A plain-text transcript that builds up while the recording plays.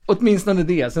åtminstone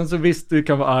det. Sen så visst, du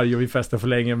kan vara arg och vi festar för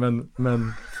länge, men...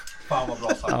 Fan vad bra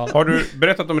sagt. Ja. Har du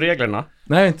berättat om reglerna?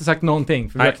 Nej, jag har inte sagt någonting,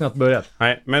 för vi har knappt börjat.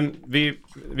 Nej, men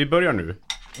vi börjar nu.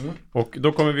 Och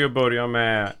då kommer vi att börja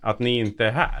med att ni inte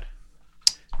är här.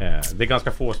 Det är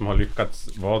ganska få som har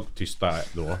lyckats vara tysta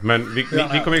då. Men vi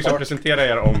kommer liksom presentera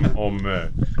er om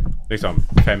liksom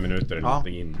 5 minuter eller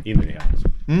någonting in i det här.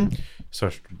 Så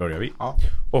först börjar vi. Ja.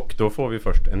 Och då får vi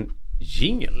först en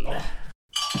jingle.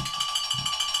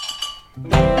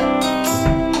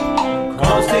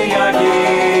 Konstiga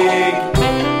gig.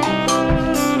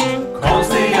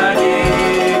 Konstiga gig.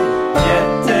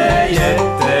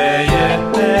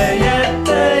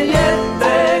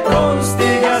 Jätte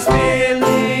konstiga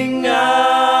spelningar.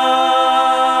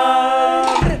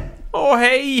 Åh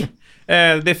hej!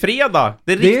 Det är fredag.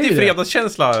 Det är riktig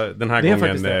fredagskänsla den här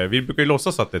gången. Vi brukar ju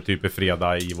låtsas att det typ är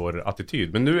fredag i vår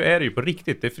attityd. Men nu är det ju på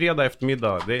riktigt. Det är fredag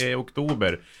eftermiddag. Det är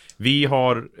oktober. Vi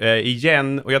har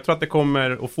igen, och jag tror att det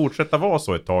kommer att fortsätta vara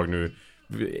så ett tag nu,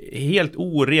 helt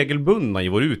oregelbundna i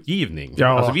vår utgivning. Ja.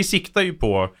 Alltså vi siktar ju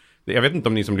på, jag vet inte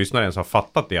om ni som lyssnar ens har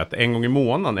fattat det, att en gång i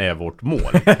månaden är vårt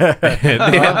mål.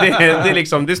 det,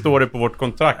 liksom, det står det på vårt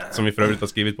kontrakt som vi för övrigt har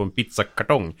skrivit på en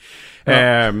pizzakartong.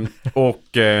 Ja.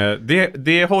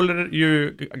 Det håller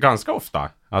ju ganska ofta.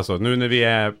 Alltså nu när vi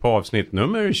är på avsnitt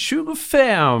nummer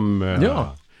 25.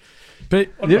 Ja, det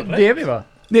är vi, va?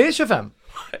 Det är 25.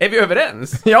 Är vi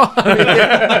överens? Ja.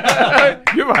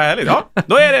 Gud vad härligt. Ja,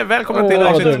 då är det välkomna till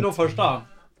avsnittet. Då första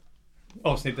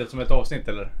avsnittet som ett avsnitt,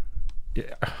 eller?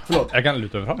 Förlåt, jag kan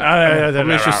luta över fram. Det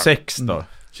är 26 då.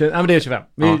 Nej, men det är 25.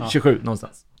 Vi är 27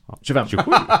 någonstans. 25.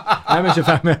 27? Nej, men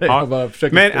 25.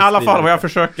 Men i alla fall, vad jag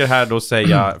försöker här då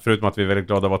säga, förutom att vi är väldigt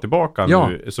glada att vara tillbaka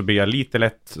nu, så ber jag lite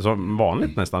lätt, som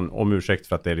vanligt nästan, om ursäkt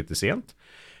för att det är lite sent.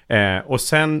 Och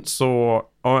sen så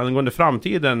angående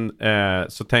framtiden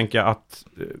så tänker jag att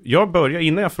jag börjar,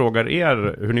 innan jag frågar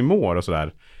er hur ni mår och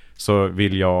sådär, så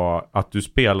vill jag att du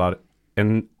spelar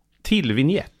en till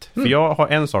vignett. För jag har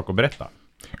en sak att berätta.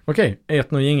 Okej,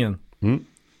 etno-gingen.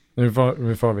 Nu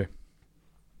får vi.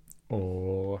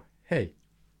 Och hej,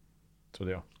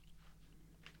 trodde jag.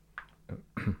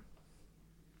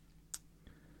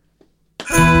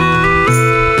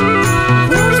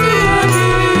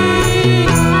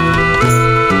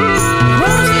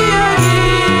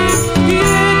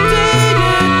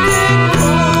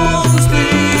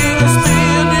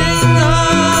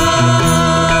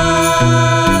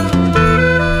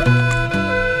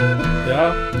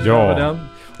 Ja,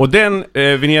 och den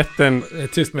vignetten,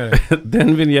 tyst med det.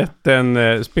 Den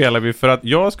vignetten spelar vi för att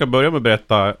jag ska börja med att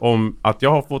berätta om att jag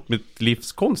har fått mitt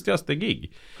livs konstigaste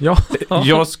gig. Ja.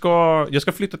 Jag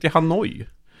ska flytta till Hanoi.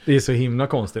 Det är så himla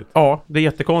konstigt. Ja, det är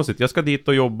jättekonstigt. Jag ska dit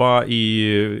och jobba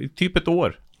i typ ett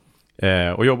år.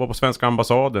 Och jobba på svenska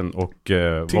ambassaden och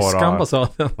tyska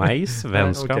ambassaden? Nej,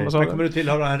 svenska ambassaden. Men kommer du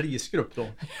tillhöra en risgrupp då?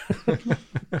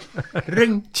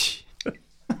 Rungt.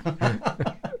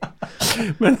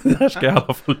 Men där ska jag i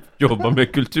alla fall jobba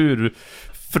med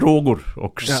kulturfrågor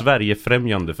och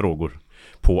Sverigefrämjande frågor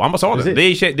på ambassaden. Det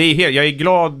är jag är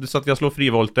glad så att jag slår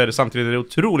frivolter, samtidigt är det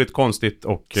otroligt konstigt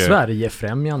och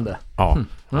Sverigefrämjande. Ja.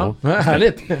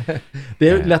 Härligt. Det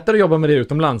är lättare att jobba med det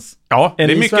utomlands. Ja, det är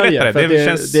mycket Sverige, lättare.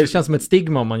 Det känns som ett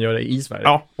stigma om man gör det i Sverige.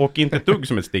 Ja, och inte ett dugg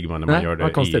som ett stigma när man gör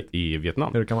det i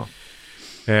Vietnam. Det kan vara.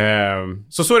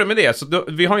 Så är det med det. Så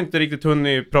vi har inte riktigt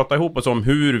hunnit prata ihop oss om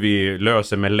hur vi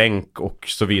löser med länk och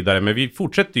så vidare. Men vi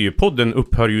fortsätter ju. Podden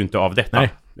upphör ju inte av detta. Nej.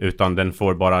 Utan den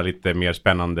får bara lite mer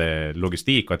spännande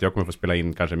logistik. Och att jag kommer få spela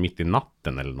in kanske mitt i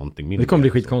natten eller någonting mindre. Det kommer bli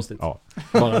skitkonstigt. Ja.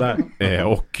 Bara där.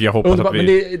 Och jag hoppas att vi... Men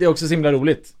det är också så himla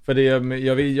roligt. För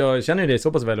jag känner ju dig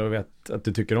så pass väl och vet att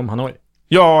du tycker om Hanoi.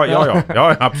 Ja,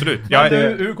 absolut.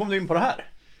 Hur kom du in på det här?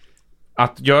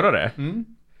 Att göra det?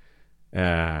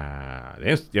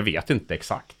 Jag vet inte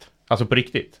exakt. Alltså på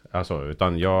riktigt. Alltså,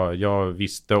 utan jag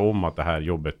visste om att det här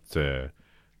jobbet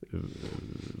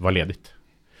var ledigt.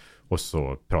 Och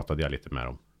så pratade jag lite med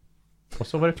dem. Och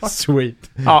så var det klart.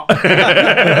 Sweet. Ja.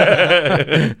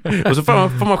 Och så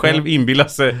får man själv inbilla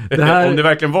sig om det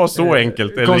verkligen var så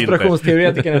enkelt eller inte.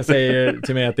 Konspirationsteoretikerna säger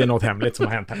till mig att det är något hemligt som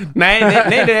har hänt här. Nej,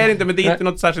 det är inte. Men det är inte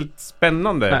något särskilt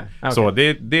spännande. Nej, okay. Så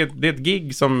det är ett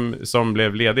gig som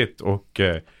blev ledigt och...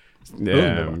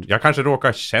 jag kanske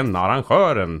råkar känna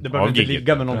arrangören. Det behöver inte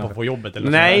ligga med någon på jobbet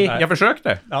eller nej, jag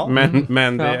försökte. Ja.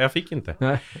 Men jag fick inte.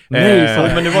 Men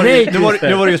nu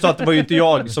var det ju så att det var ju inte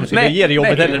jag som skulle ge det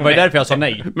jobbet heller. Det var ju därför jag sa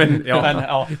nej. Men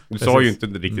du sa ju inte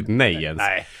riktigt nej ens.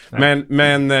 Nej.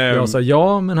 Men jag sa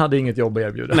ja, men hade inget jobb att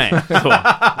erbjuda. Nej, så.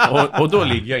 Och då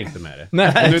ligger jag inte med det.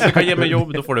 Nej. Om du inte kan ge mig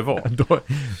jobb, då får det vara.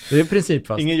 Det är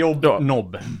principfast. Ingen jobb,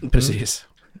 nobb. Precis.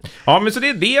 Ja, men så det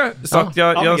är det. Så att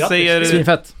jag säger...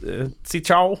 Svinfett. Si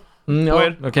ciao på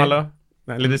er okej. alla.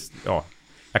 Eller det,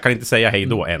 jag kan inte säga hej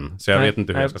då än. Så jag vet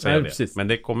inte hur jag ska säga det. Precis. Men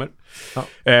det kommer. Ja.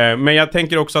 Men jag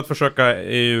tänker också att försöka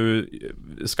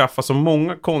skaffa så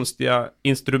många konstiga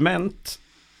instrument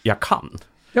jag kan.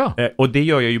 Ja. Och det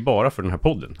gör jag ju bara för den här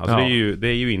podden. Alltså det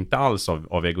är ju inte alls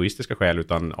av egoistiska skäl,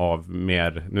 utan av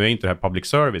mer, nu är inte det här public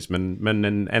service,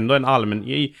 men ändå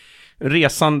en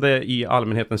resande i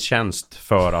allmänhetens tjänst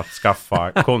för att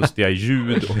skaffa konstiga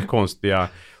ljud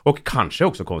och kanske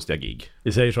också konstiga gig.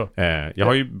 Vi säger så. Jag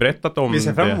har ju berättat om... Vi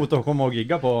ser fram emot att komma och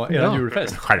gigga på er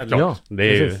julfest. Självklart. Ja,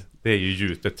 det är ju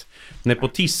gjutet.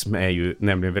 Nepotism är ju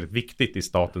nämligen väldigt viktigt i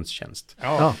statens tjänst.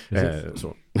 Ja,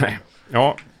 Så.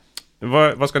 Ja.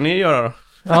 Vad ska ni göra då?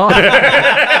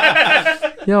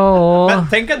 Ja. Men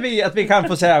tänk att vi kan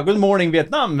få säga Good morning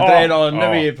Vietnam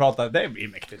när vi pratar. Det blir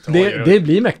mäktigt. Det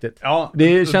blir mäktigt. Ja,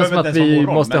 Det känns som att vi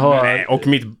måste ha... Nej, och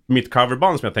mitt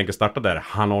coverband som jag tänker starta där,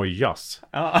 Hanoi Jazz.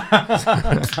 Ja.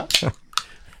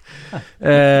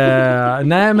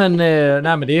 Nej men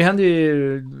det händer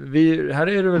ju... Här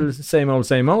är det väl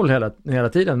same old hela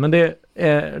tiden. Men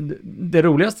det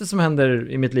roligaste som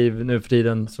händer i mitt liv nu för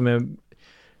tiden, som är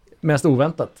mest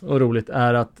oväntat och roligt,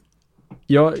 är att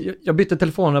jag bytte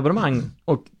telefonabonnemang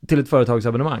till ett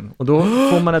företagsabonnemang. Och då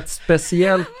får man ett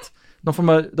speciellt...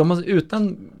 De har,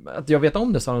 utan att jag vet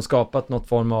om det, så har de skapat något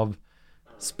form av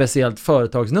speciellt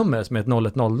företagsnummer som är ett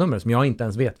 010-nummer som jag inte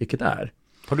ens vet vilket är.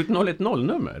 Har du ett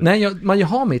 010-nummer? Nej, jag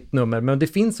har mitt nummer, men det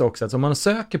finns också att om man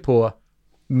söker på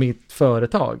mitt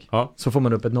företag så får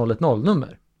man upp ett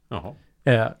 010-nummer.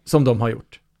 Som de har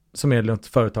gjort. Som är något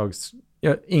företags...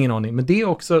 Jag har ingen aning. Men det är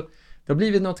också... Det har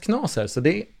blivit något knas här. Så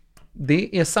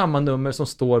det är samma nummer som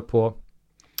står på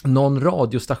någon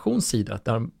radiostations sida.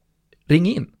 Där de ring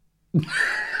in.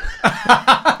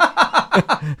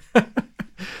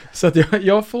 Så att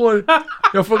jag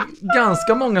får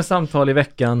ganska många samtal i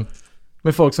veckan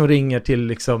med folk som ringer till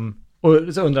liksom, och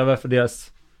så undrar varför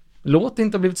deras låt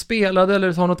inte har blivit spelad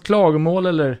eller har något klagomål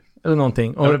eller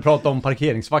någonting. Och du pratar om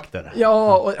parkeringsvakter.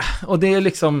 Ja, och det är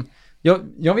liksom,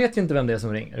 jag vet ju inte vem det är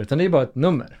som ringer, utan det är bara ett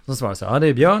nummer. Så svarar så, det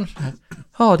är Björn.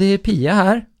 Ja, det är Pia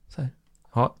här. Så här.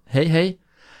 Ja, hej.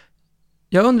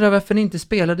 Jag undrar varför ni inte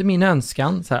spelade min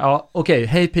önskan. Så här, okej,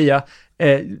 hej Pia.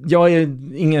 Jag är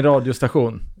ingen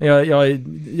radiostation.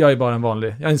 Jag är bara en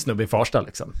vanlig, jag är en snubbe i Farsta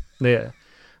liksom. Det är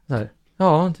så här.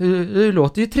 Ja, du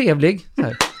låter ju trevlig. Så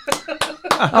här.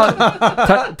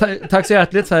 Tack så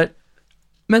hjärtligt. Så här.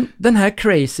 Men den här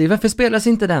Crazy, varför spelas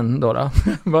inte den då?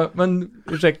 Men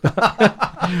ursäkta.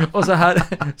 Och så här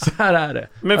är det.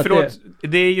 Men förlåt,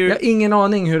 det är ju... Jag har ingen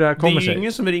aning hur det här kommer sig. Det är ju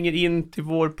ingen som ringer in till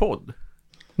vår podd.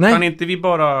 Nej. Kan inte vi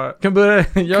bara... Kan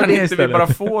inte vi bara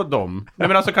få dem? Nej,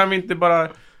 men alltså kan vi inte bara...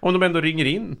 Om de ändå ringer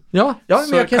in. Ja,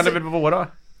 så men kan det väl vara våra...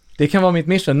 Det kan vara mitt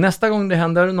mission. Nästa gång det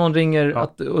händer, någon ringer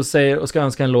och säger och ska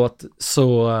önska en låt,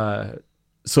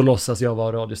 så låtsas jag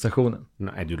vara radiostationen.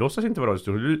 Nej, du låtsas inte vara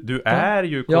radiostationen. Du är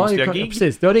ju konstiga gig.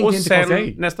 Precis, du har ringt och in till sen konstiga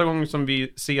gig. Nästa gång som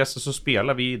vi ses så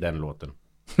spelar vi den låten.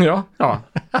 Ja.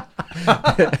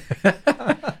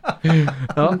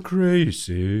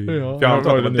 Crazy. Ja, jag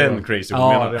antar att det var den Crazy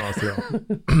hon menar. Det måste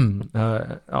jag.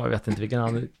 Jag vet inte vilken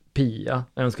annan. Pia.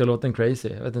 Jag önskar låten Crazy.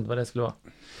 Jag vet inte vad det skulle vara.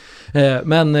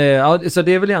 Men så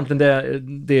det är väl egentligen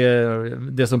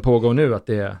det som pågår nu, att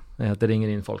det ringer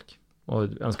in folk och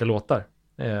önskar låtar.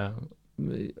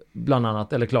 Bland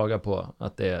annat, eller klagar på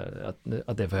att det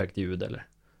är för högt ljud eller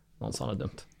någon sån är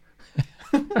dumt.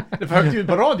 Det är för högt ljud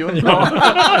på radion. Ja.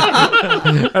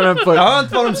 Jag hör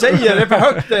inte vad de säger. Det är för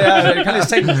högt. Det kan ni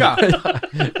sänka.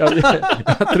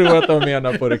 Jag tror att de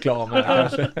menar på reklamen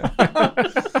kanske.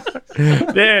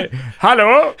 Det är...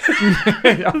 Hallå! Det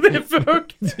är för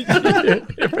högt. Det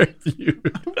är för högt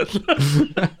ljud.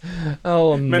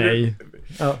 Nej.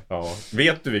 Ja.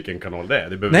 Vet du vilken kanal det är?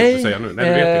 Det behöver du inte säga nu.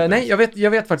 Nej,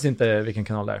 jag vet faktiskt inte vilken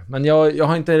kanal det är. Men jag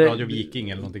har inte... Radio Viking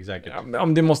eller någonting säkert. Ja,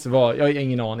 det måste vara... Jag har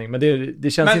ingen aning. Men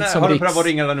det känns inte som... Men har du prövat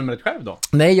ringa det numret själv då?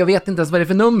 Nej, jag vet inte ens vad det är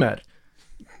för nummer.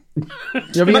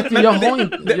 Jag vet jag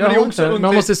har inte...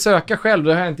 Man måste söka själv,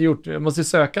 det har jag inte gjort. Jag måste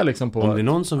söka liksom på... Om det är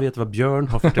någon som vet vad Björn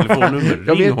har för telefonnummer,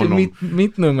 jag ring vet honom.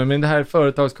 Mitt nummer, men det här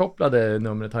företagskopplade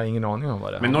numret har jag ingen aning om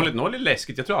vad det är. Men 010 är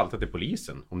läskigt, jag tror alltid att det är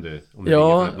polisen. Om det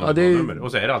ja, ringer för ett 010-nummer.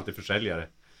 Och så är det alltid försäljare.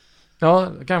 Ja,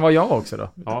 det kan vara jag också då.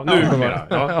 Ja, nu mera.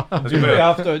 Ja.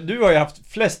 Du har ju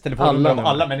haft flest telefonnummer av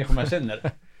alla människor man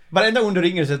känner. varenda gång du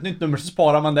ringer så ett nytt nummer så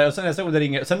sparar man det. Och sen nästa gång du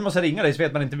ringer, sen måste jag ringa dig så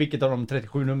vet man inte vilket av de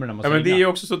 37 numren måste Ja, men ringa. det är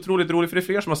också så otroligt roligt för det är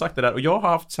fler som har sagt det där. Och jag har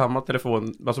haft samma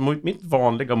telefon, alltså mitt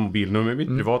vanliga mobilnummer, mitt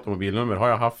privata mobilnummer har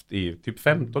jag haft i typ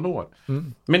 15 år.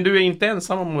 Men du är inte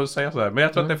ensam om att säga så här. Men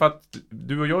jag tror att det är för att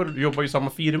du och jag jobbar i samma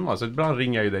firma, så ibland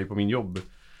ringer jag ju dig på min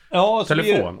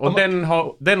jobbtelefon. Och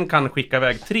den kan skicka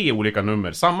iväg 3 olika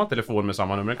nummer, samma telefon med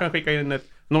samma nummer. Den kan skicka in ett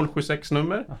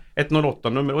 076-nummer, ett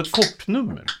 08-nummer och ett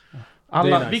kortnummer.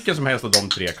 Alla, nice. Vilken som helst av de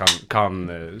 3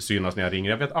 kan synas när jag ringer.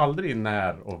 Jag vet aldrig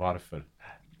när och varför.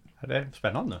 Det är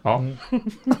spännande. Ja.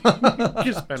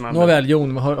 Mycket spännande. Nåväl,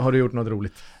 Jon, har du gjort något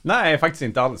roligt? Nej, faktiskt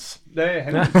inte alls. Det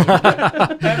händer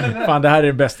inte. Fan, det här är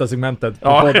det bästa segmentet på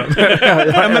Ja. podden.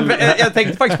 Jag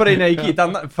tänkte faktiskt på det när jag gick hit.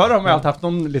 Förr har man alltid haft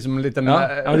någon liksom, liten det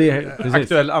är,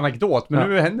 aktuell anekdot. Men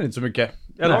nu händer det inte så mycket.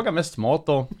 Jag lagar mest mat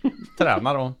och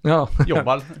tränar och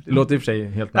jobbar. Det låter i och för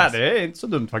sig helt Nej, nice. det är inte så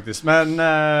dumt faktiskt. Men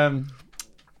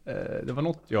det var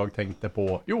något jag tänkte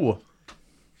på. Jo,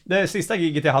 det sista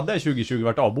giget jag hade 2020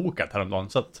 varit avbokat häromdagen.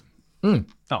 Så att,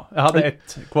 ja, jag hade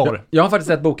ett kvar. Jag har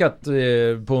faktiskt ett bokat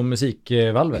på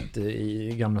musikvalvet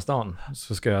i Gamla stan.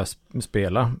 Så ska jag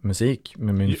spela musik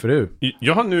med min fru.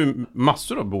 Jag har nu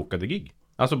massor av bokade gig.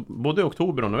 Alltså både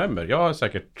oktober och november. Jag har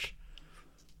säkert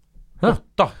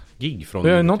 8 gig från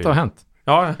Det är något har hänt.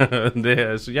 Ja, det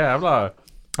är så jävla...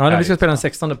 Ja, vi ska spela den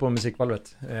 16 på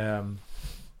musikvalvet.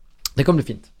 Det kommer bli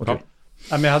fint. Ja.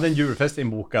 Ja, men jag hade en julfest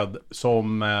inbokad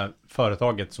som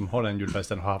företaget som har den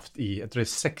julfesten har haft i, jag tror det är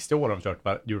 60 år de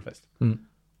kört julfest.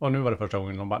 Och nu var det första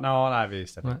gången de bara, nej vi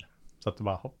släpper det. Så att det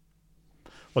bara, hopp.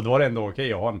 Och då var det ändå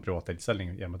okej att ha en privat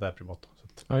inställning genom att det är privat. Så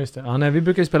att... Ja, just det. Ja, nej, vi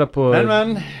brukar ju spela på...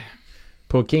 Men.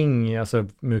 På King, alltså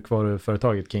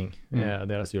mjukvaruföretaget King.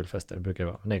 Deras julfester brukar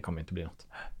det vara. Det kommer inte bli något.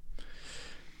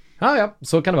 Ja,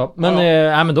 så kan det vara. Men,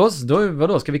 men då,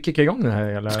 vadå? Ska vi kicka igång det här?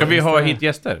 Eller? Ska vi ha hit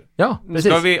gäster? Ja,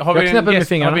 precis. Har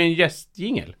fingrarna. vi en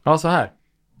gästjingel? Ja, så här.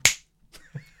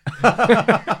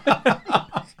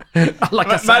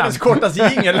 Alla världens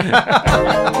kortaste jingel.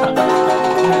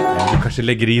 Vi kanske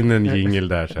lägger in en jingel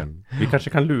där sen. Vi kanske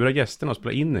kan lura gästerna och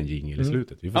spela in en jingel i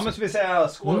slutet. Vi får Ja, men ska vi säga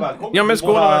skål och välkomna? Ja, men skål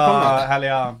och välkomna.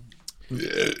 Härliga...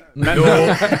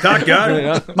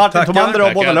 Tackar! Martin Tomander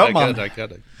och Båda Löfman. Tackar.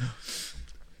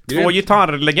 2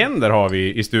 gitarrleggender har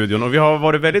vi i studion. Och vi har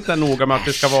varit väldigt noga med att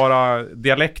det ska vara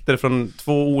dialekter från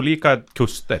 2 olika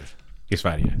kuster i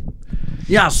Sverige.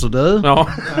 Jaså du? Ja.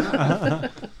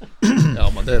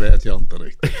 Ja, men det vet jag inte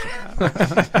riktigt.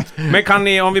 Men kan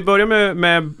ni, om vi börjar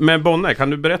med Bonne, kan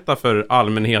du berätta för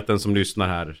allmänheten som lyssnar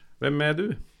här? Vem är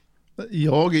du?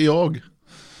 Jag är jag.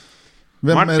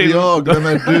 Vem Martin. är jag? Vem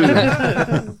är du?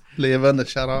 Levande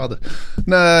charade.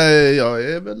 Nej, jag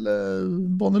är väl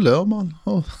Bonne Löfman.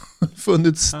 Har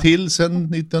funnits till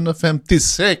sedan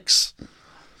 1956.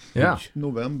 Ja.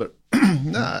 November.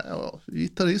 Nej,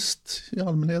 gitarrist i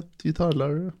allmänhet,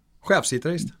 gitarrlärare.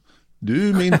 Chefsgitarrist. Du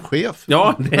är min chef.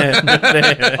 Ja, det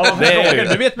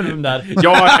är Du vet väl vem där?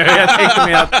 Ja, jag tänkte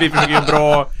med att vi försöker göra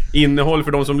bra innehåll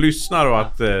för de som lyssnar och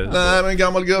att... Nej, men en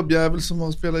gammal gubbjävel som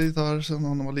har spelat gitarr sedan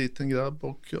han var liten grabb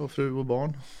och har fru och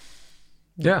barn.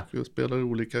 Ja. Och spelar i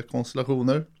olika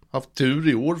konstellationer. Haft tur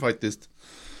i år faktiskt.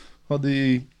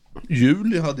 I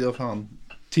juli hade jag fan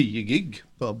 10 gig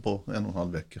på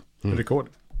 1,5 vecka. Rekord.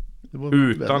 Det var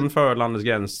Utanför landets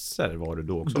gränser var det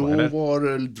då också? Då eller? var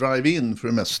det drive-in för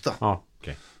det mesta. Ja,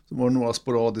 okej. Så var det några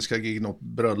sporadiska gig, något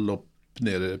bröllop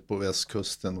nere på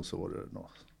västkusten och så var det några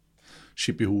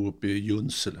Chippyho uppe i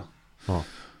Junsele. Ja.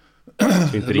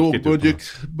 Så inte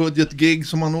riktigt Budgetgig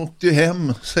som man åkte ju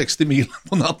hem 60 mil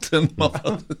på natten.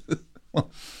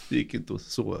 Det gick inte att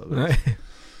sova över.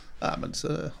 Nej, men så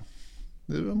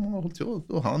det var många hållit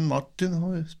jag. Och han Martin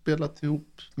har ju spelat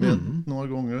ihop med några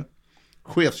gånger.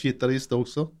 Chefsgitarrist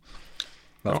också.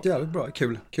 Det var jävligt bra,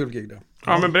 kul gig där.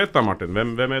 Ja, men berätta Martin,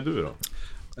 vem är du då?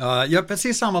 Jag är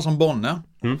precis samma som Bonne,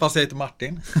 fast jag heter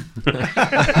Martin.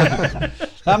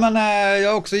 Nej, men jag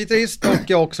är också gitarrist och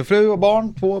jag har också fru och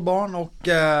barn, 2 barn och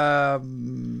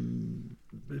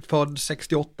född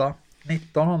 1968.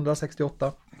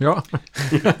 Ja.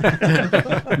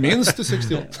 Minst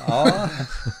 68. Ja.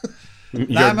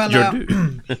 Gör du?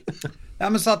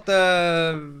 Nej, men så att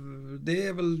det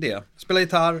är väl det. Spela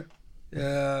gitarr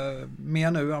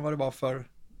mer nu än vad det var för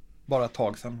bara ett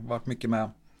tag sedan. Varit mycket med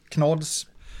Knods,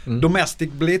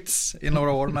 Domestic Blitz i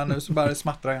några år, men nu så börjar det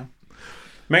smattra igen.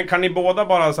 Men kan ni båda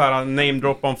bara så här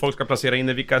namedroppa om folk ska placera in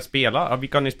i vilka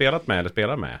har ni spelat med eller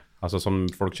spelar med? Alltså som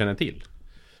folk känner till.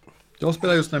 Jag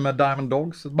spelar just nu med Diamond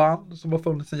Dogs, ett band som har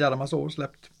funnits en jävla massa år,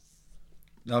 släppt.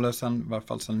 Jag har sen, i varje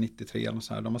fall sedan 93 eller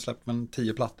så här. De har släppt med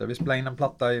 10 plattor. Vi spelade in en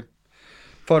platta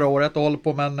förra året och håller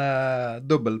på med en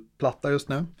dubbelplatta just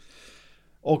nu.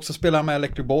 Och så spelar jag med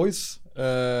Electric Boys.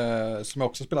 Som jag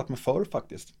också spelat med förr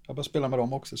faktiskt. Jag började spela med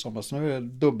dem också i somras. Så nu är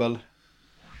det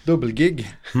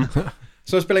dubbelgig.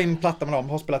 Så jag spelar in platta med dem.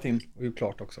 Har spelat in och gjort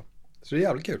klart också. Så det är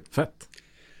jävligt kul. Fett.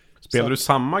 Spelar du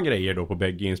samma grejer då på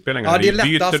bägge inspelningarna? Ja, det är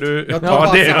lättast. Du...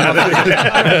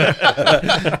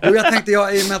 Jag tänkte, i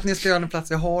och med att ni ska göra en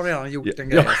plats, jag har redan gjort en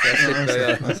grej.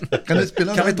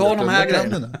 Kan vi ta de här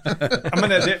grejerna? Ja,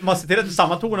 men man ser till att det är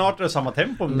samma tonarter och samma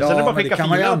tempo. Sen är det bara skicka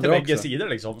filer till bägge sidor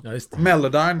liksom. Ja, just det.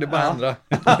 Melodyne, det är bara andra.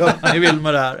 Ni vill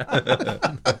med det här.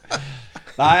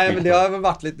 Nej, men det har väl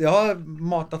varit lite, jag har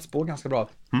matats på ganska bra.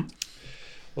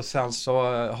 Och sen så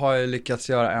har jag lyckats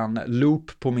göra en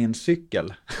loop på min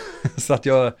cykel. Så att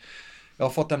jag har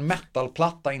fått en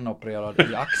metalplatta inopererad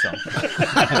i axeln.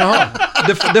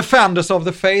 Defenders of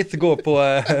the Faith går på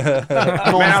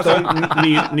Men alltså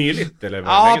nyligt eller?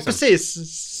 Ja, precis.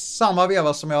 Samma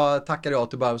veva som jag tackade jag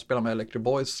till att börja spela med Electric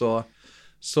Boys.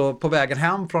 Så på vägen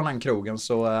hem från den krogen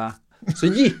så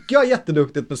gick jag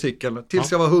jätteduktigt med cykeln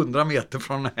tills jag var 100 meter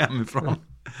från hemifrån.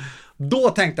 Då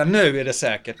tänkte jag, nu är det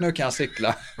säkert, nu kan jag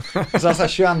cykla. Och så hade jag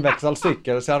 21-växel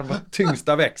cykel, så jag hade den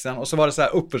tyngsta växeln. Och så var det så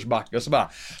här uppförsbacke och så bara...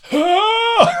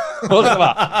 Och så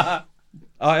bara...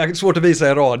 Ja, jag är svårt att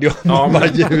visa i radio, bara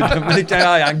ljuden. Men det kan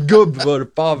jag göra en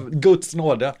gubbvurpa av Guds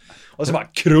nåde. Och så bara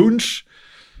crunch.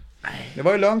 Det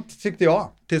var ju lugnt, tyckte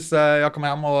jag. Tills jag kom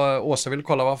hem och Åsa ville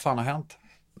kolla vad fan har hänt.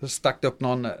 Så stack det upp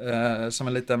någon, som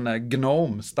en liten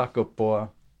gnome stack upp på...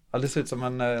 Ja, det ser ut som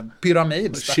en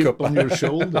pyramid. Chip on your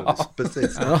shoulder. Ja,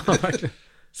 precis.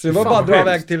 Så det var bara att dra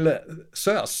iväg till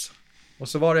SÖS. Och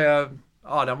så var det,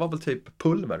 den var väl typ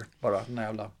pulver bara, den här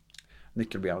jävla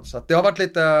nyckelbenet. Så att det har varit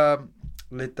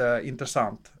lite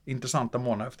intressanta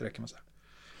månader efter det kan man säga.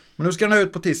 Men nu ska den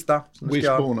ut på tisdag.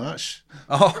 Wishbone Ash.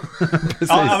 Ja, precis.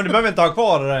 Ja, men du behöver inte ha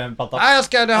kvar patta. Nej, jag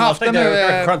ska ha haft den nu.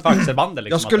 Skönt för axelbandet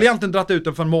liksom. Jag skulle egentligen dratt ut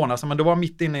den för en månad sedan, men det var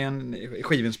mitt inne i en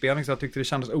skivinspelning så jag tyckte det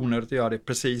kändes onödigt att göra det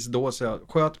precis då, så jag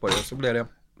sköt på det och så blev det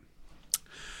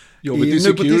jobbigt i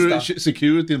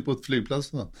security på ett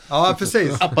flygplats. Ja,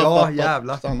 precis. Ja,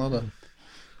 jävlar. Stanna där.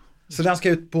 Så den ska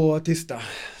ut på tisdag,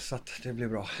 så att det blir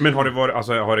bra. Men har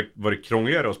det varit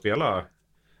krångligare att spela?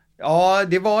 Ja,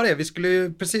 det var det. Vi skulle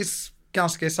ju precis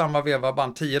ganska i samma veva,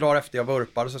 bara 10 dagar efter jag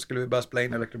vurpade så skulle vi börja spela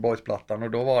in Electric Boys-plattan.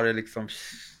 Och då var det liksom,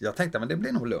 jag tänkte men det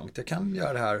blir nog lugnt, jag kan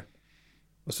göra det här.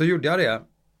 Och så gjorde jag det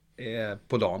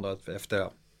på dagen då, efter jag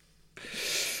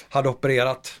hade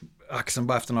opererat axeln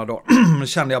bara efter några dagar. Då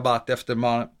kände jag bara att efter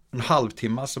en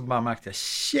halvtimme så bara märkte jag,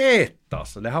 shit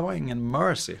alltså, det här var ingen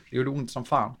mercy. Det gjorde ont som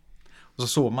fan. Och så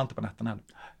sov man inte på nätten heller.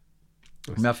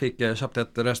 Men jag köpte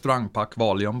ett restaurangpack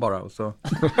Valium bara och så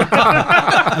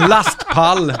en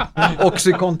lastpall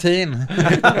Oxycontin.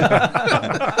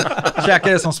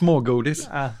 Käkade det som smågodis.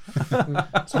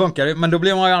 Så funkar det, men då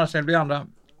blir man ju annars, det blir andra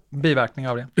biverkningar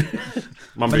av det.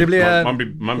 Man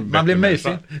blir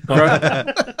mysig.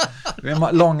 Det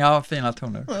är långa fina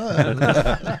tunnor.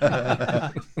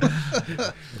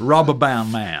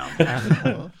 Rubberband man.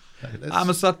 Ja,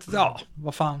 men så att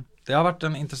vad fan. Det har varit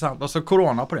en intressant, och så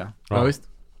corona på det. Ja, visst.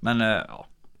 Men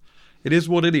it is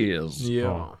what it is.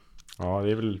 Ja,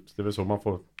 det är väl så man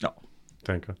får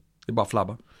tänka. Det är bara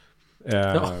flabba.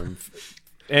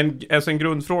 En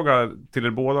grundfråga till er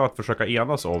båda att försöka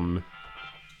enas om.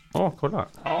 Kolla.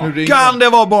 Kan det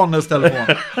vara Bonnes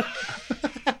telefon?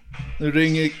 Nu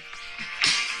ringer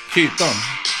Kytan.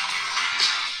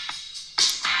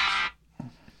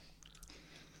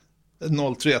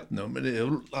 031-nummer, det är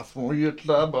Ulla från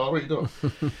Götlaborg då.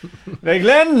 Det är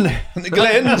Glenn!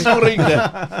 Glenn som ringde.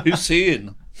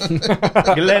 Hussein.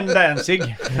 Glenn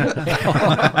Danzig.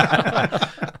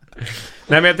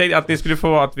 Nej, men jag tänkte att ni skulle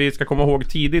få, att vi ska komma ihåg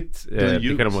tidigt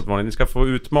ni ska få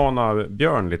utmana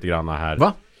Björn lite grann här.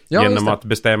 Va? Ja, genom att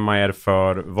bestämma er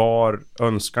för var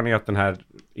önskar ni att den här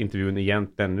intervjun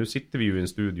egentligen, nu sitter vi ju i en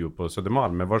studio på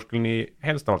Södermalm, men var skulle ni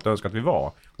helst av allt önska att vi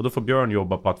var? Och då får Björn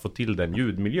jobba på att få till den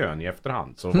ljudmiljön i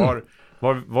efterhand. Så var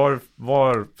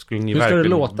skulle ni verkligen... Nu ska det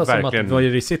låta som att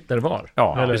vi sitter var.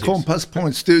 Ja, Compass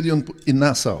Point-studion i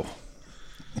Nassau.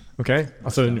 Okej.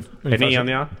 Alltså, är ni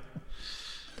eniga?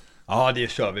 Ja, det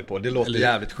kör vi på. Det låter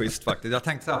jävligt schysst faktiskt. Jag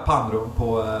tänkte så här pannrum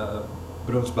på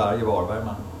Brunnsberg i Varberg,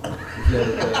 men det blev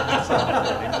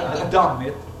lite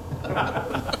dammigt.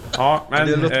 Ja, men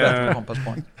det låter bättre med Compass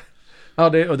Point. Ja,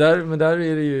 men där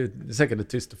är det ju säkert ett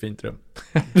tyst och fint rum.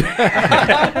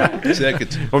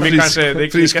 Säkert. Och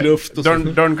frisk luft och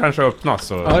dörren kanske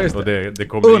öppnas och det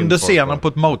kommer under scenen på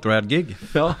ett Motorhead-gig.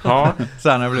 Ja.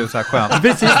 Sen när det blev så här skönt.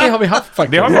 Precis, det har vi haft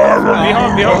faktiskt. Vi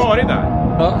har varit där.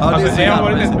 Ja, alltså, det har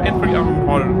varit ett program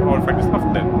har faktiskt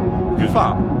haft det. Hur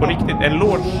fan? På riktigt. En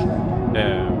loge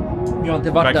Jag har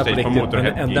inte varit där på Backstage på riktigt, men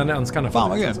Motorhead. den önskan har Fan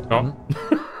vad funnits. gött. Ja.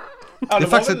 Ja, Det är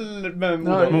faktiskt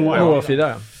Moa och Frida,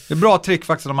 ja. Det är ett bra trick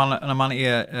faktiskt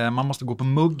när man måste gå på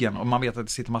muggen och man vet att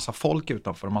det sitter massa folk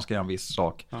utanför och man ska göra en viss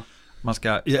sak. Ja. Man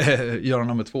ska göra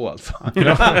nummer 2 alltså.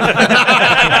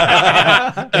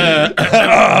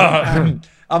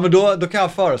 Ja, men då kan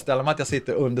jag föreställa mig att jag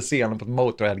sitter under scenen på ett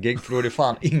Motorhead-gig, för då är det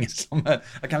fan ingen som...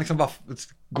 Jag kan liksom bara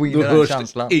gå in i den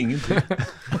känslan. Ingenting.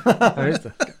 Ja, just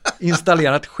det.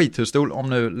 Installera ett skithusstol om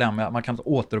nu Lemmy, man kan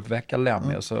återuppväcka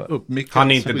Lemmy och så...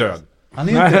 Han är inte död. Han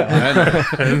är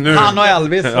inte Nu. Han och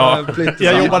Elvis har flyttat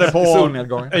Jag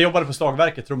jobbade på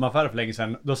Slagverket, trumaffär för länge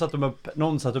sedan. Då satt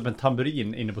någon satt upp en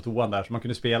tamburin inne på toan där, så man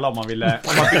kunde spela om man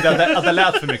tyckte att det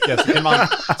lät för mycket, så kunde man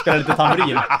spela lite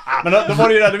tamburin. Men då var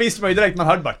det ju det visste man ju direkt, man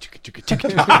hörde bara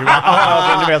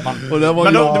det vet man.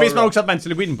 Men då visste man också att man inte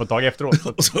skulle gå in på ett tag efteråt.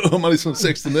 Och så har man liksom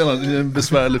 16-delar, det är en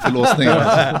besvärlig förlossning.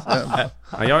 Ja,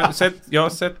 jag har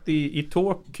sett i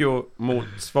Tokyo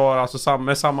motsvar, alltså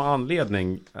med samma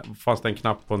anledning fanns det en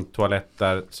knapp på en toalett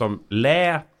där som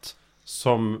lät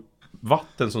som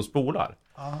vatten som spolar.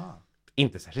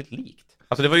 Inte särskilt likt.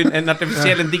 Alltså det var ju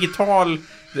en digital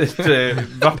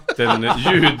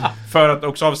vattenljud för att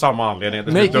också av samma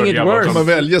anledning. Making it worse. Kan man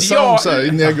välja sam så här,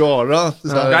 i Niagara?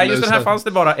 Nej, just den här fanns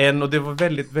det bara en och det var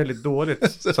väldigt, väldigt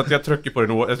dåligt. Så att jag trycker på den.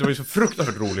 Det var ju så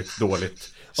fruktansvärt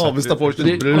dåligt. Avesta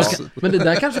Folkets brus. Men det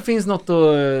där kanske finns något att...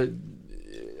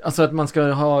 Alltså att man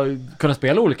ska kunna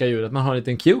spela olika djur. Att man har en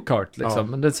liten cue-cart liksom. Ja.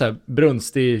 Men det är så här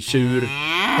brunstig tjur.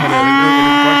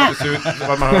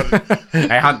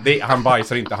 Nej, han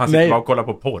bajsar inte. Han sitter bara och kollar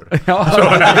på porr. Ja.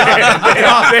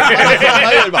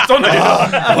 Sån är det.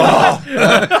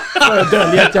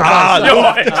 Dölja att jag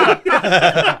bajsar.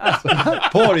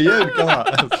 Porrljud kan man.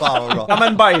 Fan vad bra. Ja,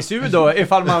 men bajsljud då,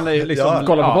 ifall man liksom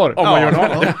kollar på porr. Om man gör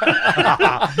något.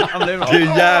 Det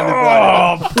är jävligt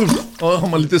bra. Och har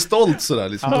man lite stolt sådär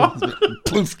liksom.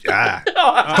 Puff,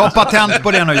 Ta patent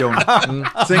på det nu, Jon.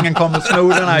 Så ingen kommer sno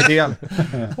den här idén.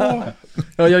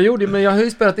 Ja, jag har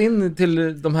ju spelat in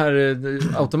till de här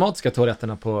automatiska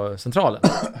toaletterna på Centralen.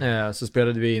 Så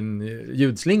spelade vi in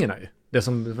ljudslingorna ju. Det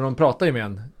som, för de pratar ju med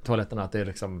en toaletterna att det är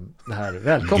liksom det här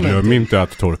välkommen. Glöm inte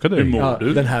att torka dig. Ja,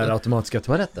 den här automatiska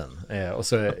toaletten. Och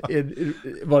så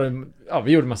var det,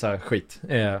 vi gjorde massa skit.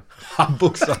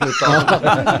 Bokstavligt.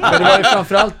 Men det var ju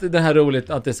framförallt det här roligt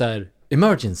att det är så här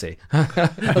emergency.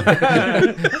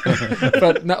 För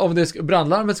att om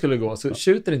brandlarmet skulle gå så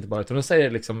skjuter det inte bara, utan de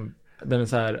säger liksom, den är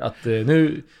så här att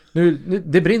nu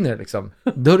det brinner liksom.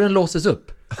 Dörren låses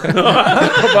upp. Och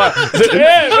bara,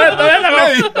 nej.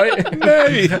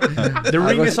 The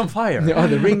ring is on fire. Ja,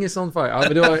 the ring is on fire. Ja,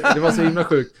 men det var så himla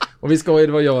sjukt. Och vi skojade,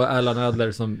 det var jag och Erland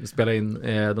Adler som spelade in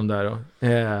de där då.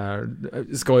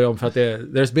 Skojade om för att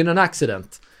there's been an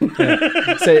accident.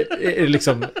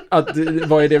 Liksom att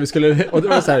vad är det vi skulle, och det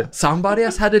var så här, somebody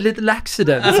has had a little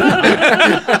accident.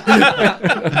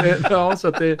 Ja, så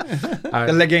att det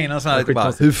jag lägger in en sån här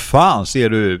bara, hur fan ser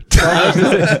du ut?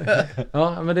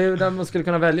 Ja, men det är där man skulle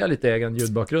kunna välja lite egen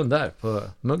ljudbakgrund där på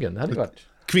muggen. Det hade varit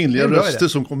kvinnliga röster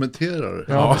som kommenterar.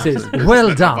 Ja, precis.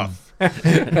 Well done.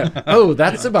 Oh,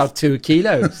 that's about 2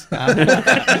 kilos.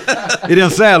 Är det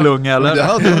en sälunge eller? Det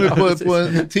hade de på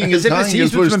en tingeltangel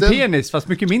som en penis, fast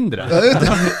mycket mindre.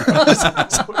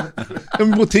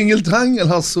 På tingeltangel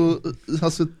Hasse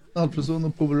Alfredsson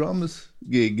och Povel Ramels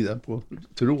gig där på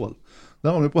Tyrol.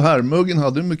 Där var vi på herrmuggen,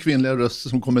 hade de med kvinnliga röster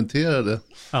som kommenterade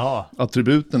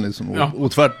attributen liksom,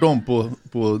 och tvärtom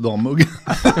på dammuggen.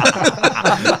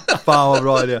 Fan vad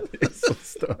bra idé. Det är så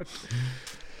stört.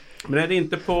 Men är det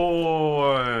inte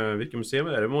på vilket museum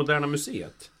är det? Moderna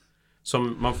museet?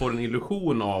 Som man får en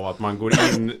illusion av att man går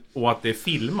in och att det är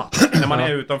filmat. När man är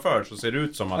utanför så ser det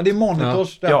ut som att... Ja, det är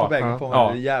monitors där på väggen på mig.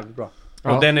 Ja. Det är jävligt bra.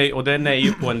 Och den är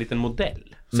ju på en liten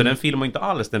modell. Så den filmar inte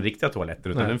alls den riktiga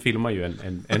toaletten, utan den filmar ju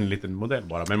en liten modell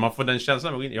bara. Men man får den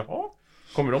känslan av att jaha,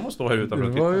 kommer de att stå här utanför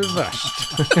och titta? Det var ju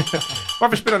värst.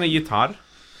 Varför spelar ni gitarr?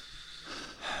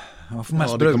 Jag får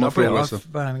mest brudar på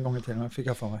det en gång i tiden. Jag fick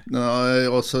jag för mig. Nej,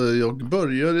 alltså jag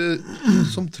började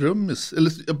som trummis.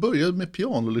 Eller jag började med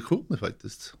pianolektioner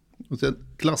faktiskt. Och sen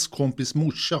klasskompis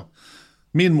morsa.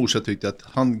 Min morsa tyckte att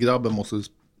grabben måste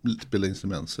spela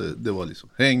instrument. Så det var liksom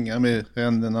hänga med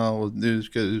händerna och nu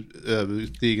ska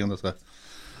överstigande så här.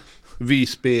 Vi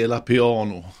spelar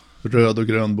piano. Röd och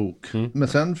grön bok. Men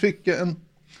sen fick jag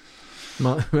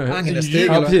Agnestig.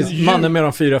 Ja, precis. Mannen med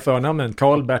de 4 förnamnen.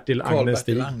 Carl Bertil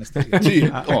Agnestig.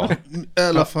 Typ, ja. I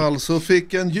alla fall så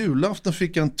fick jag en julafton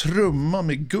en trumma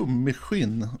med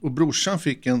gummiskinn. Och brorsan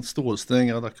fick en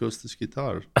stålsträngad akustisk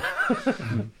gitarr.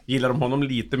 Gillar de honom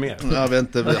lite mer? Jag vet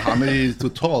inte, han är ju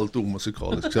totalt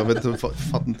omusikalisk. Så jag vet inte,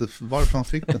 fattar inte varför han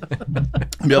fick den.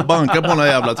 Men jag bankade på den här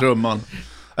jävla trumman.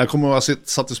 Jag kommer ihåg att jag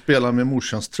satt och spelade med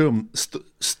morsans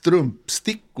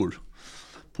strumpstickor.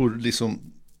 På liksom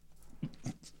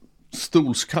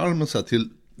stolskarmen så här, till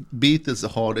Beatles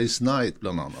Hard Day's Night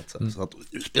bland annat. Så att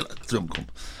du spelade trumkomp.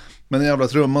 Men den jävla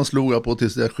trumman slog jag på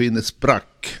tills det skinnet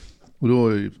sprack. Och då,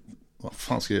 vad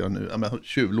fan ska jag göra nu? Jag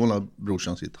tjuvlånade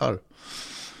brorsans gitarr.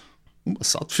 Hon bara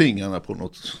satt fingrarna på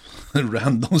något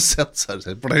random sätt så här.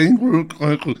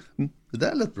 Det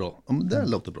där lät bra. Ja, men det där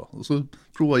låter bra. Och så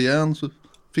provade jag igen, så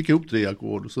fick jag upp 3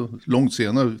 ackord. Och så långt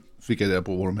senare fick jag reda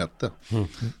på vad de hette.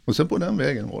 Och sen på den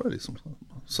vägen var det liksom.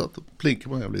 Satt och plinkade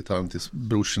på den jävla gitarren tills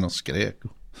brorsorna skrek.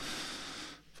 Och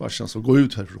farsan så gå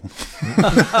ut härifrån.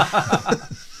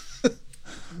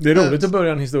 Det är roligt att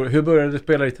börja en historia. Hur började du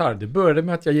spela gitarr? Det började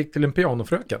med att jag gick till en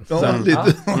pianofröken. Ja,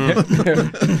 lite.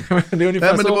 Det är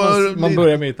ungefär så man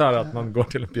börjar med gitarr, att man går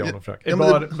till en pianofröken. Det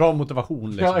var bra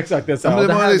motivation liksom. Ja, exakt. Det, men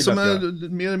det var liksom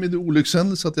mer eller mindre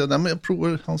olyckshändelser att jag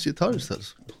provar hans gitarr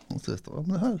istället. Ja, men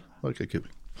det här verkar kul.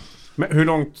 Men hur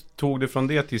långt tog det från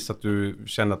det tills att du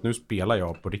kände att nu spelar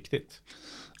jag på riktigt?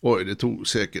 Oj, det tog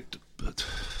säkert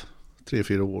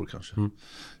 3-4 år kanske.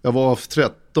 Jag var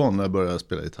 13 när jag började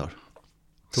spela gitarr.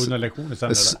 Tog du några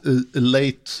lektioner sen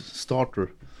late starter.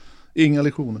 Inga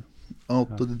lektioner.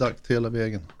 Autodidakt hela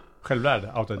vägen. Självlärd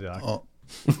autodidakt? Ja.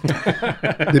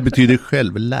 Det betyder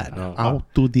självlärd.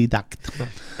 Autodidakt.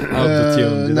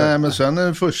 Nej, men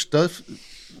sen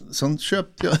sen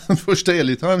köpte jag den första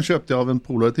elgitarren köpte jag av en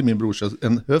polare till min brorsa,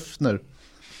 en Höfner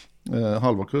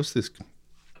halvakustisk.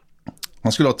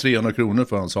 Han skulle ha 300 kronor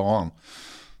för han, sa han.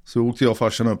 Så åkte jag och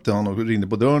farsan upp till han och ringde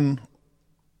på dörren.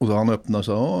 Och då han öppnade och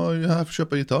sa, jag är här för att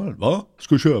köpa gitarr. Va?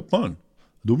 Ska du köpa den?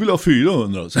 Då vill jag ha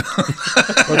 400.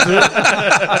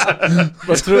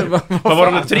 Vad var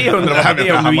de med 300?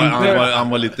 Han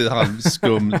var lite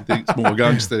halvskum, lite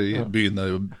smågangster i byn när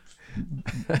jag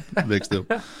växte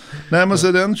upp. Nej, men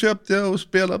så den köpte jag och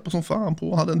spelade på som fan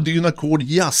på. Hade en Dynacord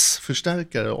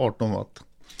jazzförstärkare 18 watt.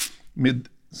 Med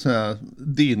sån här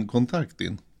DIN-kontakt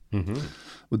in.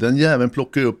 Och den jäveln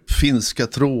plockade upp finska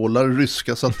trålar,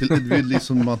 ryska satellit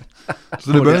liksom man.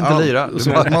 Så du började inte lira? Så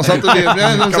man satt och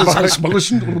levde.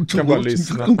 Kan bara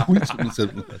lyssna.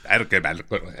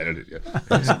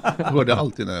 Hörde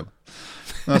alltid när.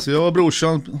 Alltså jag och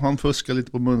brorsan, han fuskade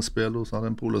lite på munspel och så hade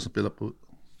en polare som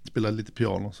spelade lite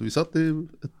piano. Så vi satt i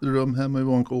ett rum hemma i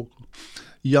Vankåk och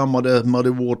jammade Muddy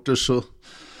Waters och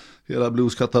hela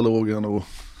blueskatalogen och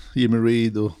Jimmy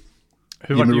Reed och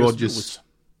Jimmy Rogers.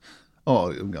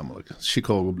 Ja, en gammal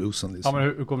Chicago bluesen liksom. Ja,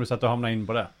 men hur kommer det sig att du hamnade in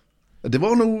på det? Det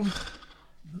var nog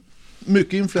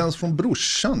mycket influens från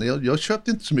brorsan. Jag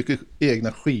köpte inte så mycket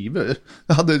egna skivor.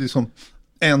 Jag hade liksom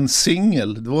en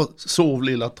singel. Det var Sov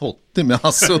lilla Totti med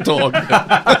Hasse och Tage.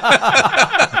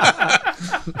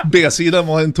 B-sidan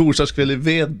var En torsdagskväll i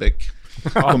Vedbäck.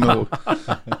 Kommer jag ihåg.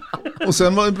 Och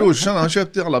sen var det brorsan, han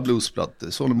köpte alla bluesplattor.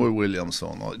 Sonny Boy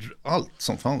Williamson och allt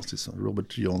som fanns liksom.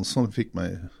 Robert Johnson fick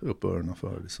mig upp öronen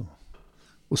för liksom.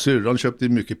 Och syrran köpte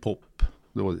mycket pop.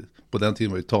 På den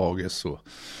tiden var det Tages och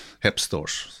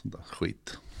Hepstars. Sånt där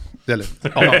skit. Eller,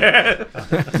 ja.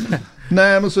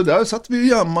 Nej, men så där satt vi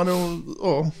och jammade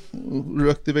och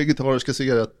rökte vegetariska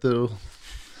cigaretter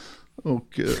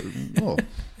och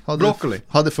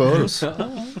hade för oss.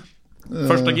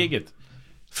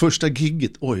 Första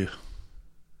gigget, oj.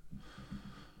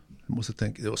 Jag måste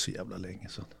tänka, det var så jävla länge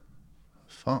sedan.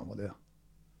 Fan vad det.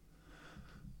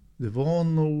 Det var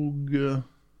nog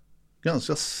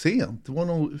ganska sent. Det var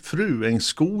nog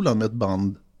Fruängsskolan med ett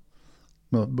band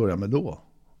jag började med då.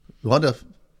 Då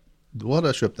hade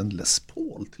jag köpt en Les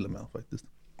Paul till och med faktiskt.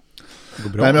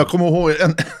 Nej, men jag kommer ihåg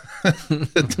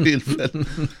ett tillfälle.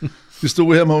 Vi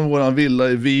stod hemma med våran villa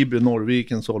i Viby,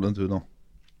 Norrviken, Sollentuna.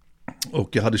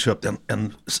 Och jag hade köpt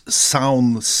en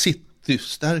Sound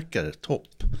City-stärkare,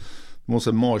 topp. Det var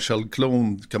en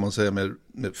Marshall-klon kan man säga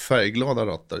med färgglada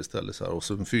rattar istället. Så här, och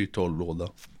så en 412-låda.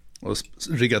 Och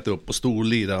riggat upp och stod och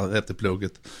lira efter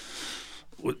plugget.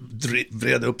 Och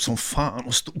vred upp som fan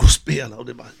och stod och spelade. Och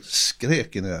det bara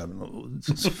skrek i näven. Och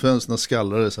fönsterna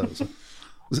skallrade så här.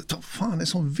 Och så fan, det är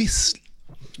sån viss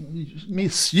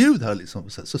missljud här liksom.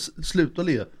 Så sluta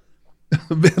lira.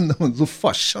 Vände man så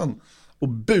farsan. och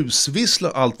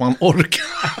busvisslar allt man orkar.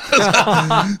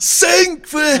 Sänk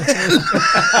för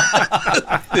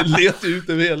helvete! Det lät ut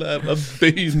över hela jävla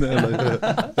byn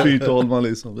eller Fyrtholman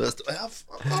liksom.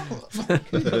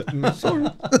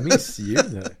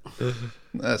 Missljud här.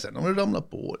 Nej, sen har vi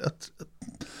ramlat på ett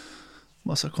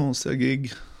massa konstiga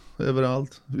gig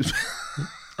överallt.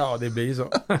 Ja, det blir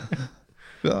så.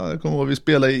 Ja, jag kommer ihåg vi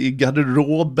spelade i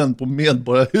garderoben på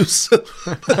Medborgarhuset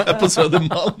här på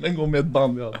Södermalm en gång med ett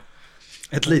band. Ja.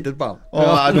 Ett litet band.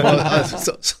 Ja, det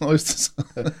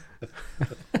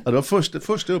var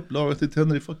första upplaget till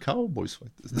Teneriffa Cowboys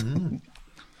faktiskt.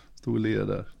 Stod och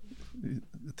lirade där.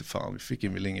 Inte fan, vi fick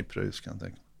in väl ingen pröjs kan jag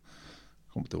tänka.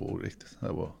 Kommer inte ihåg riktigt. Det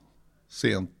var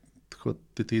sent 70,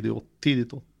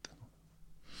 tidigt 80.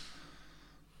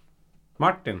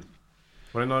 Martin,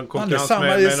 var det någon konkurrens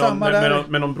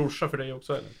med någon brorsa för dig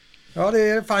också eller? Ja, det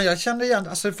är fan, jag kände igen,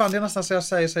 alltså fan det är nästan så jag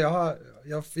säger så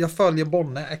jag följer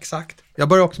Bonne exakt. Jag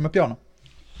börjar också med piano.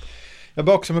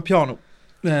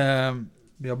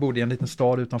 Jag bodde i en liten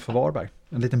stad utanför Varberg,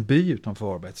 en liten by utanför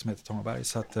Varberg som heter Tångaberg,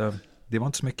 så att det var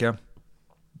inte så mycket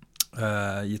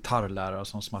gitarrlärare och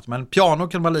sånt, men piano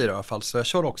kunde man lira i alla fall, så jag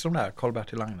körde också de där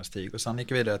Karl-Bertil Agnestig och sen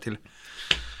gick jag vidare till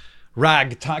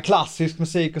ragtime, klassisk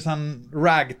musik och sen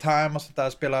ragtime och sånt där,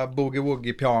 spela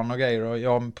boogie-woogie piano och grejer, och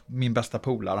jag och min bästa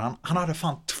polare, han hade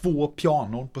fan 2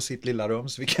 pianon på sitt lilla rum,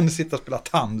 så vi kunde sitta och spela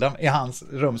tandem i hans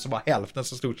rum som var hälften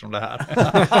så stort som det här.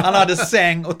 Han hade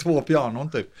säng och 2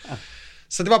 pianon typ.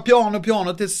 Så det var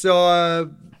piano tills jag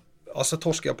så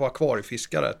torskade jag på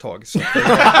akvariefiskare ett tag. Så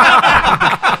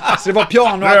det var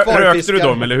piano och akvariefiskare. Rökte du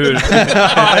dem eller hur? Ja,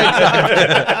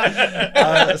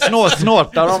 exakt.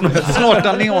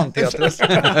 Snortar neontetris. Nej,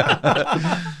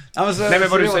 men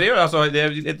var du seriös? Alltså,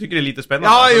 jag tycker det är lite spännande.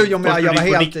 Ja, men jag var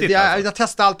helt... Jag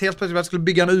testade allt helt plötsligt. Jag skulle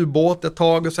bygga en ubåt ett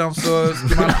tag och sen så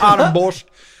skulle man en armborst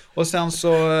och sen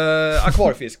så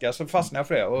akvariefiska. Så fastnade jag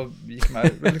för det och gick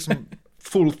med liksom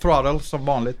full throttle som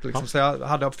vanligt. Liksom. Så jag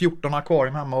hade 14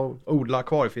 akvarium hemma och odlade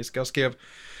akvariefiska och skrev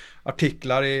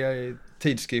artiklar i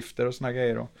tidskrifter och såna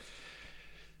grejer.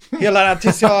 Hela den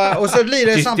tills jag... Och så blir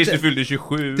det samtidigt... Tills du fyllde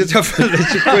 27. Tills jag fyllde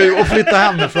 27 och flyttade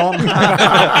hemifrån.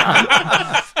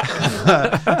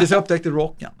 Tills jag upptäckte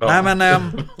rocken. Ja. Nej men,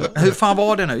 hur fan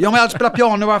var det nu? Ja, men jag spelade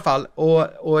piano i alla fall.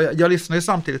 Och jag lyssnade ju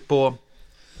samtidigt på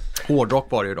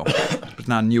hårdrock var det ju då.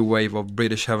 Den här new wave of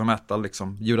British heavy metal,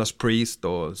 liksom. Judas Priest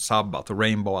och Sabbath och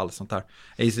Rainbow och allt sånt där.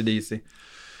 AC/DC.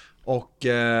 Och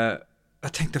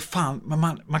jag tänkte, fan,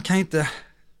 men man kan inte...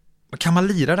 Kan man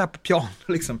lira där på piano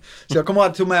liksom? Så jag kommer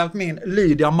ihåg att jag tog med min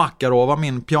Lydia Makarova,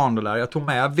 min pianolärare. Jag tog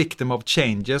med Victim of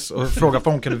Changes och frågade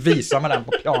om hon kunde visa mig den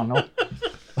på piano.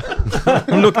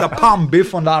 Hon luktar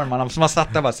pannbiff från armarna som man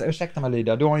satt där och bara, ursäkta mig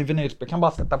Lydia, du har en vinylspel, kan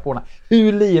bara sätta på den.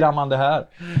 Hur lirar man det här?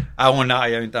 Hon är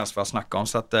ju inte ens vad jag snackar om,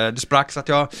 så att det sprack så att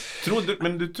jag...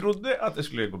 Men du trodde att det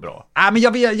skulle gå bra? Men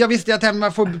jag visste att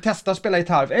jag får testa att spela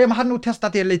gitarr. Jag hade nog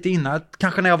testat det lite innan.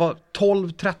 Kanske när jag var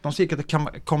 12-13 så gick jag till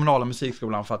kommunala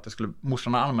musikskolan för att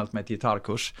morsan hade anmält mig till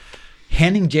gitarrkurs.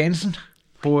 Henning Jensen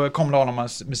på kommunala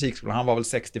musikskolan, han var väl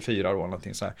 64 år eller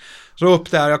någonting så här. Så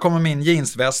upp där, jag kommer med min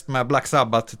jeansväst med Black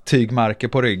Sabbath tygmärke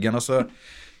på ryggen och så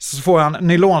får jag en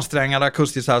nylonsträngad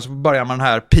akustisk här, så börjar man den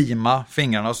här pima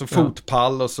fingrarna och så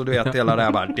fotpall och så du vet hela det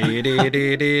här bara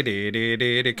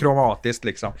det kromatiskt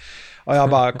liksom. Och jag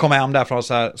bara kom hem därifrån och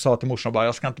så här, sa till morsan bara,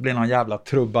 jag ska inte bli någon jävla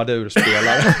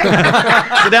trubadurspelare.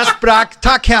 Så det sprack,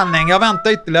 tack Henning, jag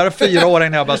väntar ytterligare 4 år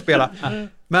innan jag börjar spela.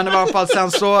 Men i alla fall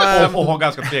sen så... Och har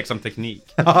ganska tveksam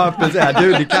teknik. Ja, precis.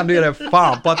 Det kan du ge dig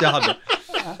fan på att jag hade.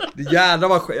 Det jävla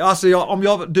var skit. Alltså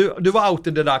du var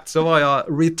autodidakt så var jag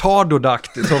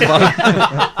retardodakt i så fall.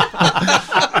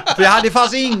 För det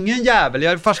fanns ingen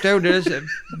jävel. Första jag gjorde det...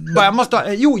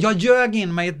 jag ljög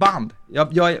in mig i ett band.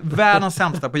 Jag är världens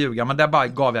sämsta på att ljuga, men där bara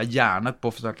gav jag järnet på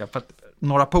att försöka. För att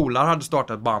några polare hade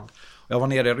startat ett band. Och jag var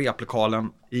nere i replokalen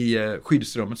i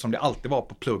skyddsrummet som det alltid var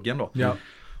på pluggen då. Ja.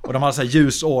 Och de hade så här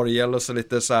ljusorgel och så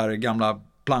lite så här gamla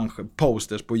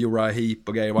posters på Uriah Heep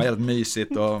och grejer. Det var helt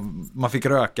mysigt och man fick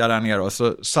röka där nere och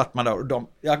så satt man där och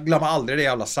jag glömmer aldrig det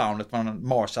jävla soundet från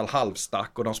Marshall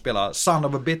halvstack och de spelade Son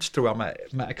of a Bitch tror jag med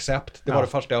Accept. Det var det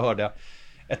första jag hörde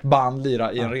ett band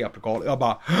lira i en replokal. Jag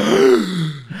bara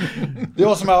det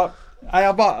var som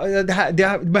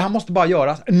det här måste bara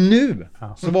göras nu.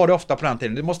 Så var det ofta på den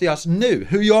tiden. Det måste göras nu.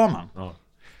 Hur gör man? Ja.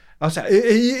 Alltså,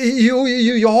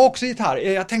 jag har också gitarr.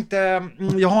 Jag tänkte,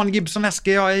 jag har en Gibson SG.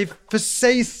 Jag är för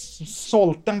sig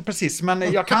sålt den precis,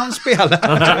 men jag kan spela.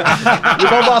 Det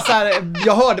var bara så här,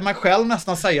 jag hörde mig själv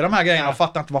nästan säga de här grejerna och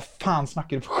fattade inte vad fan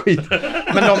snackar du för skit.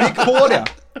 Men de gick på det.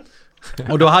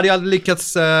 Och då hade jag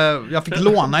lyckats, jag fick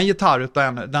låna en gitarr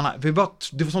utav det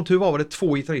var som tur var det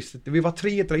 2 gitarrister, vi var 3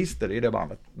 gitarrister i det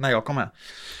bandet när jag kom med.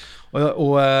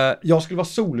 Och jag skulle vara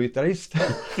sologitarrist.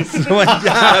 Så en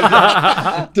jävla...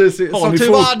 Som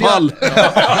tur var hade jag...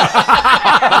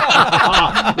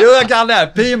 Jo, jag kan det här.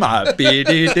 Pima.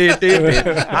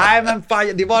 Nej, men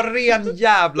fan, det var ren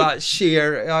jävla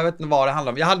sheer. Jag vet inte vad det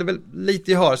handlar om. Jag hade väl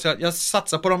lite i hör, så jag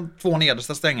satsade på de 2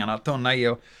 nedersta strängarna. Tunna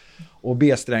E och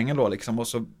B-strängen då liksom. Och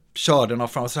så körde den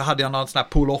fram. Så hade jag någon sån här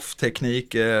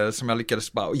pull-off-teknik som jag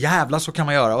lyckades bara... Jävla, så kan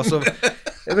man göra. Och så...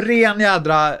 ren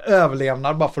jädra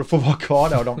överlevnad bara för att få vara kvar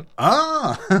där. Och de,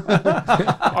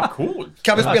 Cool.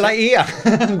 Kan vi spela E?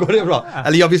 Går det bra?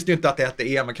 Eller jag visste ju inte att det hette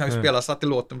E, men kan vi spela så att det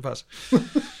låter ungefär så.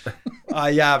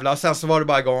 Jävlar. Och sen så var det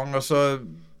bara igång. Och så,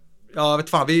 jag vet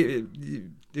fan,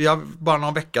 bara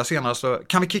någon vecka senare så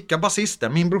kan vi kicka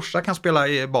basisten. Min brorsa kan spela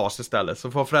i bas istället.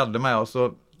 Så får Fredde med och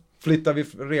så flyttar vi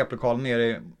replokalen ner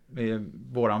i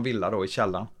våran villa då i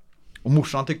källaren. Och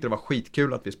morsan tyckte det var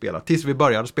skitkul att vi spelade. Tills vi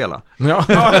började spela. Ja,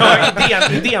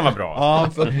 idén var bra.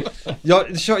 Ja,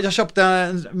 jag köpte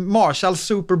en Marshall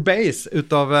Super Bass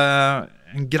utav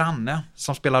en granne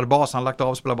som spelade bas. Han lagt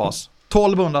av att spela bas.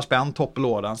 1200 spänn,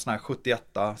 toppelådan, sån här 71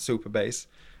 Super Bass.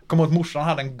 Kom ihåg att morsan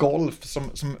hade en Golf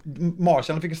som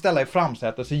Marshall fick ställa i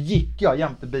framsätet. Så gick jag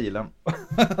jämte bilen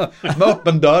med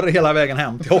öppen dörr hela vägen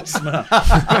hem till oss med den.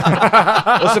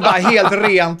 Och så bara helt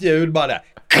rent ljud bara där.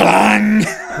 Klang!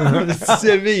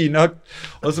 Svinhögt.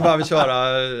 Och så bara vi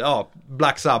köra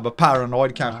Black Sabbath,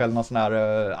 Paranoid kanske, eller någon sån här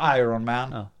Iron Man.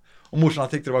 Ja. Och morsan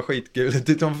tyckte det var skitkul.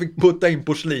 De fick putta in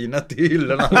porslinet i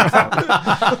hyllorna.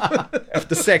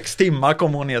 Efter 6 timmar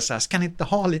kom hon ner så här: ska ni inte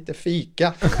ha lite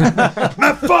fika?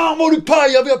 Men fan vad du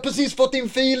pajar, vi har precis fått in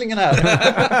feelingen här.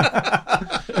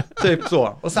 Typ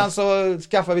så. Och sen så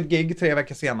skaffade vi ett gig 3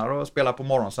 veckor senare och spelade på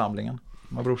morgonsamlingen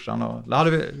med brorsan. Och då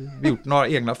hade vi gjort några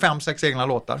egna, 5-6 egna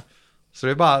låtar. Så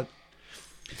det är bara...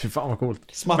 Fy fan vad coolt.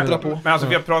 Smattra på. Men alltså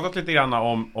vi har pratat lite grann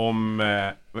om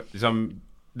liksom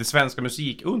det svenska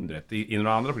musikundret i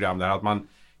några andra program där att man,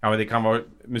 det kan vara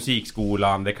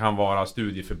musikskolan, det kan vara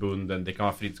studieförbunden, det kan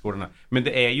vara fritidsskolorna, men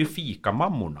det är ju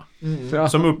fikamammorna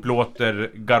som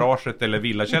upplåter garaget eller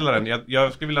villakällaren.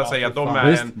 Jag skulle vilja säga att de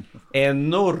är en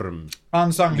enorm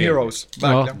unsung heroes,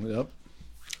 verkligen. Ja.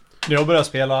 När jag började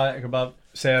spela, jag kan bara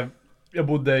säga, jag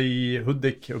bodde i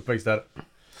Hudik, uppväxt där.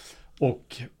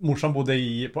 Och morsan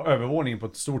bodde på övervåningen på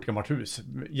ett stort gammalt hus.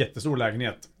 Jättestor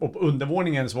lägenhet. Och på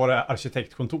undervåningen så var det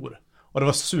arkitektkontor. Och det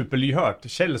var superlyhört.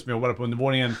 Kjell som jobbade på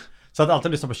undervåningen så att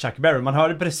alltid lyssnade på Chuck Berry. Man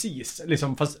hörde precis,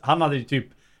 liksom, fast han hade ju typ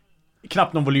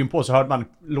knappt någon volym på, så hörde man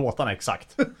låtarna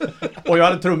exakt. Och jag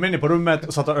hade trummor inne på rummet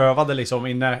och satt och övade liksom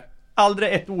inne.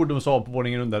 Aldrig ett ord de sa på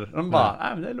våningen under. De bara, nej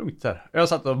men det är lugnt där. Jag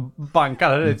satt och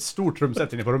bankade, det är ett stort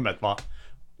trumset inne på rummet va.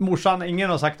 Morsan, ingen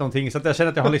har sagt någonting, så att jag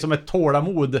känner att jag har liksom ett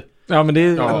tålamod. Ja, men det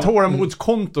är ett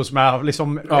tålamodskonto som jag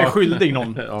liksom är skyldig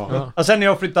någon. Och sen när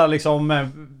jag flyttade liksom,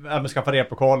 skaffa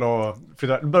replokal och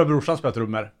flyttade, började brorsan spela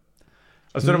trummor.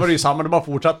 Alltså då var det ju samma, det bara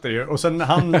fortsatte ju. Och sen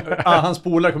hans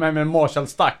polare kom hem med en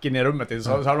Marshall-stack in i rummet,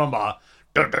 så hade de bara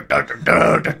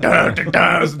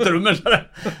så trummor så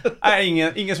där.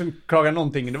 Nej, ingen som klagade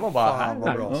någonting. Det var bara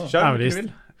kör det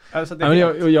vill. Alltså,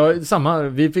 jag samma,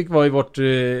 vi fick vara i vårt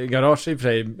garage i och för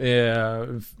sig,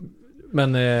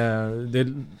 men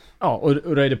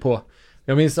och röjde på.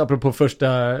 Jag minns apropå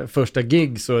första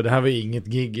gig, så det här var ju inget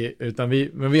gig, utan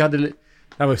vi hade, det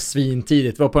här var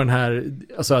svintidigt, det var på den här,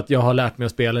 alltså att jag har lärt mig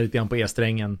att spela lite grann på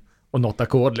E-strängen och något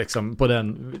ackord liksom, på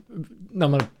den, när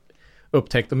man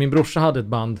upptäckte, och min brorsa hade ett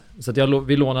band, så att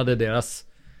vi lånade deras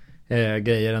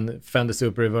grejer, en Fender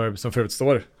Super Reverb som förut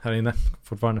står här inne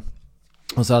fortfarande.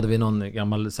 Och så hade vi någon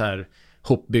gammal så här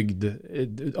hopbyggd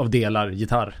av delar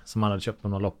gitarr som man hade köpt på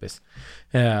någon loppis.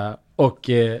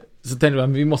 Så tänkte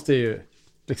vi måste ju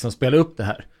liksom spela upp det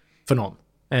här för någon.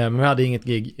 Men vi hade inget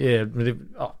gig.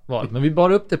 Men vi bar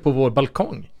upp det på vår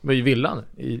balkong. Det var ju villan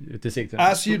ute i Sigtuna.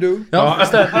 As you do. Ja,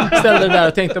 ställde det där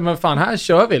och tänkte, men fan, här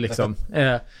kör vi liksom.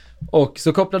 Och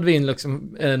så kopplade vi in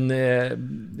liksom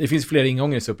det finns flera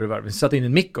ingångar i Super Reverb. Vi satte in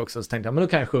en mick också, så tänkte jag, men då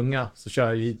kan jag sjunga, så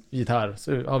kör jag gitarr,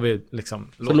 så har vi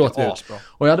liksom, så låter vi ut.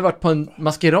 Och jag hade varit på en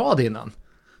maskerad innan.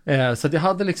 Så att jag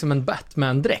hade liksom en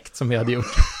Batman-dräkt som vi hade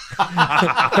gjort.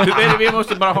 Vi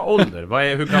måste bara ha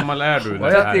ålder. Hur gammal är du?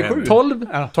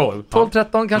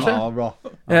 12-13 kanske. Ja, bra.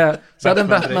 Så jag hade en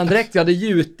Batman-dräkt. Jag hade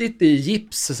gjutit i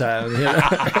gips så här,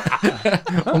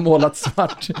 och målat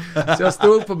svart. Så jag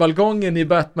stod på balkongen i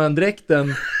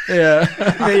Batman-dräkten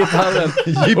med gitarren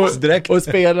och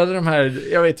spelade de här,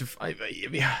 jag vet inte,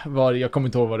 jag kommer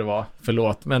inte ihåg vad det var,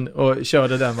 förlåt, men och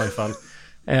körde den i varje fall.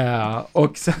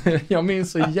 Och så, jag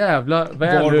minns så jävla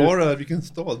väl. Var var det? Vilken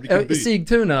stad? Vilken by?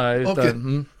 Sigtuna. Okay.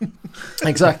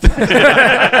 Exakt.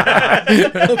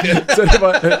 Så det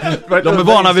var De är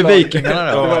vana vid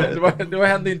vikingarna. Det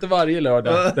hände inte varje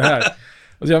lördag det här.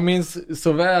 Och så jag minns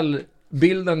så väl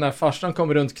bilden när farsan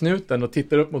kommer runt knuten och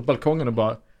tittar upp mot balkongen och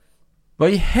bara, vad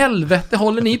i helvete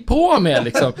håller ni på med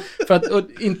liksom?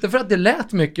 Inte för att det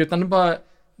lät mycket, utan det bara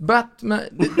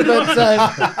det var så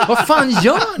här, vad fan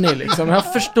gör ni liksom?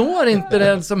 Jag förstår inte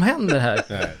det som händer här.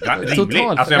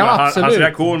 Totalt. Alltså, hans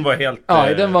reaktion var helt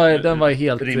den var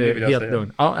helt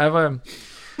lugn. Ja,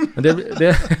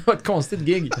 det var ett konstigt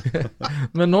gig.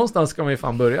 Men någonstans ska man ju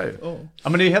fan börja ju. Ja,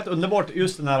 men det är helt underbart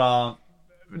just den här,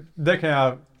 där kan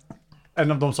jag,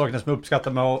 en av de sakerna som jag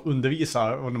uppskattar med att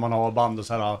undervisa och när man har band och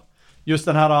så här, just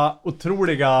den här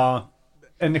otroliga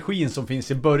energin som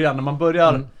finns i början när man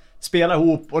börjar spela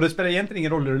ihop, och det spelar egentligen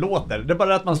ingen roll hur det låter. Det är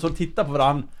bara att man står och tittar på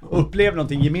varandra och upplever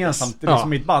någonting gemensamt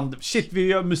liksom i ett band. Shit, vi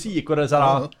gör musik och det är så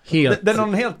här, det är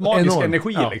någon helt magisk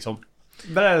energi liksom.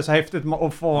 Det är så häftigt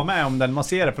att få vara med om den, man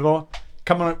ser det, för då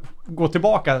kan man gå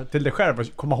tillbaka till det själv och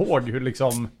komma ihåg hur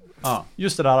liksom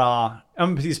just det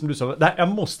där, precis som du sa, jag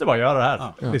måste bara göra det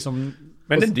här liksom.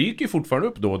 Men den dyker ju fortfarande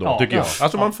upp då och då, tycker jag.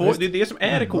 Alltså man får, det är det som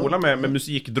är det coola med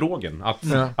musikdrogen.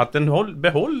 Att den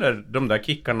behåller de där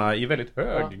kickarna i väldigt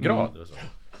hög grad. Och så.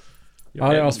 Ja,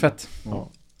 det är fett.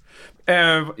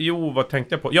 Jo, vad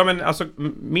tänkte jag på? Ja, men alltså,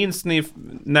 minns ni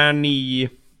när ni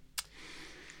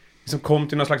liksom kom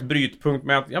till någon slags brytpunkt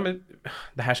med att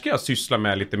det här ska jag syssla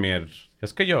med lite mer.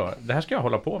 Det här ska jag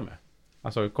hålla på med.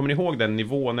 Alltså, kommer ni ihåg den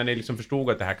nivån när ni liksom förstod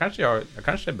att det här jag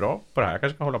kanske är bra på det här. Jag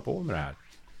kanske ska hålla på med det här.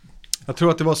 Jag tror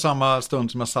att det var samma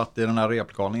stund som jag satt i den här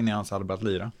replokalen innan jag ens hade börjat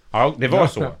lira. Ja, det var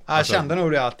så. Jag kände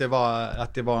nog det att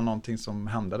det var någonting som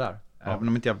hände där. Även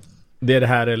om inte jag det är det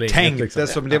här eller tänkte liksom.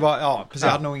 Som det var, precis,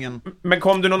 jag hade nog ingen. Men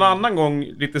kom du någon annan gång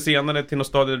lite senare till något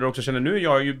stadie där du också kände, nu är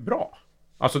jag ju bra?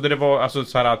 Alltså det var alltså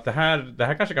så här att det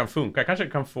här kanske kan funka. Jag kanske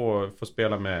kan få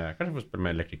spela med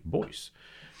Electric Boys.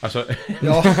 Alltså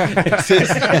ja,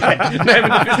 precis. Nej, men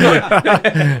du förstår.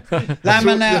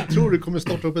 Jag tror du kommer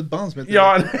starta upp ett band som heter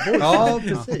ja,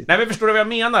 precis. Nej, men förstår du vad jag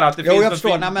menar? Att det finns jag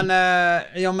förstår.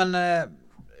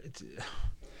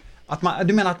 Att man,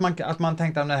 du menar att man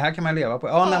tänkte att det här kan man leva på.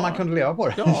 Ja, när man kunde leva på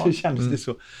det. Så kändes det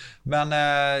så. Men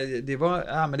det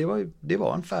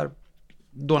var ungefär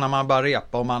då när man bara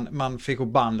repa och man fick upp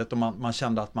bandet och man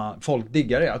kände att folk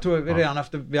diggade det. Jag tror vi redan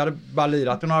efter, vi hade bara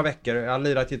lirat i några veckor. Jag hade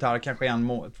lirat gitarr kanske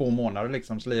 2 månader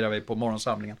liksom, så lirade vi på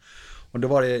morgonsamlingen. Och då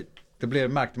var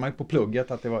märkte man ju på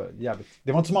plugget att det var jävligt.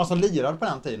 Det var inte så många som lirade på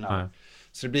den tiden. Nej.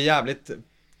 Så det blir jävligt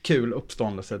kul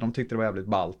uppståndelse. De tyckte det var jävligt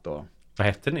ballt. Och vad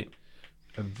hette ni?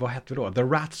 Vad hette vi då? The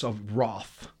Rats of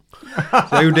Wrath.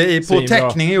 Så jag gjorde på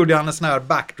teckningen gjorde jag en sån här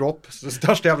backdrop, det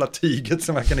största jävla tyget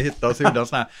som jag kunde hitta, och så gjorde jag en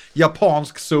sån här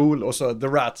japansk sol och så The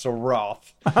Rats of Wrath.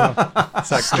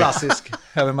 Så här klassisk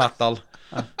heavy metal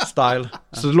style.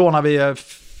 Så lånade vi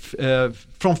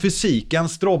från fysiken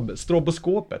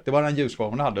stroboskopet. Det var den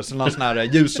ljusshowen jag hade. Så någon sån här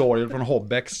ljusorgel från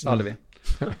Hobbex hade vi.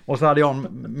 Och så hade jag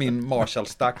min Marshall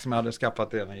stack som jag hade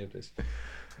skaffat redan givetvis.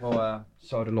 Och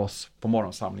körde loss på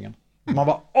morgonsamlingen. Man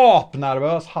var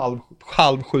apnervös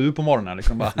halv 7 på morgonen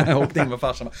liksom bara. Jag åkte in med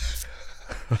farsan.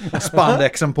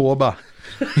 Spandexen på bara.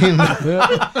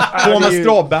 På med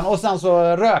strobben och sen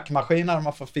så rökmaskiner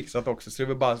man får fixat också. Så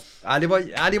det var bara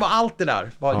det var allt det där.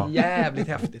 Det var jävligt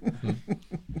häftigt.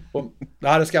 Och jag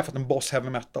hade skaffat en Boss Heavy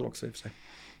Metal också i och för sig.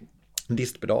 En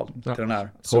distpedal till den här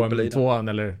superliden. Tvåan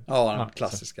eller? Ja, den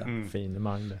klassiska. Fin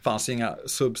Magne. Fanns inga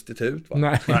substitut va?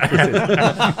 Nej, precis.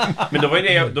 Men då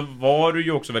var du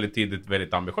ju också väldigt tidigt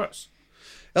väldigt ambitiös.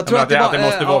 Jag tror att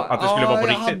det skulle vara på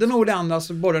riktigt. Jag hade nog det andra,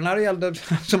 alltså, både när det gällde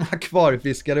som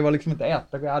akvariefiskare, det var liksom inte ett,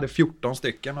 jag hade 14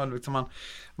 stycken och liksom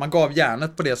man gav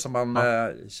järnet på det som man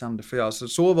kände för jag.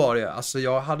 Så var det. Alltså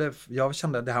jag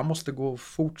kände att det här måste gå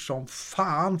fort som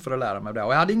fan för att lära mig det.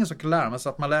 Och jag hade ingen som kunde lära mig, så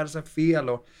att man lärde sig fel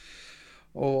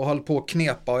och höll på att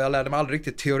knepa, och jag lärde mig aldrig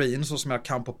riktigt teorin så som jag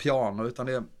kan på piano, utan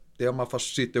det har man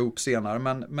först sitta ihop senare.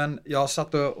 Men jag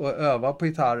satt och övade på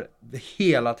gitarr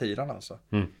hela tiden alltså.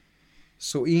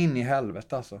 Så in i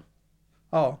helvete alltså.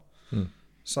 Ja.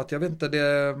 Så att jag vet inte,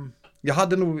 jag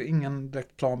hade nog ingen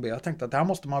direkt plan B. Jag tänkte att det här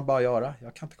måste man bara göra.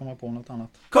 Jag kan inte komma på något annat.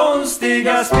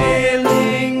 Konstiga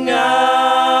spelningar.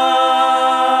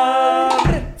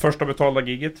 Första betalda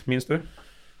giget, minns du?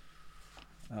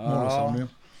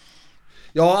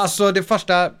 Ja, alltså det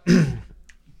första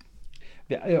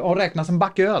och räknas en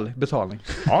backöl betalning.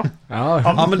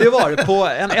 Ja, men det var det på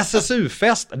en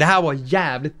SSU-fest. Det här var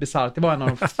jävligt bisarrt. Det var en av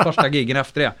de första giggen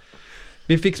efter det.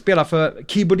 Vi fick spela för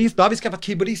keyboardist. Då har vi skaffat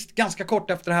keyboardist ganska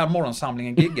kort efter det här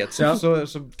morgonsamlingen-gigget.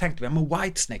 Så tänkte vi, men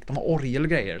Whitesnake, de har orgel och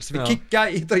grejer. Så vi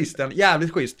kickade gitarristen,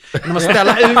 jävligt schysst. Men man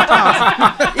ställa ut hans...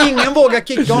 Ingen vågar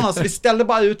kicka honom, så vi ställde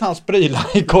bara ut hans prylar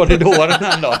i korridoren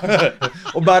ändå.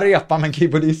 Och bara repa med en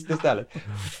keyboardist istället.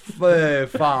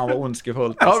 Fan vad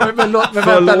ondskefullt. Ja, men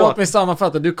vänta, låt mig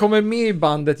sammanfatta. Du kommer med i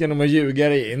bandet genom att ljuga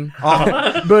dig in.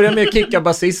 Börja med att kicka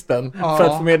basisten för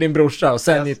att få med din brorsa. Och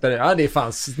sen hittar det. Det är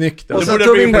fan snyggt. Och så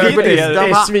tog vi in politiker. Det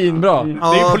är svinbra. Det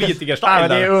är politikerstil.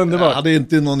 Det är underbart. Ja, det är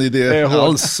inte någon idé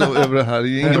alls över det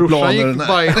här. Inga Brorsan planer. gick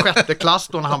bara i 6:e klass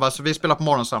då när han var, så vi spelade på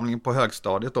morgonsamlingen på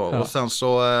högstadiet då. Och sen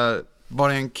så var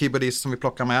det en keyboardist som vi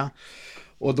plockade med.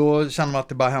 Och då kände man att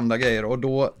det bara hända grejer. Och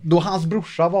då hans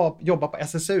brorsa jobbade på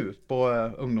SSU på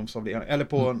ungdomsavdelning, eller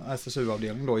på en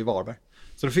SSU-avdelning då i Varberg.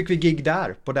 Så då fick vi gig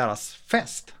där på deras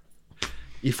fest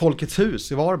i Folkets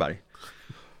hus i Varberg.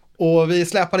 Och vi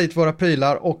släpade dit våra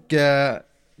prylar och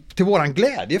till våran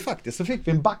glädje faktiskt så fick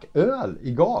vi en back öl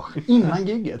i gage innan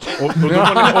gigget. Och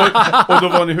då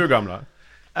var ni hur gamla?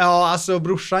 Ja, alltså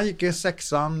brorsan gick i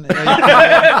 6:an.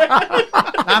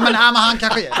 Nej men han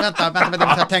kanske... Vänta,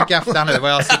 jag tänker efter nu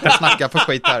vad jag sitter och snackar för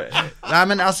skit här. Nej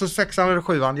men alltså 6:an eller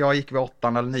 7:an, jag gick vid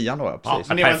 8:an eller 9:an då.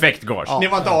 Precis. Ja, perfekt gage. Ja. Ni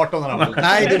var inte 18 när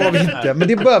Nej, det var vi inte. Men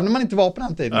det behövde man inte vara på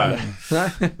den tiden.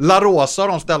 La Rosa,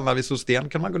 de ställena vid Sosten,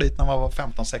 kan man gå dit när man var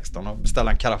 15-16 och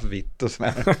beställa en karaff vitt och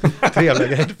sådär. Trevliga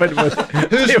grejer.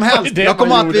 Hur som helst, jag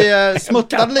kommer att vi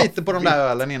smuttade lite på de där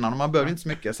ölen innan och man behövde inte så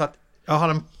mycket. Så att jag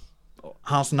har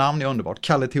hans namn är underbart.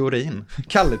 Kalle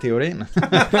Theorin.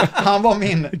 Han var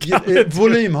min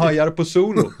volymhöjare på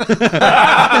solo.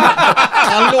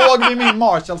 Han låg vid min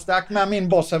Marshall-stack med min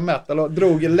Boss of Metal och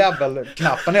drog i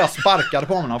level-knappen när jag sparkade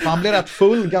på honom. För han blev rätt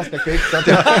full ganska kvickt. Så att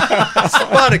jag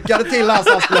sparkade till han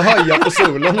så han skulle höja på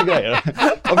solon och grejer.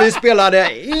 Och vi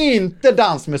spelade inte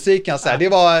dansmusik kan jag säga. Det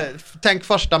var, tänk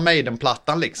första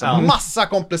Maiden-plattan liksom. Massa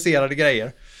komplicerade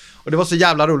grejer. Och det var så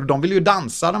jävla roligt. De ville ju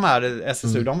dansa, de här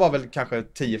SSU. De var väl kanske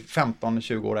 10, 15,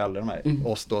 20 år äldre än mig.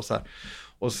 Oss då så här.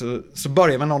 Och så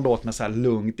började vi någon låt med så här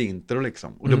lugnt intro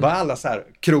liksom. Och då började alla så här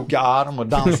kroka arm och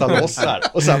dansa loss så här.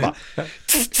 Och sen bara...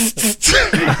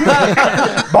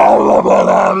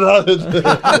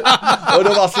 och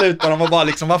då var slutade de och bara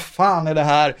liksom, vad fan är det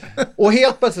här? Och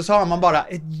helt plötsligt så har man bara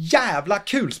ett jävla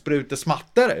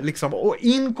kulsprutesmatter liksom. Och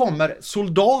in kommer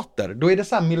soldater. Då är det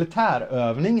så här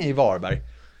militärövning i Varberg.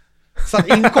 Så att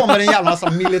in kommer en jävla massa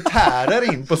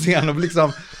militärer in på scenen och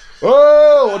liksom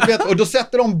och då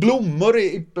sätter de blommor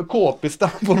i kåpistan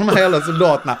på de här hela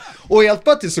soldaterna. Och helt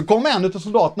plötsligt så kommer en av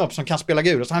soldaterna upp som kan spela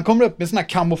gura. Så han kommer upp med sån här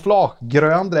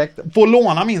kamouflagegrön direkt. Får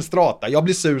låna min strata. Jag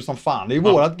blir sur som fan. Det är ju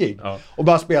vårat gig. Och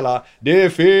bara spela Det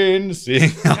finns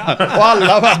inga. Och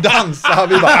alla bara dansar.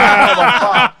 Vi bara vad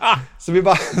fan. Så vi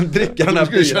bara dricker den här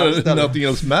bilen. Nothing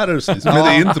else matters liksom, med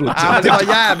det introt. Ja, det var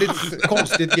jävligt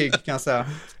konstigt gig kan jag säga.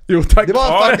 Jo, tack. Det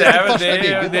var faktiskt det första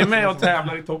giget. Det är med och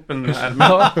tävlar i toppen här.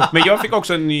 Men jag fick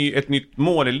också ett nytt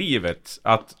mål i livet.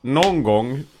 Att någon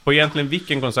gång, på egentligen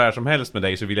vilken konsert som helst med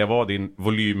dig, så vill jag vara din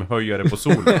volymhöjare på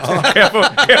solen. Kan jag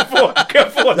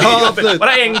få det? Ja, absolut.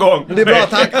 Bara en gång. Det är bra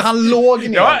att han låg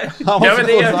ner. Han var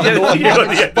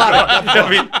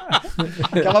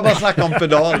kan man bara snacka om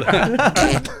pedal.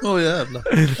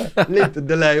 Jävlar. Lite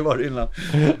delay var det innan.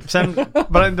 Sen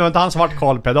var det inte han svart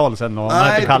Karl-pedal sen och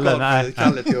Nej,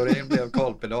 Kalle Teorin blev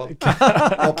Karl-pedal.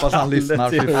 Hoppas han lyssnar.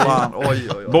 Fy fan. Oj.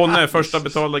 Bonne, första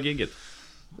betalda gigget.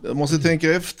 Jag måste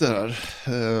tänka efter här.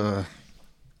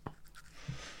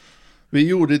 Vi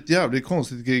gjorde ett jävligt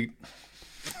konstigt gig.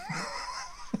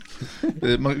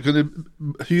 Man kunde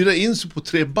hyra in sig på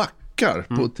 3 backar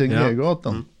på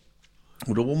Tegnérgatan.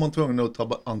 Och då var man tvungen att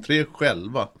ta entré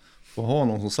själva och ha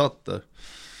någon som satt där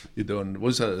i dörren. Det var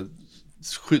ju så här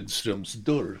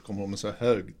skyddsrumsdörr, kommer med så här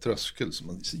hög tröskel som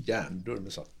en järndörr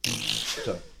med så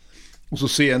här. Och så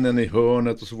scenen i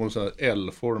hörnet och så var det så här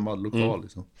L-formad lokal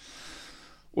liksom.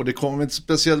 Och det kom inte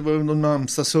speciellt, det var de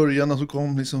närmsta sörjarna som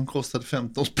kom liksom, kostade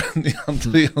 15 spänn i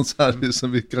entrén så här,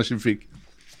 liksom, vi kanske fick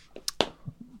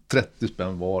 30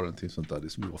 spänn var en till sånt där,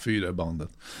 liksom, vi var 4 i bandet.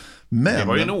 Men, det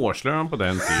var ju en årslön på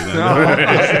den tiden.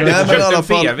 Nej, men i alla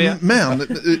fall, men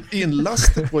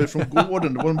inlastet var ju från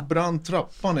gården, det var en brant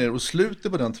trappa ner och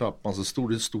slutet på den trappan så stod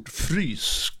det ett stort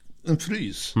en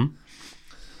frys.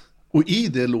 Och i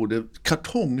det låg det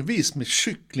kartongvis med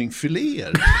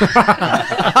kycklingfiléer.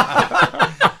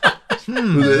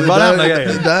 Varenda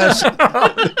grej.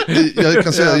 Jag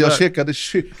kan säga att jag käkade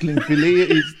kycklingfilé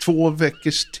i 2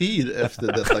 veckors tid efter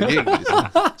detta gig. Liksom.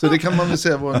 Så det kan man väl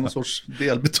säga var någon sorts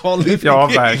delbetalning. Ja,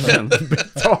 verkligen.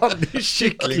 Betalning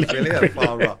Kycklingfilé,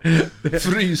 fan bra.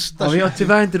 Frysta. Ja, vi har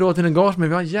tyvärr inte råd till en gage, men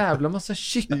vi har en jävla massa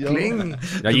kyckling.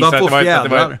 Jag gissar att det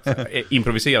var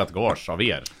improviserat gage av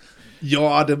er.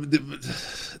 Ja,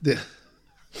 det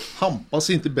Hampas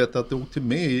inte bättre att det åkte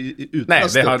med i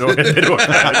utkastet. Nej, det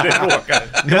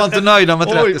råkar. Ni var inte nöjda med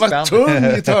 30 Oj, spänn. vad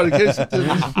tung gitarrcase.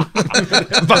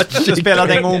 Jag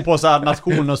spelade en gång på så här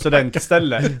nation- och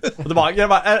studentställe. Och det var,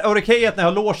 är det okej att när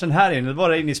jag har logen här inne, då var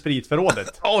det inne i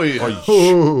spritförrådet. Oj.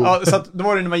 Ja, så att då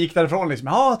var det när man gick därifrån liksom,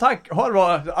 ja tack, har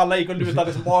det alla gick och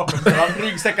lutade som bakom.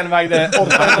 Ryggsäcken vägde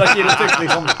 800 kilo styck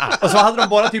liksom. Och så hade de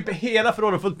bara typ hela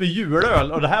förrådet fullt med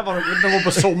julöl. Och det här var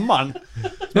på sommaren.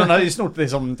 De hade ju snort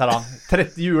liksom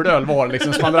 30 julöl var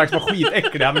liksom, så man drack var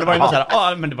skitäckliga. Men det var ju ändå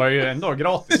såhär, men det var ju ändå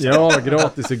gratis. Ja,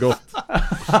 gratis är gott.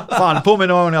 Fan,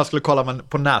 påminner mig när jag skulle kolla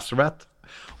på Nazareth.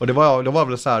 Och det var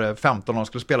väl så här 15 år,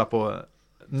 skulle spela på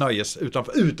nöjes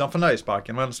utanför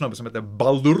nöjesparken. Det var en snubbe som heter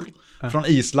Baldur från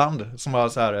Island, som var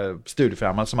så här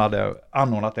studiefrämmande, som hade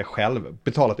anordnat det själv,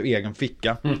 betalat ur egen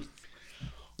ficka.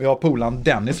 Och jag och polaren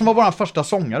Dennis, som var vår första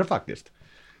sångare faktiskt.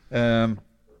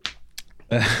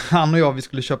 Han och jag, vi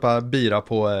skulle köpa bira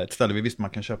på ett ställe vi visste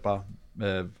man kan köpa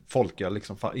folköl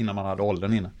liksom, innan man hade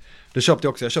åldern inne. Det köpte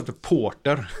jag också, jag köpte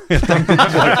porter.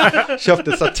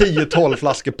 Köpte så 10-12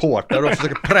 flaskor porter och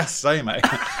försökte pressa i mig.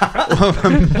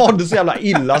 Och mådde så jävla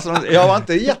illa. Så jag var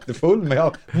inte jättefull, men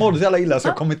jag mådde så jävla illa så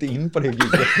jag kom inte in på det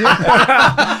giget.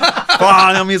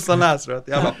 Fan, jag missade Nazareth.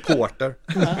 Jävla porter.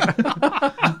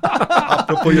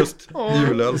 Apropå just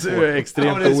julöl. Det är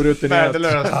extremt orutinerat.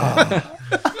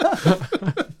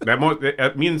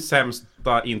 Min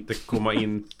sämsta inte komma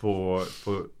in på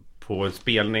en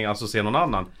spelning, alltså se någon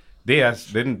annan. Jag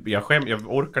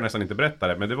orkar nästan inte berätta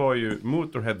det, men det var ju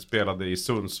Motorhead spelade i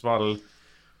Sundsvall.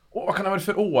 Vad kan det vara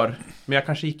för år? Men jag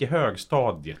kanske gick i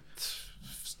högstadiet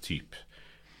typ.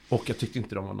 Och jag tyckte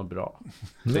inte de var något bra.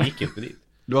 Så jag gick inte dit.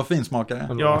 Du var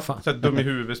finsmakare. Ja, så dum i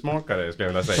huvudsmakare skulle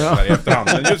jag vilja säga där i efterhand.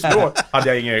 Men just då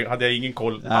hade jag ingen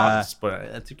koll alls på det.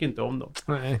 Jag tycker inte om dem.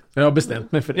 Nej, jag har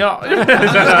bestämt mig för det. Ja.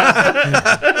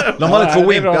 De var lite för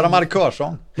wimpiga, de hade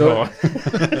körsång. Ja.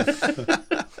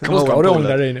 Då ska du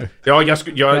ångra dig nu. Det är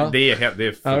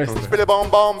Spela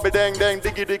bom bedäng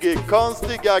diggi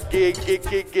konstiga gig.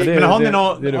 Men har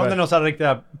ni någon så här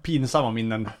riktiga pinsamma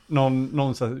minnen?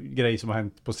 Någon så här grej som har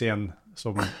hänt på scen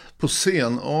som... På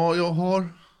scen? Ja, jag har...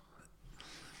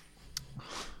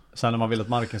 Sen när man vill att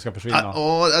marken ska försvinna.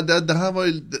 Ja, det här var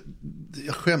ju...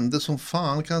 Jag skämde som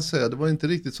fan, kan jag säga. Det var inte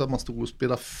riktigt så att man stod och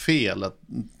spelade fel. Att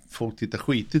folk tittade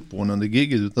skitigt på en under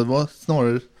giget. Utan det var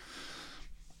snarare...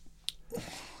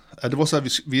 Det var så här,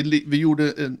 vi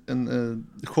gjorde en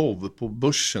show på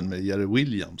Börsen med Jerry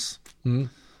Williams.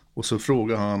 Och så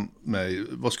frågade han mig,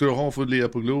 vad ska du ha för att lira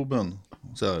på Globen?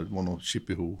 Så här, det var någon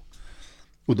chippy-ho.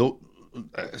 Och då,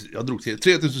 jag drog till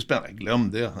 3000 spänn, jag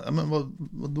glömde det. Ja, men vad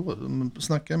då?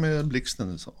 Snackade med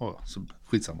Blixten. Så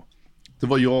skitsamma. Det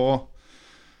var jag,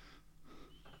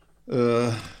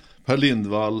 Per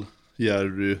Lindvall,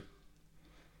 Jerry,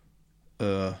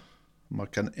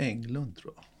 Mackan Englund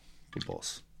tror jag, på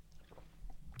bas.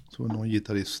 Så var någon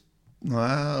gitarrist.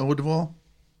 Nej, och det var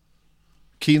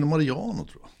Kino Mariano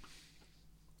tror jag.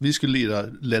 Vi skulle lira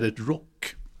Let It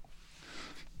Rock.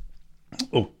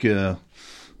 Och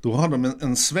då hade de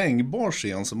en svängbar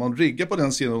scen. Så man riggar på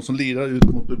den scenen och så lirar ut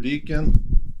mot publiken.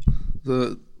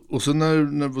 Och så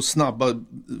när det var snabba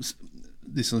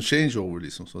liksom changeover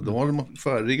liksom, så då hade man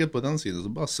färdigriggat på den scenen. Så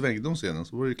bara svängde de scenen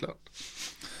så var det klart.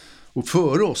 Och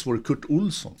före oss var det Kurt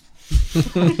Olsson.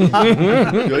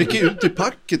 Jag gick ut i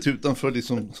packet utanför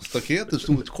liksom staketet och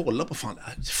stod och kollade på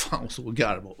fan så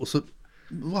garva. Och så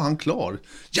var han klar.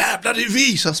 Jävlar, det är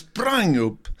vi! Så jag sprang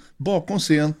upp bakom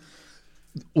scen.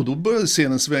 Och då började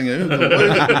scenen svänga ut.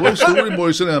 Det var ju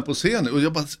Storyboysen där på scenen. Och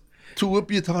jag bara tog upp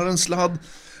gitarren, sladd.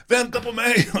 Vänta på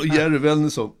mig! Och Jerry Wellner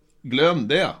så, glöm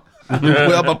det. Och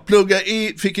jag bara plugga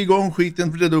i, fick igång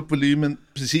skiten, vred upp volymen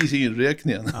precis i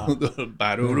inräkningen. Ja. Det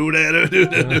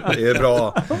är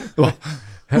bra.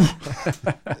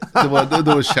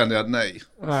 Då kände jag nej.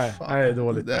 Nej, det är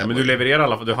dåligt. Nej, men du levererar i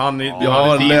alla fall. Jag hann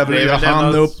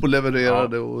upp och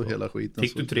levererade och hela skiten.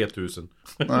 Fick du 3000?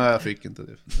 Nej, jag fick inte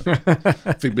det.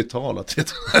 Fick betala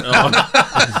 3000.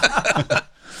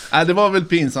 Nej, det var väl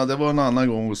pinsamt. Det var en annan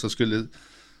gång och så skulle...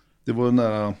 Det var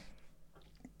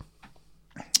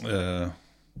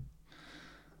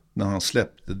när han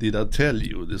släppte Did I Tell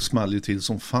You, det small ju till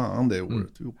som fan det året.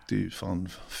 Vi åkte ju fan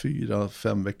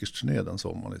 4-5 veckors turné den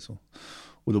sommaren liksom.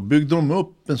 Och då byggde de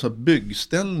upp en sån här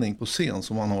byggställning på scen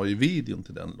som man har i videon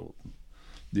till den låten.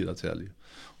 Lilla Tälje.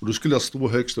 Och då skulle jag stå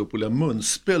högst upp och lägga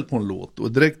munspel på en låt.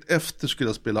 Och direkt efter skulle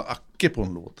jag spela Acke på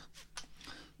en låt.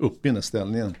 Upp i den här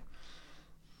ställningen.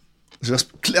 Så jag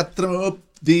klättrar mig upp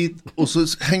dit och så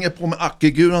hänger jag på med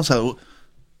Acke-guran så här och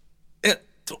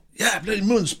jävlar i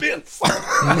munspel!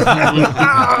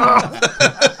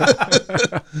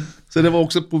 Så det var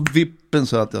också på vippen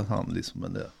så att jag hann liksom,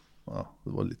 men det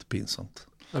var lite pinsamt.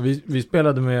 Ja, vi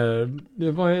spelade med,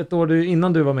 det var ett år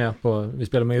innan du var med på, vi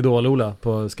spelade med Idol-Ola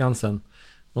på Skansen.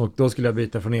 Och då skulle jag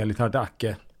byta från elgitarr till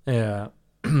Acke.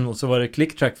 Och så var det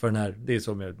clicktrack för den här, det är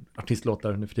så med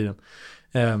artistlåtar nu för tiden.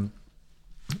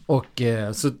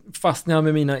 Så fastnade jag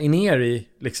med mina in-ear i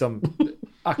liksom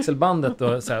axelbandet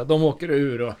och så här, de åker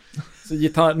ur och så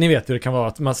gitarr, ni vet hur det kan vara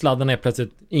att man sladdar ner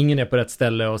plötsligt, ingen är på rätt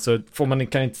ställe och så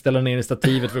kan inte ställa ner i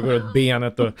stativet för att gå åt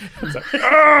benet och så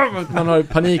här, man har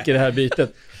panik i det här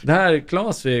bytet. Det här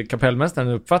Claes, kapellmästaren,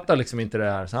 uppfattar liksom inte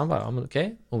det här, så han bara, men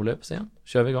okej, Ola på scen,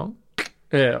 kör vi igång.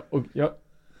 Och jag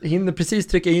hinner precis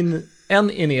trycka in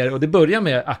en in-ear och det börjar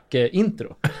med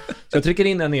Acke-intro. Så jag trycker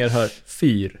in en in-ear, hör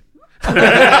 4.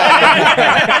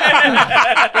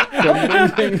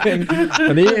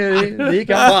 Det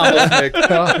gick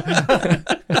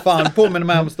Fan, påminner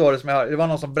mig om story som jag har. Det var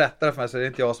någon som berättade för mig, så det är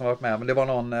inte jag som har varit med, men det var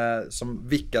någon som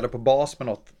vickade på bas med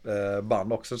något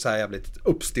band också, så här jävligt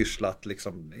uppstyrslat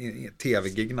liksom,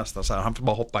 tv-gig nästan så här. Han får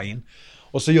bara hoppa in.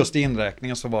 Och så just i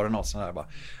inräkningen så var det något sån här bara,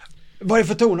 vad är det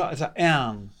för tonart? Så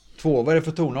här, 1, 2, vad är det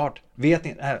för tonart? Vet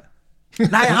inte. Här.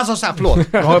 Nej, han sa så här, förlåt.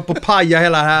 Jag har på paja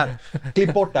hela här.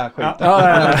 Klipp bort det här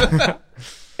skiten.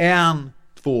 1,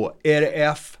 2, är det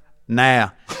F? Nej.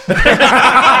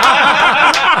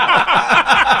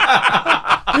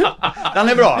 Den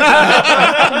är bra.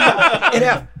 Är det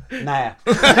F? Nej.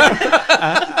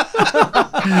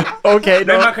 Okej,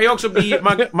 men man kan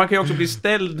ju också bli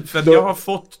ställd, för att jag har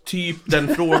fått typ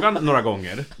den frågan några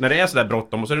gånger när det är så där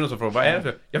bråttom och så är det någon som frågar, vad är det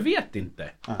för? Jag vet inte.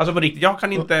 Alltså på riktigt, jag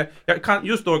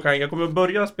kommer att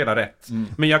börja spela rätt,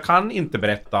 men jag kan inte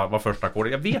berätta vad första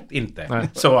ackordet, jag vet inte. Nej.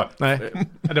 Så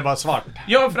det var svart.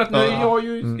 Ja, för att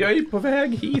jag är ju på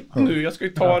väg hit nu. Jag ska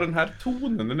ju ta den här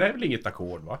tonen, den är väl inget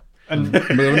ackord, va? Men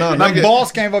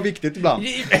bas kan ju vara viktigt ibland.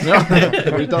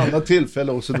 Det var ett annat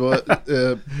tillfälle också. Då,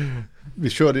 vi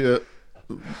körde ju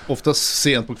oftast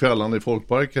sent på kvällarna i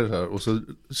folkparker här, och så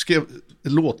skrev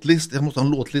låtlista. Jag måste ha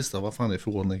en låtlista, vad fan är det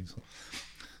för ordning?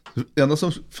 Det enda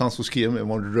som fanns att skriva med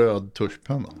var en röd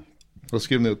tuschpenna. Jag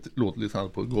skrev ner låtlistan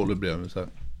på golvet bredvid så här.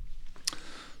 Det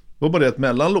var bara det att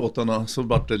mellan låtarna så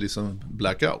var det liksom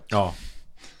blackout. Ja.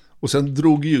 Och sen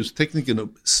drog ljustekniken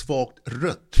upp svagt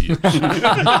rött ljus.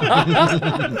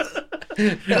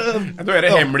 Då är det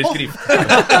hemlig skrift.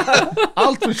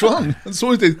 Allt försvann. Jag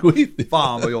såg inte ett skit.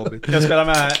 Fan vad jobbigt. Jag spelar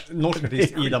med norsk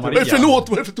artist Ida Maria. Vad är det för låt?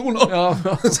 Vad är det för tonart? Ja.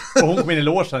 Och hon kom in i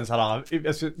logen så här,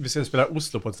 vi skulle spela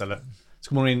Oslo på ett ställe. Så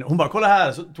kom hon in, hon bara, kolla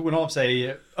här. Så tog hon av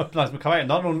sig, öppnade med kavajen.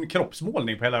 Då hade hon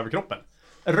kroppsmålning på hela överkroppen.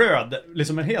 Röd,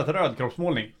 liksom en helt röd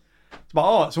kroppsmålning.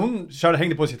 Så hon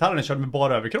hängde på gitarren och körde med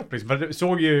bara överkropp liksom, för det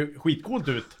såg ju skitcoolt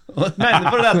ut. Men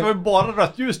det var ju bara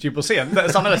rött ljus typ på scen.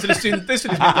 Så det syntes liksom inte. Så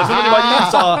det var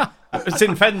någon så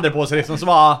sin Fender på sig liksom, så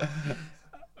var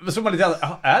man lite,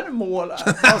 är det mål?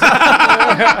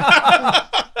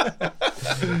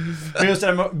 Men just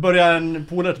det, började en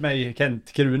polare till mig,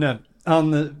 Kent Krune.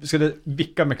 Han skulle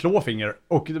vicka med klåfinger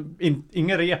och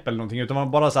ingen rep eller någonting, utan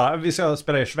man bara så här, vi ska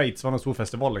spela i Schweiz, var en stor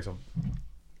festival liksom.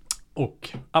 Och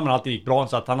allt gick bra,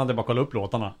 så att han hade bara kollat upp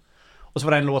låtarna. Och så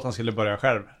var det en låt han skulle börja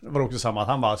själv. Det var också samma, att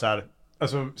han bara så här,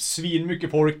 alltså svin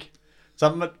mycket folk. Så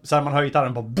här man hör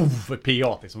gitarren bara boff,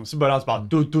 PA liksom. Så började han så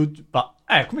bara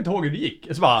jag kommer inte ihåg hur det gick.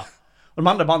 Så bara, och de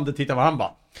andra bandet tittade på han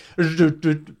bara. Så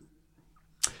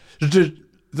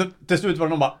till slut var det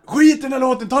någon bara, skit i den här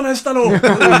låten, ta nästa låt.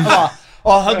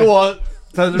 Och då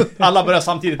alla börjar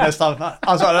samtidigt nästan.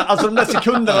 Alltså de där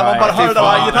sekunderna man bara hörde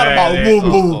av gitarren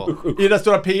bara boom, i det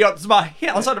stora PA. Så bara,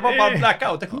 alltså det var bara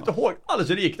blackout. Jag kommer inte ihåg alls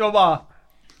hur det gick. Det var bara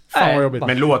fan vad jobbigt.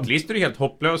 Men låtlistor är helt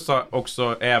hopplösa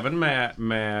också, även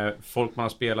med folk man har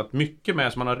spelat mycket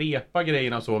med, som man har repat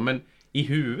grejerna och så. Men i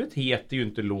huvudet heter ju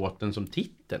inte låten som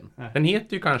titeln. Den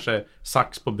heter ju kanske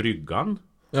Sax på bryggan.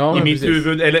 Ja, i mitt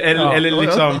huvud eller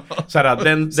liksom såhär,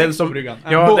 den som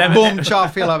bom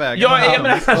chaff hela vägen. Ja,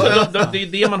 men alltså, det är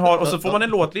det man har, och så får man en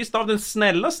låtlista av den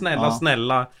snälla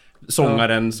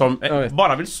sångaren som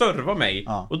bara vill serva mig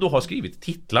och då har skrivit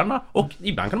titlarna, och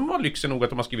ibland kan man vara lyxig nog att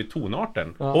de har skrivit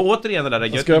tonarten. Och återigen det där det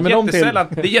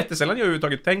är jättesällan jag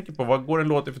överhuvudtaget tänker på vad går en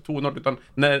låt för tonart, utan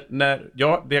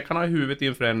när det kan ha i huvudet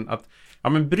inför en att Ja,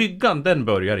 men bryggan, den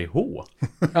börjar i H.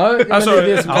 Ja, alltså, men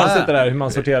det är så konstigt det där, hur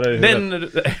man sorterar i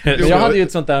huvudet. Jag hade ju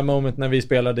ett sånt där moment när vi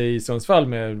spelade i Sundsvall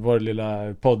med vår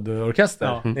lilla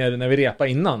poddorkester. När vi repade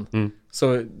innan.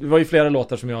 Så det var ju flera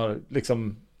låtar som jag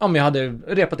liksom... Ja, men jag hade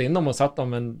repat in dem och satt dem,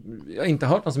 men jag har inte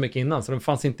hört dem så mycket innan, så de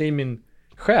fanns inte i min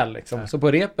själ liksom. Så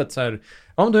på repet så här,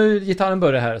 om du gitarren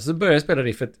börjar här, så börjar jag spela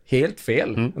riffet helt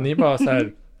fel. Och ni bara så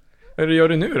här, vad gör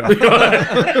du nu då?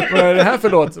 Vad är det här för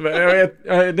låt?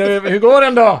 Hur går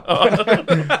den då?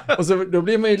 Och så då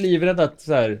blir man ju livrädd att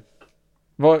så här,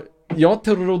 jag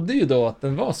trodde ju då att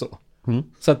den var så.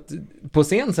 Så att på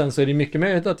scen sen så är det mycket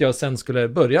möjligt att jag sen skulle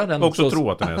börja den. Också så,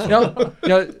 tro att den är så.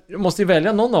 Ja, jag måste ju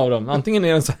välja någon av dem. Antingen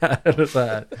är den så här eller så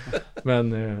här. Men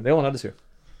det ordnades ju.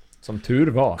 Som tur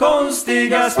var.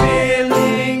 Konstiga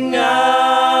spelningar.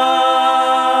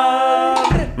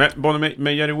 Men både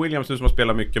med Jerry Williams, du som har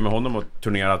spelat mycket med honom och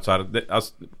turnerat så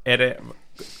här,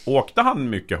 åkte han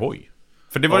mycket hoj?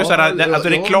 För det var ju så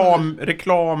här,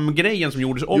 reklamgrejen som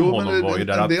gjordes om honom var ju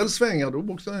där. En del svängar,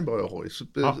 då åkte han bara hoj.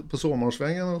 På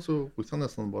sommarsvängarna så åkte han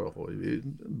nästan bara hoj.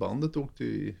 Bandet åkte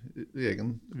i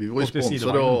egen... Vi var ju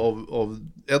sponsrade av...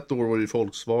 Ett år var det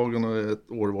Volkswagen och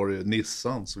ett år var det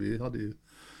Nissan. Så vi hade ju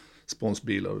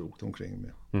sponsbilar och åkte omkring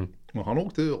med. Och han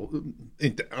åkte,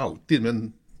 inte alltid,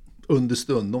 men under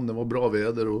stund, om det var bra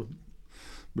väder och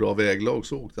bra väglag,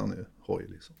 så åkte han ju hoj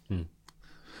liksom.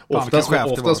 Oftast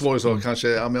var det så kanske,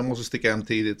 men jag måste sticka hem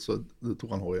tidigt, så då tog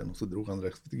han hojen och så drog han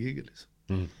direkt till giget liksom.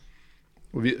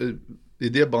 Och i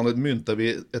det bandet myntar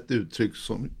vi ett uttryck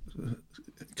som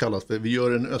kallas för, vi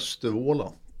gör en Östervåla.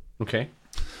 Okej.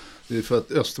 Det är för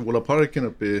att Östervålaparken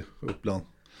uppe i Uppland,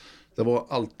 det var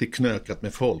alltid knökat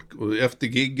med folk. Och efter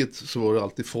gigget så var det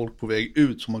alltid folk på väg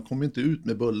ut, så man kom inte ut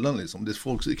med bullen liksom. Det är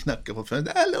folk som knackar på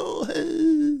fönstret. Hallå,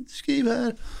 hej, skriv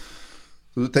här.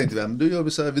 Så då tänkte vi, men då gör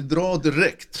vi så här, vi drar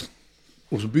direkt.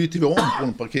 Och så byter vi om på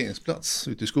en parkeringsplats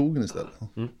ute i skogen istället.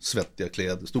 Svettiga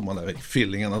kläder, stod man där i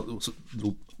fillingarna och så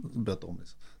bytte om.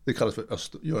 Det kallas för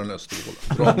gör en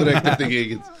Östervåla. Dra direkt efter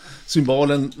giget.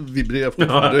 Symbolen vibrerar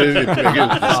fortfarande. Det är vi på väg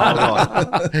ut.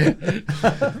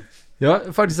 Jag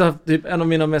har faktiskt haft typ en av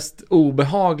mina mest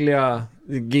obehagliga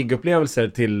gigupplevelser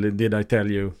till Did I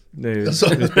Tell You. Det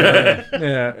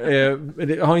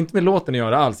har inte med låten att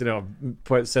göra alls idag,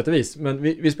 på ett sätt och vis. Men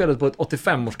vi spelade på ett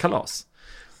 85-årskalas.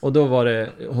 Och då var det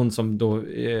hon som då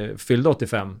fyllde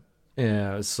 85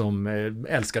 som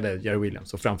älskade Jerry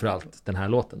Williams. Och framförallt den här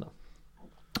låten då.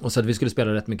 Och så att vi skulle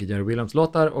spela rätt mycket Jerry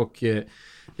Williams-låtar och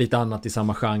lite annat i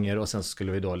samma genre. Och sen så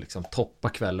skulle vi då liksom toppa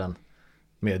kvällen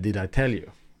med Did I Tell You.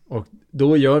 Och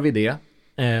då gör vi det.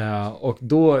 Och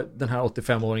då den här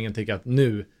 85-åringen tycker att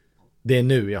det är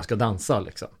nu jag ska dansa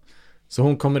liksom. Så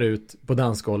hon kommer ut på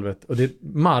dansgolvet och det är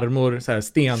marmor, så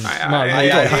här marmor.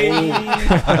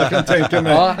 Jag kan tänka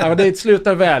mig. Ja, men det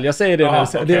slutar väl. Jag säger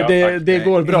det det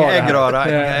går bra.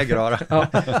 Äggröra. Ja.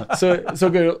 Så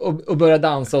går och börjar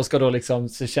dansa och ska då liksom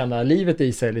känna livet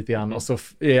i sig lite grann. Och så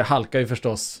halkar ju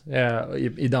förstås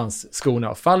i dansskorna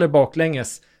och faller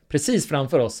baklänges precis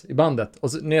framför oss i bandet.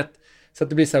 Och så att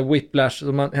det blir så här whiplash,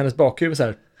 så hennes bakhuvud så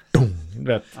här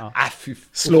vet,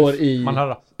 slår i. Man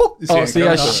hör ja, så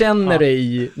jag känner det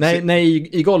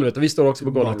i golvet, och vi står också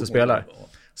på golvet och spelar.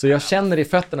 Så jag känner i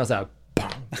fötterna så här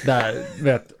där,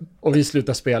 vet, och vi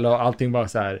slutar spela och allting bara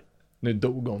så här, nu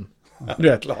dog hon. Du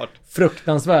vet,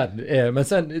 fruktansvärd. Men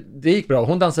sen det gick bra.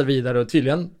 Hon dansade vidare och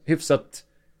tydligen hyfsat.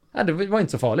 Det var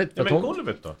inte så farligt. Ja, men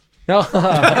golvet då? Ja.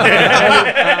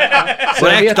 Så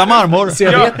äkta marmor. Så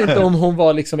jag vet inte om hon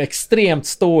var liksom extremt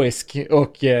stoisk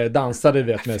och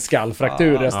dansade med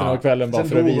skallfraktur resten av kvällen bara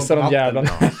för att visa de jävlarna.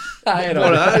 Nej,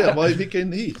 vad är det? Vilka är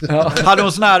ni? Hade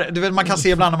hon sån här, du vet, man kan se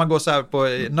ibland när man går så här på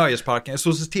nöjesparken,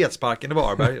 Societetsparken i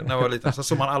Varberg när jag var liten, så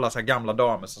såg man alla så här gamla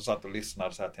damer som satt och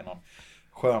lyssnade så här till någon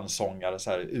skönsångare så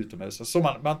här utomhus. Så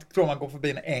man tror man går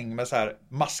förbi en äng med så här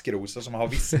maskrosor som har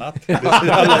vissnat.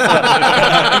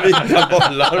 Vita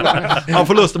bollar. Man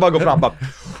får lust att bara gå fram bara.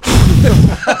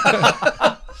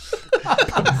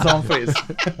 Som frisk.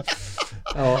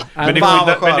 Ja, men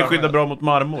det skyddar bra mot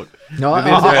marmor. Ja,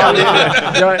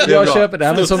 jag köper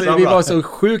det. Men vi var så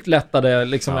sjukt lättade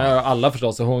liksom, alla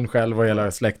förstås, och hon själv och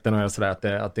hela släkten och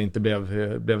sådär, att det inte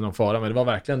blev någon fara, men det var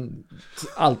verkligen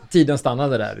tiden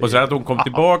stannade där. Och så att hon kom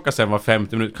tillbaka sen var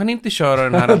 50 minuter. Kan ni inte köra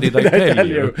den här Did I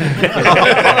Tell You?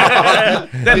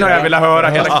 Den har jag velat höra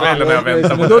hela kvällen när jag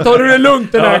väntar på. Då tar du det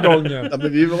lugnt den här gången. Ja,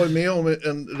 men vi var med om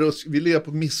vi levde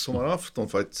på midsommarafton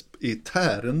faktiskt i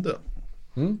Tärende.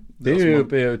 Det är ju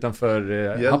uppe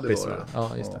utanför Happis.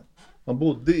 Ja, just det. Man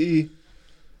bodde i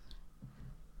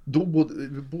Då bodde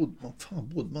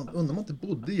man, undrar man inte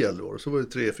bodde i Gällivare, så var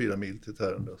det 3-4 mil till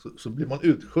Tärendö. Så blir man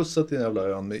utskjutsad till en jävla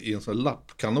ön i en sån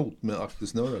lappkanot med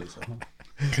aktivsnöre liksom.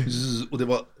 Och det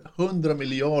var 100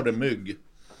 miljarder mygg.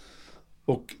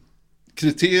 Och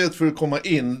kriteriet för att komma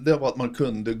in, det var att man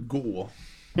kunde gå.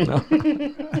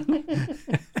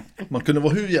 Man kunde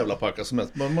vara hur jävla packad som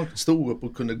helst. Man stod upp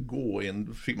och kunde gå in,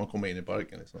 då fick man komma in i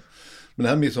parken liksom. Men det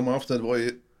här midsommarafton var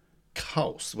ju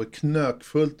kaos. Det var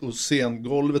knökfullt och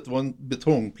scengolvet var en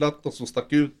betongplatta som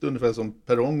stack ut ungefär som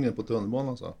perrongen på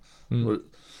tunnelbanan. Så.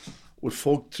 Och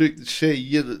folk tryckte,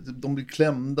 tjejer, de blev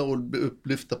klämda och blev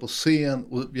upplyfta på scen.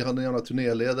 Och vi hade en jävla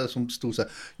turnéledare som stod så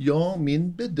här: ja,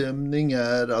 min bedömning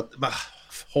är att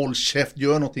håll käft,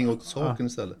 gör någonting åt saken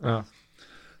istället. Ja.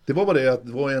 Det var bara det att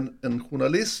det var en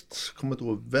journalist, kommer inte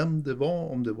ihåg vem det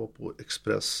var, om det var på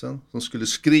Expressen, som skulle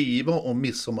skriva om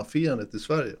midsommarfirandet i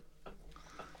Sverige.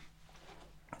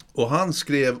 Och han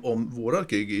skrev om våra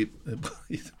gig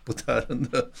på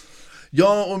Tärendö.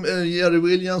 Ja, om Jerry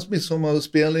Williams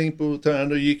midsommarspelning på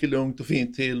Tärendö gick lugnt och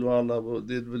fint till och alla,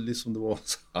 det är väl liksom det var.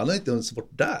 Han har inte ens varit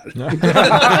där.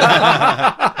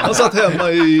 Han satt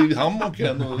hemma i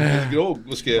hammocken och grogg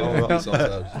och skrev och sånt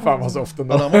där. Fan vad så ofta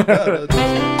då. Han var där.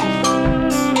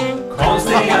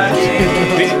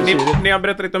 Ni har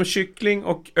berättat lite om kyckling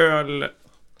och öl.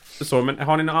 Så, men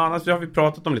har ni något annat? Vi har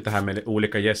pratat om lite här med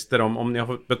olika gäster om ni har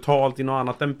fått betalt i något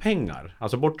annat än pengar.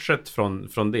 Alltså bortsett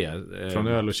från det. Från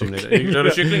öl och kyckling. Öl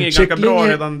och kyckling är ganska bra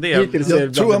redan det.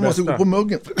 Jag tror jag måste gå på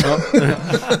muggen.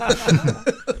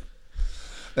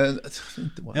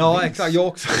 Ja, exakt. Jag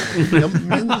också.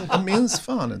 Jag minns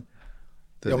fan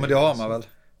inte. Ja, men det har man väl.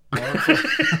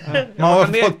 Man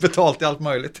har fått betalt i allt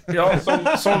möjligt. Ja,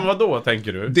 som vad då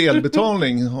tänker du?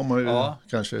 Delbetalning har man ju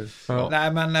kanske. Ja.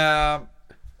 Nej, men...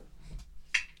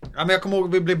 Ja, men jag kommer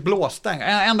ihåg vi blev blåstängda.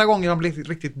 Enda gången jag blev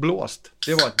riktigt blåst,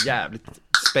 det var ett jävligt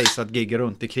spaceat gig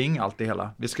runt omkring allt det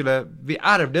hela. Vi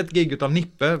ärvde ett gig utav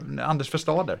Nippe, Anders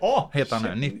Förstader heter han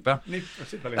nu, Nippe.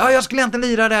 Ja, jag skulle egentligen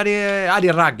lira där, det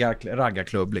är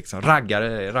raggarklubb liksom,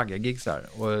 raggargigs där.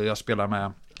 Och jag spelar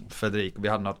med Fredrik och vi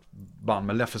hade något band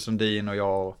med Leffe Sundin och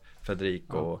jag och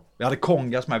Fredrik och vi hade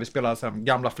kongas med, vi spelade så här,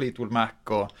 gamla Fleetwood Mac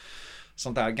och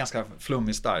sånt där, ganska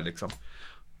flummig style liksom.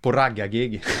 På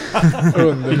raggargig.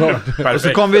 Underbart. Och så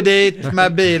kom vi dit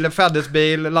med Feddes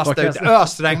bil, lastade ut,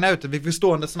 ösregna ute. Vi fick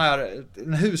stå under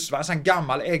en husvagn, sån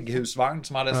gammal ägghusvagn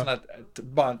som hade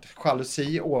bara ett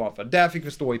jalusi ovanför. Där fick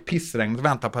vi stå i pissregn och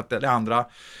vänta på att det andra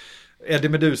Eddie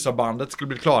Meduza-bandet skulle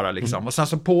bli klara liksom. Och sen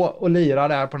så på och lira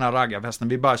där på den här raggarfesten.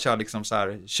 Vi bara kör liksom så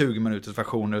här 20 minuters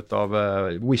version utav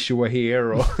Wish You Were Here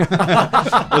och,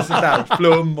 och sånt där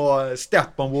flum och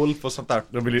Steppenwolf och sånt där.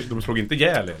 De slog inte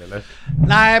ihjäl er, eller?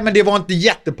 Nej, men det var inte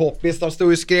jättepoppis. De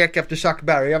stod och skrek efter Chuck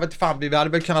Berry. Jag vet inte fan, vi hade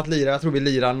väl kunnat lira. Jag tror vi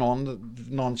lirade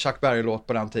någon Chuck Berry-låt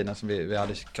på den tiden som vi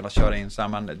hade kunnat köra in så här,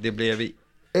 men det blev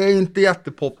inte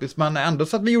jättepoppis, men ändå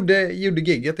så att vi gjorde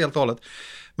gigget helt och hållet.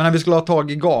 Men när vi skulle ha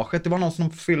tag i gaget, det var någon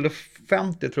som fyllde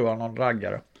 50 tror jag, någon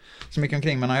raggare. Som gick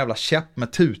omkring med en jävla käpp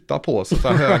med tuta på så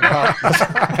hög.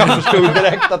 Jag förstod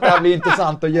direkt att det här blir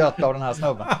intressant att göta av den här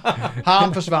snubben.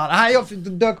 Han försvann. Nej, jag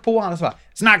dök på honom och så bara,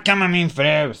 snacka med min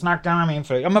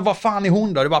fru. Ja, men vad fan är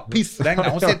hon då? Det var pissregn.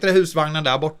 Hon sitter i husvagnen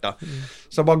där borta.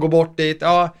 Så bara gå bort dit.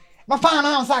 Ja, vad fan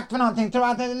har han sagt för någonting? Tror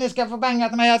att ni ska få pengar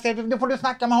till mig? Då får du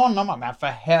snacka med honom. Men för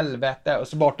helvete. Och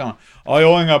så bort honom. Ja,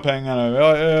 jag har inga pengar nu.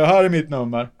 Här är mitt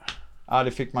nummer. Ja,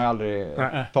 det fick man ju aldrig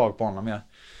tag på honom mer.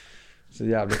 Så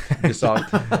jävligt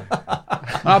bisarrt.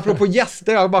 Men apropå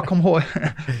gäster, jag bara kom ihåg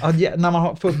att när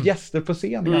man får upp gäster på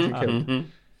scen, det är ganska kul.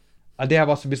 Ja, det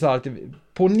var så bisarrt.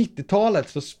 På 90-talet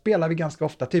så spelade vi ganska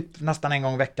ofta, typ nästan en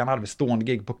gång i veckan hade vi stående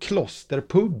gig på Kloster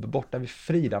pub borta vid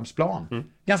Fridhemsplan.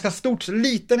 Ganska stort,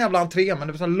 liten jävla entré, men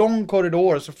det var så en lång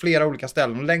korridor så flera olika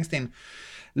ställen. Och längst in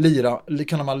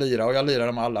kunde man lira och jag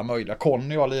lirade med alla möjliga.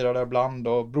 Conny jag lirade ibland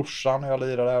och brorsan och jag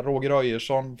lirade, Roger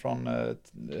Öjersson från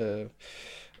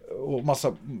och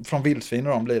massa från Vildsvin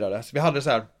och de lirade. Så vi hade så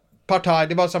här partaj,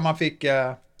 det var så att man fick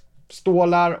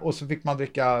stålar och så fick man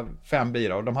dricka 5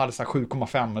 bira och de hade så här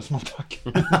 7,5 med småtack.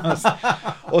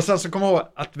 Och sen så kom jag ihåg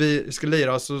att vi skulle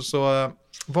lira och så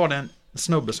var det en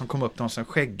snubbe som kom upp till oss, en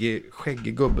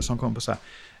skäggig gubbe som kom på så här: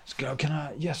 skulle jag kunna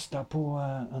gästa på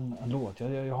en låt?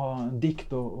 Jag har en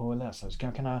dikt att läsa. Ska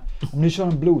jag kunna, om ni kör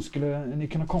en blues, skulle ni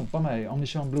kunna kompa mig? Om ni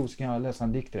kör en blues kan jag läsa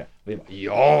en dikt till det. Vi bara,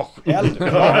 ja,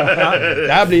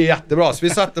 det här blir jättebra. Så vi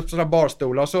satte på sådana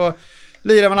barstolar och så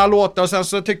lirade vi några låtar och sen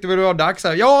så tyckte vi det var dags.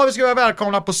 Ja, vi ska vara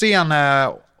välkomna på scen.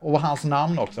 Och hans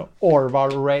namn också. Orvar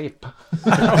Rape.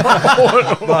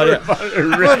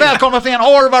 Välkomna på scen,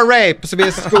 Orvar Rape. Så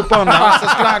vi skopade undan. Så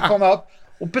skulle han komma upp.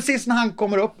 Och precis när han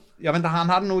kommer upp, jag vet inte, han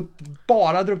hade nog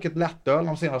bara druckit lättöl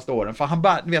de senaste åren. För han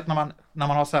du vet när man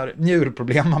har så här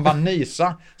njurproblem, man bara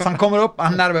nysa. Så han kommer upp,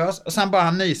 han är nervös och sen börjar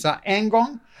han nysa en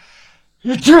gång.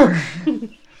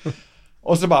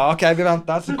 Och så bara, okej, vi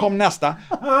väntar. Så kom nästa.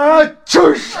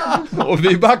 Och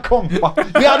vi bara kompa.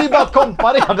 Vi hade ju bara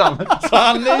kompa redan. Så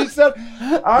han nyser.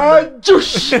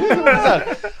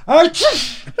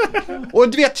 Och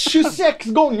du vet, 26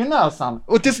 gånger näsan.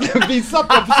 Och till slut vi satt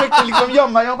och försökte liksom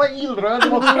gömma. Jag var illröd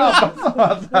mot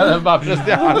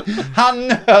han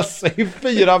nös i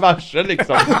 4 verser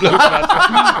liksom.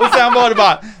 Och sen var det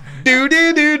bara du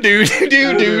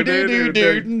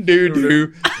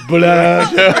blöd.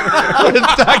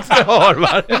 Tack ska du ha,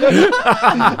 va?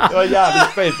 Det var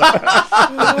jävligt spejsat.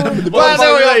 Det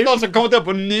var någon som kommit upp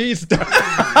och nyst. Det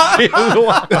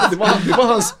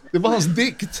var hans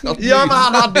dikt. Ja, men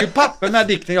han hade ju papper med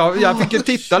dikten. Jag fick ju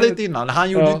titta lite innan. Han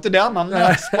gjorde inte det, han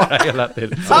nös bara hela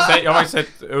tiden. Jag har ju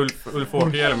sett Ulf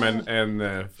Åkerhielm,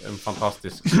 en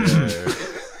fantastisk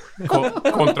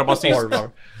kontrabasist.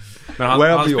 Men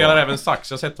han spelar även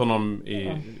sax. Jag har sett honom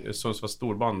i Sundsvalls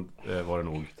storband, var det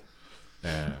nog.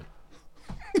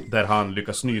 Där han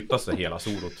lyckas snyta sig hela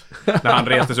solot. När han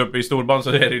restes upp i storband så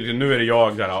är det, nu är det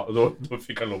jag där, och då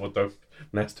fick han lov att ta upp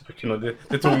nästa stycken. Och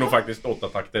det tog nog faktiskt 8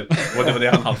 takter. Och det var det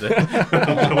han hade.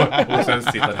 Och sen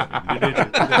sitter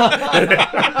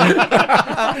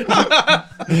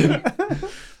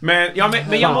Men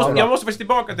jag måste faktiskt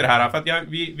tillbaka till det här, för att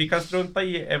vi kan strunta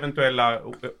i eventuella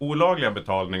olagliga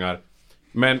betalningar.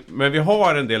 Men vi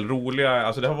har en del roliga,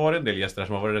 alltså det har varit en del gäster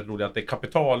som har varit rätt roliga, att det är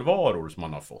kapitalvaror som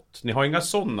man har fått. Ni har inga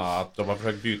sådana, att de har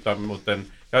försökt byta mot en,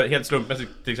 helt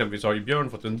slumpmässigt till exempel, så har ju Björn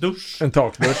fått en dusch. En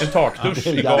takdusch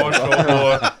I gage,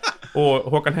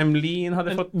 och Håkan Hemlin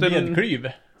hade fått en vedklyv.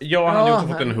 Ja, han hade också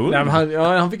fått en hund.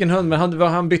 Han fick en hund, men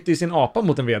han bytte i sin apa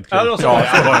mot en vedklyv. Ja, så var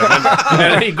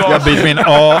det. Jag bytte min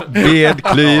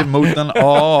vedklyv mot en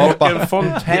apa. En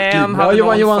fontän.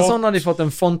 Johan Johansson hade fått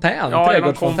en fontän. Ja, jag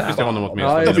var kompis till honom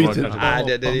åtminstone.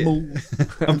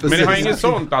 Men ni har inget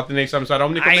sånt att ni liksom så här,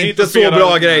 om ni kommer hit inte så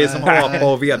bra grejer som apa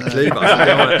och vedklyv.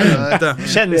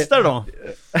 Tjänster då?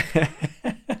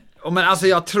 Men alltså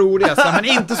jag tror det, så, men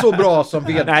inte så bra som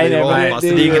vedklyv och apa. Det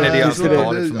är ingen idé att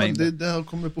ta det för mig. Det har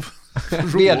kommit på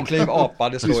vedklyv, apa,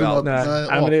 det slår jag.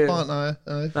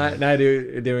 Nej,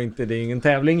 det är inte, det är ingen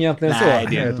tävling egentligen så.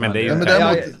 Men det är ju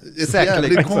ett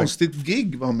jävligt konstigt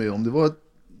gig var med om.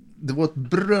 Det var ett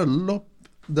bröllop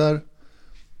där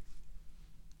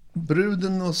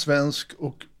bruden och svensk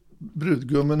och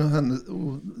brudgummen och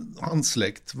hans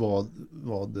släkt var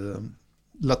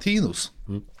latinos.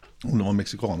 Om de var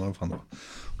mexikaner.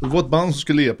 Det var ett band som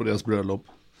skulle ge på deras bröllop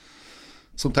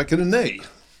som tackade nej.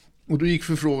 Och då gick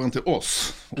förfrågan till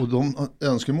oss. Och de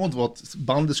önskemålet var att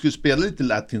bandet skulle spela lite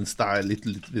latin style,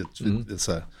 lite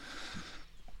så här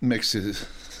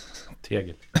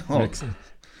tegel.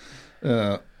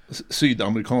 Ja.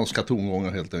 Sydamerikanska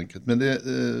tongångar helt enkelt. Men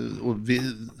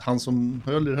han som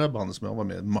höll i det här bandet som jag var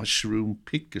med, Mushroom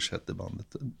Pickers hette bandet.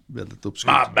 Väldigt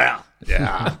uppskattat.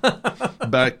 Yeah.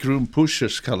 Backroom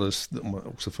Pushers kallades de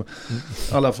också för. I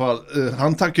alla fall,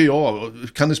 han tackade ja.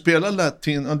 Kan du spela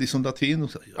latin?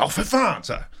 Ja, för fan!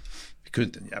 Så här. Vi kunde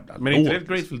inte en jävla men inte ett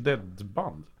Grateful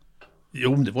Dead-band?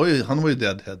 Jo, men han var ju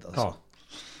Deadhead alltså.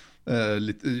 Ja.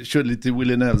 Körde lite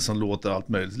Willie Nelson-låtar, allt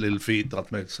möjligt. Little Feet,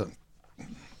 allt möjligt så.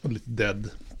 Och lite Dead.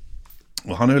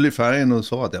 Och han höll i färgen och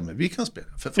sa att men vi kan spela.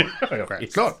 För fan.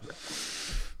 Klart.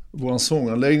 Vår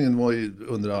sånganläggning var ju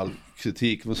under all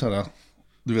kritik. Det var så här,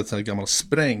 du vet, så här gammal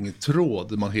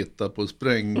sprängtråd man hittar på så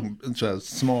här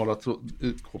smala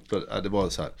kopplar. Det var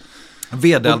så här.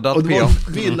 Vedeldat och det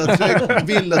var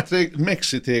villaträdgård,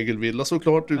 Mexitegelvilla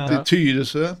såklart ute i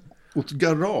Tyresö. Och ett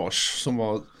garage som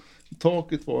var,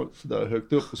 taket var så där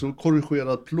högt upp och så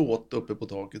korrigerad plåt uppe på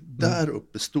taket. Där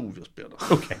uppe stod vi och spelade.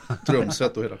 Okay.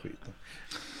 Trumset och hela skiten.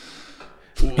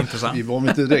 Och vi var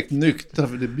inte direkt nyktra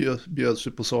för det bjöds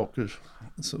ju på saker.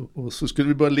 Så skulle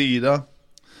vi börja lira.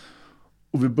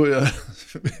 Och vi började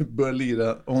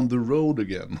lira On the Road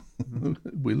Again.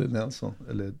 Willie Nelson.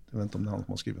 Eller jag vet inte om det är han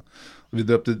som har skrivit. Och vi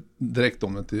döpte direkt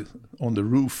om det till On the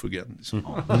Roof Again.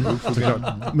 Liksom.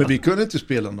 Men vi kunde inte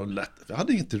spela något lätt. Vi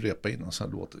hade inte repa in någon sån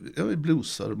här låt. Jag var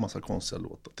bluesar och massa konstiga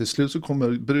låtar. Till slut så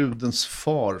kommer brudens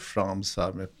far fram så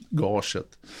här med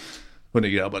gaget.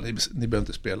 Hörrni grabbar, ni behöver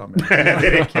inte spela med.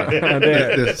 Det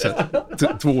är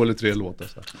så, 2 eller 3 låtar.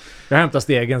 Så. Jag hämtar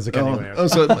stegen så kan ni gå ner.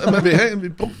 Alltså, men vi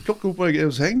plockade upp våra grejer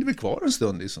och så hängde vi kvar en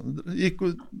stund. Liksom. Gick och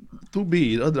tog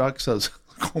bira, drack så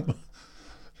kom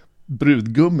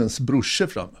brudgummens brorsor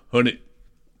fram. Hörrni,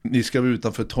 ni ska vara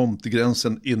utanför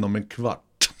tomtgränsen inom en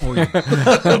kvart.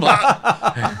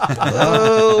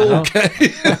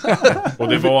 Okej. Och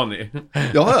det var ni.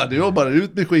 Ja, det var bara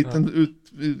ut med skiten ut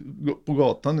på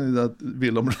gatan i det här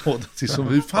villområdet. Så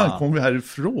hur fan kom vi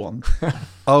härifrån?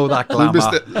 Oh,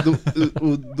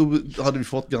 då hade vi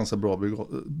fått ganska bra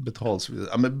betalt.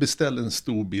 Ja, men beställ en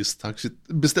storbilstaxi.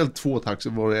 Beställ 2 taxi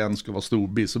var det en ska vara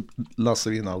storbil. Så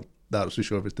lassar vi in allt där och så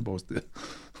kör vi tillbaka till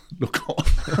lokal.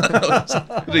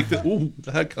 Riktigt,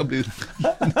 det här kan bli...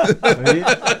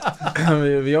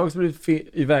 vi har också blivit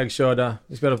ivägkörda.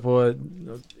 Vi spelade på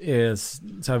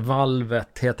så här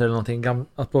Valvet heter det någonting.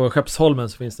 På Skeppsholmen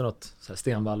så finns det något så här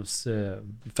Stenvalvs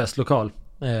festlokal.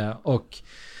 Det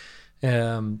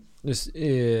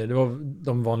var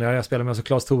de vanliga jag spelade med, alltså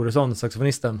Claes Toresson,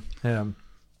 saxofonisten.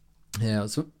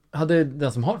 Så hade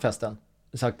den som har festen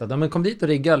sagt att men kom dit och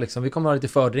rigga liksom. Vi kommer ha lite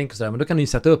fördrink och sådär, men då kan ni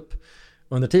sätta upp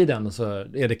under tiden och så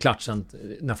är det klart sen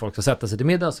när folk ska sätta sig till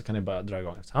middag så kan ni bara dra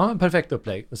igång. Ja, perfekt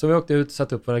upplägg. Så vi åkte ut och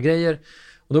satte upp våra grejer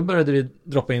och då började vi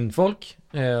droppa in folk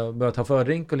och började ta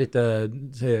fördrink och lite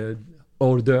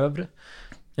hors d'oeuvre.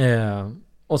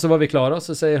 Och så var vi klara och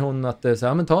så säger hon att så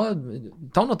här, men ta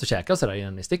något att käka sådär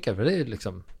innan ni sticker, för det är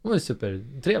liksom, hon var ju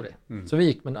supertrevlig. Så vi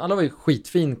gick, men alla var ju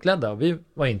skitfinklädda och vi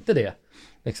var inte det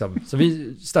liksom. Så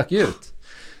vi stack ju ut.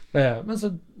 Men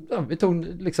så vi tog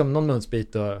liksom någon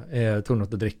munsbit och tog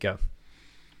något att dricka.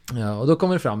 Och då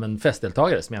kommer det fram en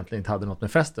festdeltagare som egentligen inte hade något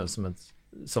med festen,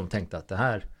 som tänkte att det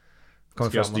här kommer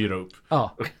ska fram jag styra upp.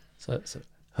 Ja, så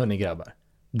hörni grabbar,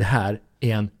 det här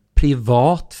är en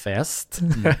privat fest.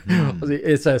 Och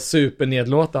det är så här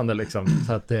supernedlåtande liksom,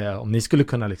 så att om ni skulle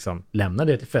kunna liksom lämna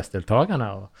det till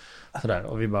festdeltagarna och sådär.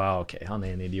 Och vi bara okej, han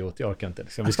är en idiot, jag orkar inte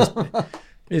liksom.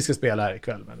 Vi ska spela här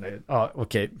ikväll, men ja,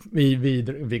 okej,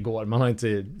 vi går. Man har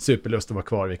inte superlust att vara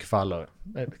kvar i vilket fall. Och,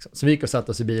 liksom. Så vi gick och satt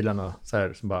oss i bilen och så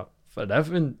här, så bara, för det är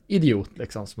för en idiot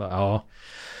liksom. Så bara, ja,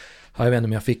 jag vet inte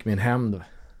om jag fick min hem då,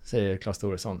 säger Claes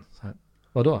Toresson. Så här,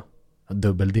 vadå? Jag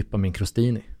dubbeldippar min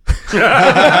crostini. Det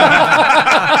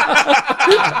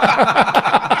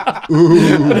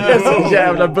är så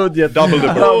jävla budget.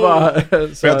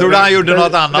 Jag trodde han gjorde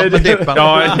något annat med dippen.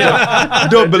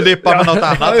 Dubbeldippa med något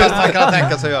annat. Fast man kan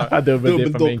tänka sig göra. Ja,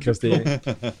 dubbeldippa med min crostini.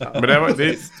 Men det var...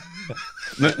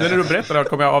 När du berättade det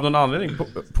kom jag av någon anledning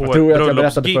på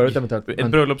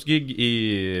ett bröllopsgig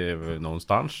i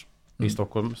någonstans i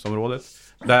Stockholmsområdet.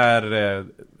 Där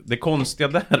det konstiga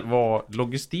där var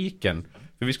logistiken.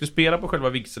 För vi skulle spela på själva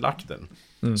vigselakten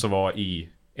som var i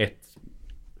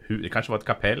det kanske var ett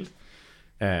kapell.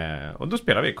 Och då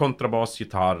spelade vi kontrabas,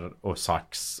 gitarr och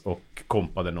sax och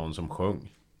kompade någon som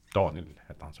sjöng. Daniel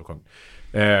hette han som sjöng.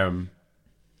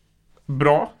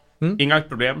 Bra, inga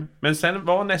problem. Men sen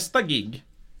var nästa gig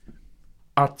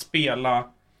att spela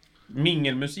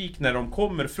mingelmusik när de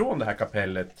kommer från det här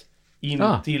kapellet in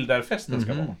till där festen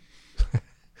ska vara.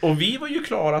 Och vi var ju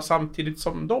klara samtidigt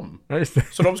som dem.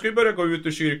 Så de ska ju börja gå ut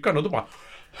ur kyrkan och då bara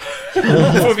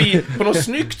får vi på något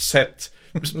snyggt sätt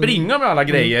springa med alla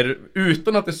grejer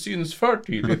utan att det syns för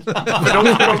tydligt. För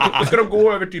då ska de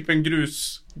gå över typ en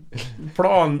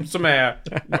grusplan som är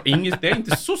det är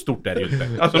inte så stort där ute.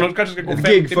 Alltså de kanske ska gå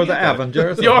 50 gig for the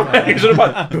Avengers. Ja, så det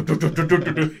bara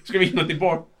ska vi hinna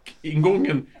tillbaka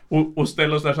ingången och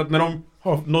ställa oss där så att när de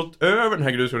har nått över den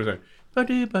här grusfällen det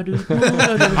blir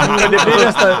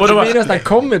nästan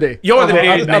comedy. Ja, det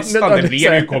blir nästan, det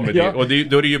blir ju comedy. Ja. Och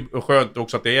då är det ju skönt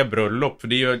också att det är bröllop. För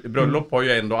det är ju, bröllop har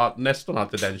ju ändå nästan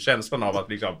alltid den känslan av att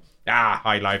liksom,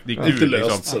 high life, det är kul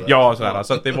liksom. Ja, sådär.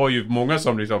 Så att det var ju många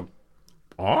som liksom,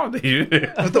 det är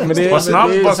ju vad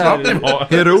snabbt ni var.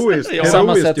 Heroiskt.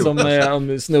 Samma sätt som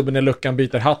om snubben i luckan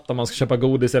byter hatt om man ska köpa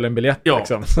godis eller en biljett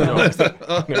liksom.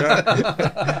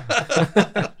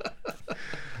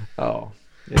 Ja.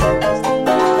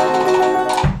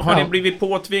 Har ni blivit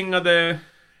påtvingade?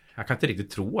 Jag kan inte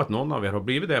riktigt tro att någon av er har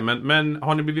blivit det, men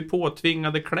har ni blivit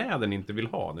påtvingade kläder ni inte vill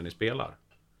ha när ni spelar?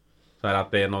 Så här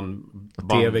att det är någon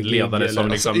bandledare som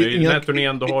liksom, i den här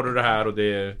turnén då har du det här och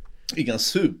det är... Inga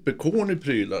superkornig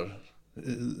prylar.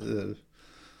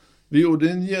 Vi gjorde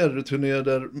en Jerry-turné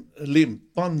där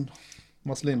Limpan,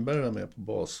 Mats Lindberg var med på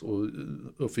bas och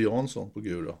Uffe Jansson på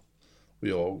gura. Och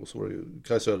jag, och så var det ju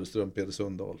Kaj Söderström, Peder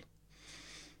Sundahl.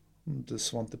 Det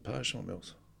Svante Persson var med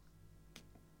också.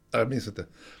 Jag minns inte.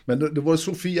 Men det var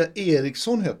Sofia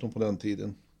Eriksson hette hon på den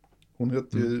tiden. Hon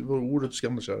hette var ordets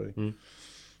gamla kärring.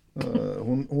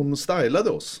 Hon stylade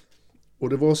oss. Och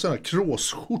det var sådana här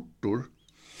kråsskjortor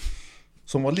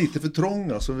som var lite för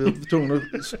trånga, så vi var tvungna att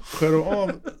skära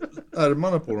av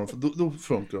ärmarna på dem, för då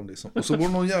funkar de liksom. Och så var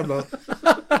det någon jävla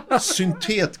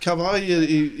syntetkavajer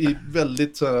i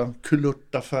väldigt så här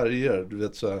kulörta färger, du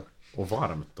vet så här. Och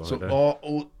varmt då, så, ja,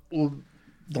 och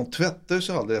de tvättade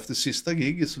sig aldrig. Efter sista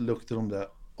giget så luktade de där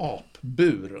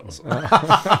apbur alltså.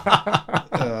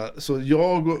 Så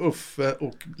jag och Uffe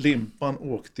och Limpan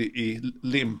åkte i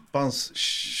Limpans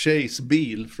tjejs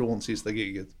bil från sista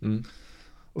giget.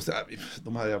 Och så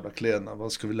de här jävla kläderna,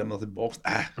 vad ska vi lämna tillbaka?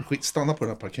 Skit, stanna på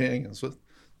den här parkeringen. Så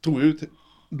tog ut,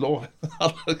 la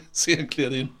alla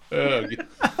scenkläder i en hög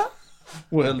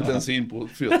och hällde bensin på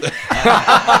fötter.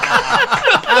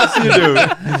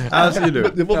 As you do.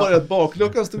 Det var bara att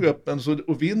bakluckan stod öppen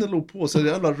och vinden låg på, så det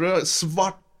jävla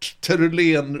svart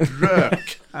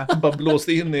terulenrök bara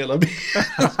blåste in i hela bilen.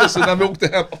 Så när vi åkte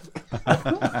hem,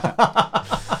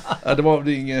 det var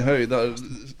väl ingen höjda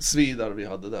svidar vi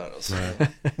hade där alltså.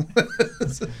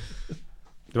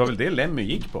 Det var väl det Lemmy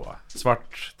gick på, va?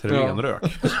 Svart terulenrök.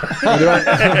 Ja,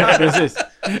 precis.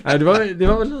 Nej, det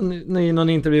var väl i någon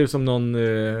intervju som någon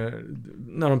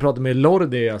när de pratade med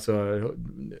Lordi, alltså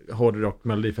hårdrock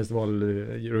Melodifestival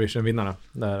Eurovision-vinnarna,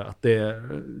 där att det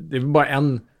är bara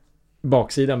en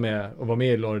baksida med att vara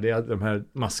med i Lordi, att de här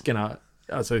maskerna,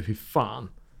 alltså hur fan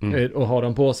och ha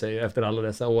dem på sig efter alla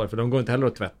dessa år, för de går inte heller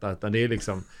att tvätta, utan det är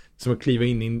liksom som att kliva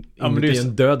in i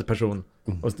en död person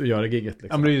och göra gigget liksom.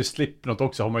 Ja, men det är ju Slipknot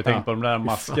också, har man ju tänkt på de där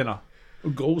maskerna.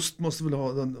 Och Ghost måste väl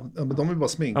ha, men de är bara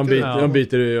sminkade. De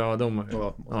byter ju, de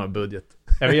har budget.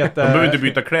 Jag vet, de behöver inte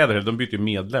byta kläder, de byter ju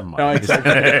medlemmar. Ja, exakt.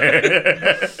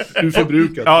 Du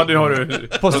förbrukat. Ja, det har du.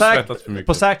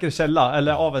 På säker källa,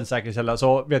 eller av en säker källa,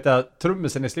 så vet jag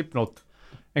trummisen i Slipknot,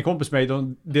 en kompis med mig,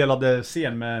 de delade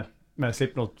scen med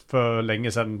Slipknot för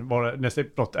länge sedan, när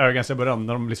Slipknot ganska början,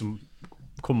 när de liksom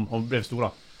kom och blev stora.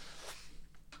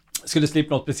 Skulle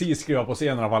Slipknot precis skriva på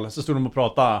scenen i alla fall, så stod de och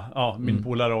pratade, min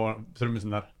polare och trummisen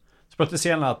där. Så plötsligt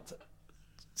scenen att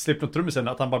Slipknot-trummisen,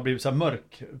 att han bara blev så här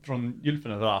mörk från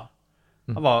gylfen där.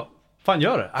 Han bara, fan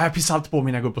gör det? Jag pissar alltid på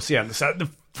mina går på scen. Så jag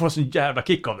får en sån jävla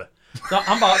kick av det. Så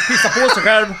han bara pissar på sig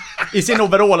själv i sin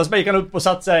overall, och så gick han upp och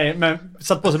satt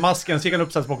på sig masken, så gick han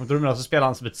upp, satt bakom trummorna, och så spelade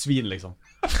han som ett svin liksom.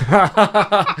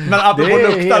 Men apropå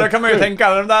luktar, då kan man ju tänka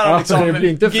den där liksom, det blir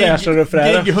inte fräschare och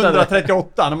fräschare. Gig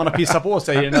 138 när man har pissat på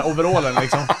sig i den där overallen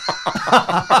liksom.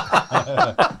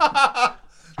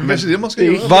 Men det man ska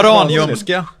göra.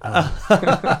 Varanjumska.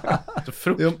 Så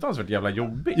fruktansvärt jävla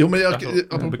jobbigt. Jo, men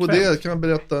apropå det kan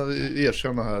jag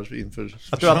erkänna här inför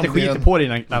att du alltid skiter på dig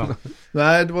innan.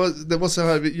 Nej, det var så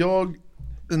här.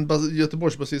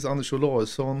 Göteborgsbasist Anders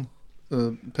Olausson,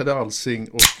 Peder Alsing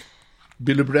och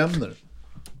Billy Bremner.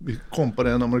 Vi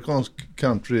kompade en amerikansk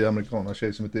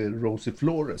country-amerikaner-tjej som heter Rosie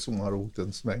Flores, som har åkt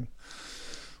en sväng.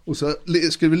 Och så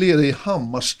skulle vi leda i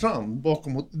Hammarstrand,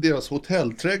 bakom deras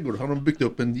hotellträdgård har de byggt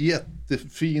upp en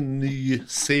jättefin ny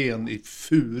scen i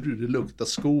furu. Det luktar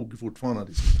skog fortfarande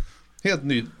liksom. Helt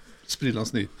ny,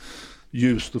 sprillans ny,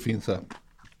 ljust och fint så här.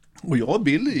 Och jag och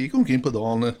Billy gick omkring på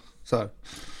dagen så här,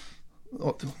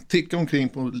 tickade omkring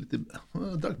på lite,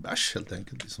 drack bärs helt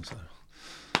enkelt liksom så här.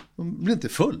 De blev inte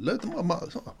fulla, utan bara,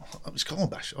 vi ska ha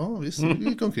bärs. Ja, visst, vi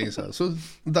gick omkring så här. Så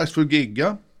dags för att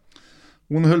gigga.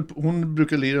 Hon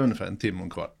brukar lira ungefär en timme och en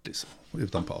kvart liksom,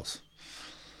 utan paus.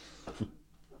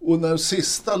 Och när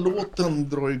sista låten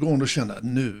drar igång, då kände jag,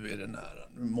 nu är det nära.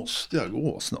 Nu måste jag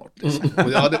gå snart liksom.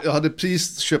 Och jag hade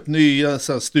precis köpt nya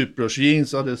så här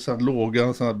stuprörsjeans, hade så här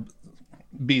låga så här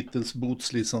Beatles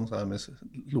boots liksom, så här med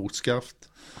lågt skaft.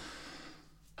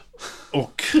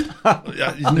 Och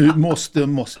nu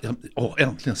måste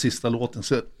äntligen sista låten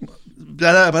så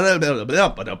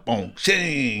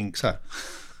så här.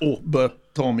 Och börjar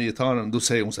ta med gitarren, då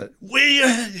säger hon så här, we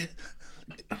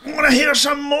wanna hear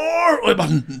some more. Och jag bara,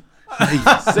 nej.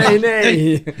 Säg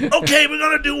nej. Okay, we're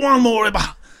gonna do one more. Jag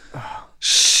bara,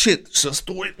 shit. Så jag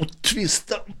står och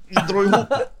twistar, drar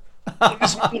ihop.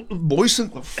 Och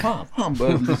boysen, vad fan, han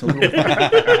börjar liksom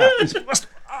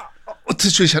och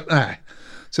till slut känner nej.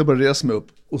 Så jag bara reser mig upp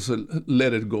och så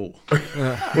let it go.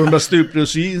 Och de där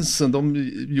stuprörsjeansen,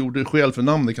 de gjorde skäl för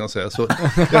namnet kan jag säga. Så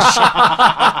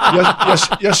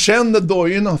jag kände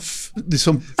dojorna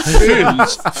liksom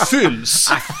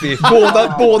fylls.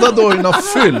 Båda dojorna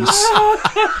fylls.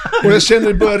 Och jag kände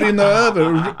det börjar rinna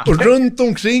över. Och runt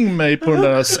omkring mig på den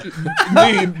där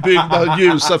nybyggda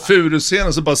ljusa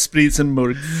furuscenen så bara sprids en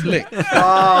mörk fläck. Och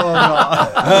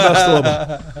där står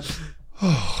bara...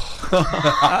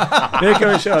 Det kan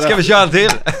vi köra. Ska vi köra till?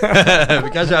 Vi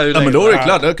kan köra ja, men då är det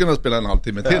klart. Jag kunde spela en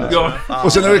halvtimme till. Ja.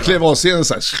 Och sen när vi klev av scenen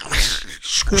så här.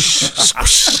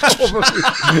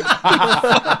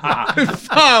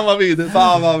 Fan vad vidare.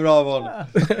 Fan vad bra val.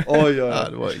 Oj. Ja,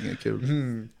 det var ingen kul.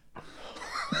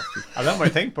 Ja, det har man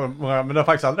ju tänkt på. Men det har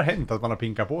faktiskt aldrig hänt att man har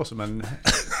pinkat på sig. Men,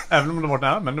 även om det var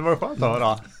nära. Men det var skönt att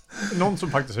höra någon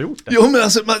som faktiskt har gjort det. Jo, men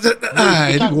alltså...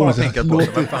 nej, det går inte.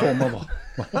 Låt det komma bara.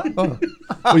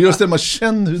 Och just det, man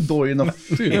känner hur dojorna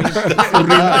fylls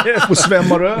och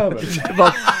svämmar över.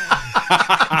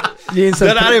 Det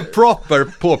där är proper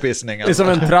påpissning. Det är som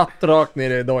en tratt rakt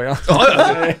ner i dojan.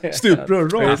 Stuprör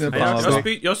rakt.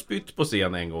 Jag har spytt på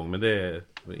scen en gång, men det är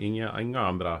inga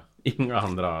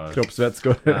andra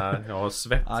kroppsvätskor. Nej, jag har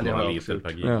svett några liter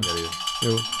per gig. Ja.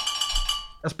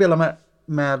 Jag spelar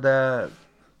med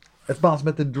ett band som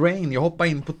heter Drain. Jag hoppade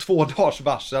in på 2 dagars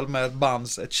varsel med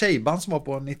ett tjejband som var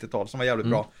på 90-tal som var jävligt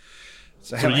bra.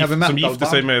 Som gifte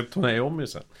sig med Tony Iommi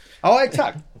sen. Ja,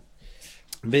 exakt.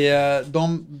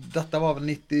 Detta var väl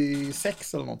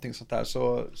 96 eller någonting sånt där.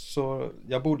 Så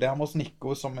jag bodde hemma hos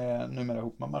Nico som är numera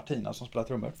ihop med Martina som spelar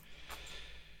trummor.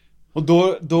 Och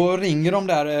då ringer de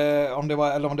där, om det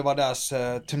var deras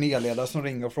turnéledare som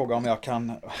ringer och frågar om jag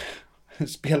kan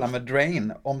spela med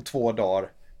Drain om 2 dagar.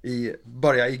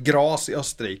 Börja i Graz i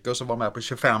Österrike och så var med på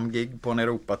 25 gig på en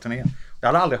Europa-turné. Jag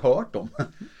hade aldrig hört dem.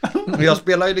 Men jag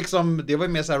spelade ju liksom, det var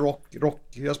ju mer så här rock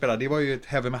jag spelade, det var ju ett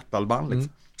heavy metal-band liksom.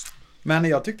 Men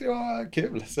jag tyckte det var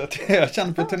kul, så att jag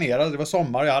kände på att turnera, det var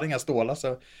sommar, jag hade inga stålar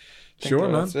så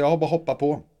jag bara hoppade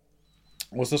på.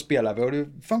 Och så spelade vi och det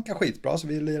funkar skitbra så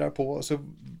vi lirar på. Och så,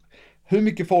 hur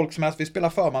mycket folk som helst, vi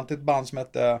spelade förband till ett band som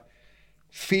hette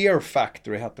Fear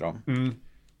Factory hette de.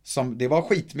 Det var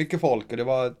skitmycket folk och det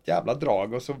var ett jävla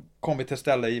drag. Och så kom vi till ett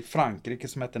ställe i Frankrike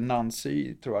som hette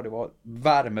Nancy, tror jag. Det var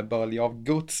värmebölja av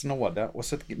Guds nåde. Och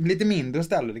så ett lite mindre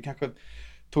ställe, det kanske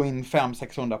tog in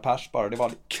 500-600 pers bara. Det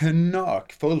var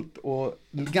knökfullt och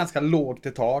ganska lågt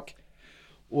i tak.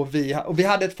 Och vi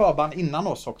hade ett förband innan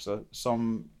oss också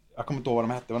som, jag kommer inte ihåg vad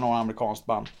de hette, det var någon amerikanskt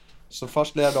band. Så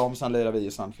först lirade de, sen lirade vi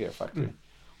i Sun Fear Factory.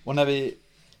 Och när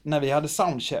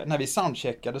vi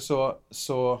soundcheckade så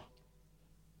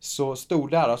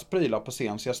stod deras prylar på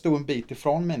scen, så jag stod en bit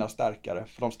ifrån mina stärkare,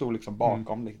 för de stod liksom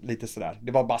bakom lite sådär.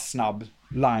 Det var bara snabb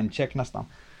line-check nästan.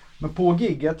 Men på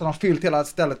gigget har de fyllt hela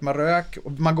stället med rök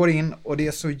och man går in och det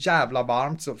är så jävla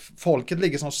varmt så folket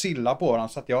ligger som sillar på den,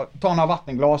 så att jag tar några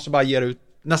vattenglas och bara ger ut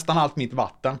nästan allt mitt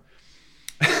vatten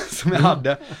som jag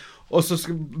hade. Och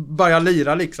så börjar jag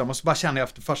lira liksom och så bara känner jag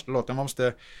efter första låten man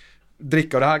måste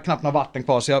dricka och det här är knappt några vatten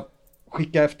kvar, så jag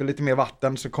skickar efter lite mer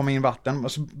vatten, så kommer in vatten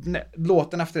och så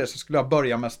låten efter det så skulle jag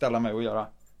börja med att ställa mig och göra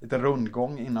lite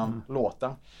rundgång innan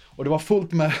låten. Och det var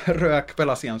fullt med rök på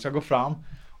hela scenen, så jag går fram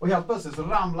och helt plötsligt så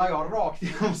ramlar jag rakt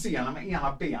genom scenen med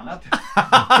ena benet.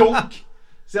 Donk!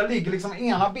 Så jag ligger liksom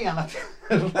ena benet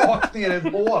rakt ner i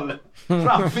ett hål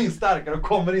framför min stärkare och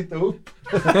kommer inte upp.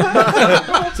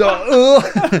 Så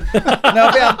när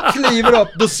jag väl kliver upp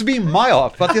då svimmar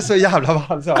jag för att det är så jävla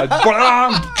varmt.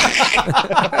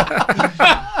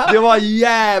 Det var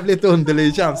jävligt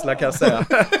underlig känsla kan jag säga.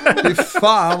 Fy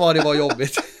fan vad det var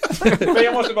jobbigt. Men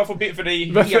jag måste bara få för det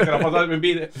är helt grabbat.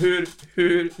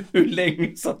 Hur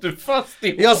länge satt du fast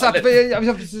i hålet?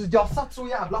 Jag satt så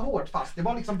jävla hårt fast. Det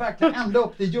var liksom verkligen ända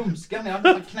upp till ljumsken.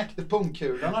 Jag knäckte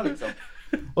pungkulorna liksom.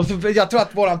 Och så, jag tror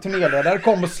att våran turnéledare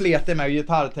kom och slet i mig och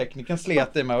gitarrtekniken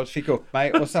slet i mig och fick upp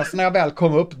mig. Och sen så när jag väl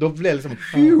kom upp då blev det liksom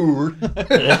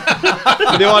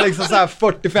det var liksom så här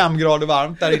 45 grader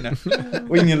varmt där inne.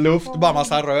 Och ingen luft, bara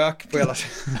massa rök på hela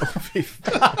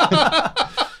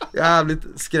jävligt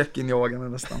skräckinjagande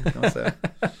nästan kan man säga.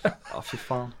 Ja, fy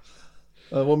fan.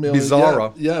 Jag var med om en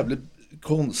jävligt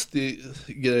konstig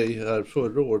grej här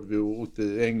förra året. Vi åkte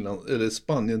till England, eller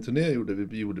Spanien-turné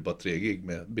vi gjorde bara 3 gig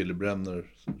med Billy Bremner,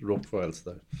 Rockfiles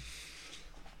där.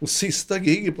 Och sista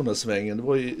giget på den här svängen, det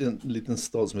var i en liten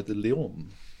stad som heter León,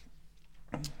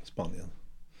 Spanien.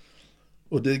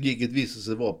 Och det giget visade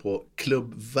sig vara på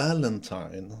Club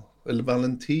Valentine, eller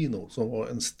Valentino, som var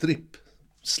en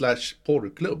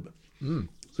strip/porrklubb.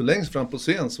 Så längst fram på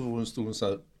scen så stod en sån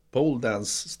här pole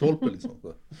dance-stolpe liksom.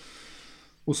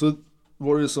 Och så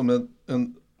var det som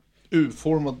en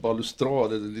U-formad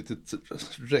balustrad, eller ett litet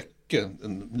räcke,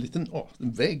 en liten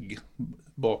en vägg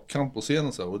bakkant på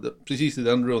scenen så här. Och precis i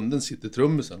den runden sitter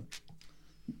trummisen.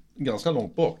 Ganska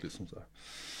långt bak liksom så här.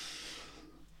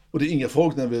 Och det är inga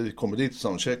folk när vi kommer dit och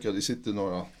soundcheckar. Det sitter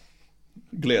några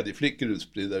glädjeflickor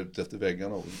utspridda ut efter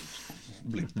väggarna och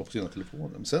blickar på sina telefoner.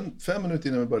 Men sen 5 minuter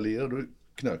innan vi börjar lira då är det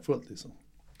knökfullt liksom.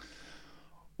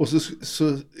 Och så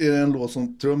är det en låt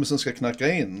som trummisen ska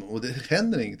knacka in och det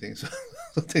händer ingenting. Så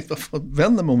jag tänkte, varför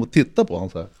vänder man om och tittar på honom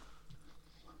så här?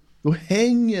 Då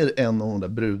hänger en av de där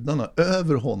brudarna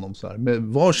över honom så här med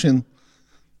varsin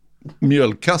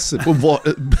mjölkasse på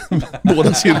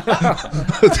båda sidor.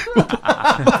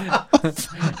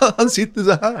 Han sitter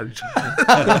så här.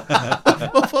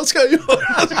 Vad fan ska jag göra?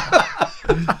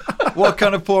 What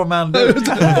kind of poor man do?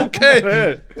 Okej.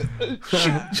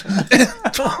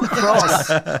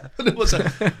 Det var så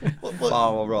här,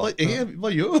 Fan vad bra.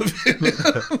 Vad gör vi?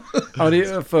 Ja,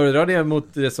 det föredrar det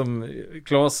mot det som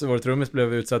Claes, vår trummis,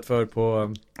 blev utsatt för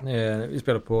på vi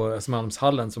spelade på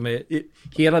Östermalmshallen, som är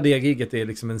hela det gigget är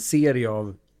liksom en serie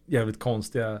av jävligt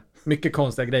mycket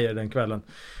konstiga grejer den kvällen.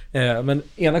 Men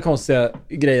ena konstiga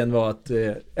grejen var att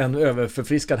en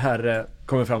överförfriskad herre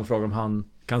kommer fram och frågar om han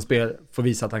kan få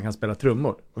visa att han kan spela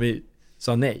trummor. Och vi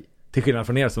sa nej. Till skillnad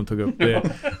från er som tog upp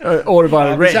Orvar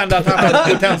Rape. Vi kände att han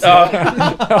hade potential.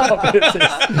 Ja, precis.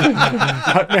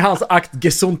 Med hans akt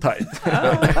Gesundheit.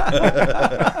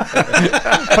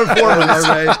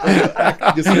 Performance.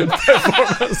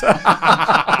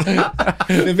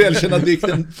 Den välkända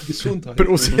dikten Gesundheit.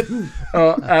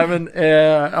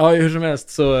 Ja, hur som helst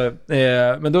så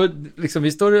men då liksom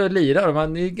vi står och lirar och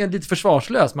man är lite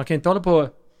försvarslös. Man kan inte hålla på och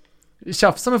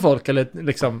tjafsa med folk eller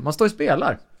liksom, man står och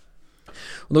spelar.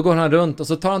 Och då går han runt och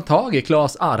så tar han tag i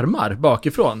Claes armar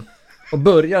bakifrån och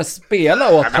börjar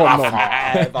spela åt honom.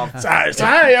 Så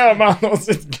här gör man. Och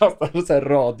så kastar så här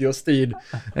radiostyrd.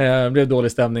 Blev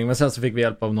dålig stämning. Men sen så fick vi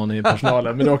hjälp av någon i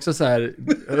personalen. Men det är också så här,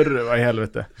 vad i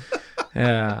helvete. Det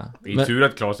är tur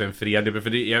att Claes är en fredlig. För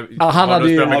det han hade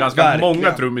ju ganska verkligen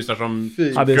många trummisar som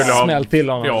hade smällt till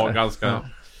honom. Ja, ganska.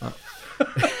 Ja.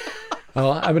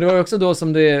 Ja, men det var ju också då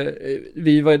som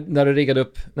vi var där och riggade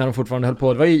upp när de fortfarande höll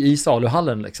på. Det var ju i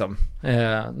saluhallen liksom.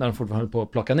 När de fortfarande höll på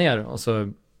att plocka ner. Och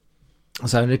så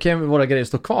här, nu kan våra grejer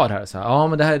stå kvar här. Så här, ja,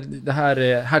 men det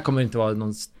här kommer inte vara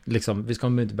någon, liksom, vi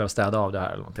kommer inte börja städa av det här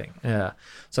eller någonting.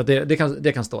 Så att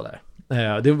det kan stå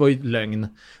där. Det var ju lögn.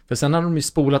 För sen hade de ju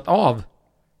spolat av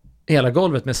hela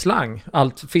golvet med slang.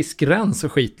 Allt fiskrens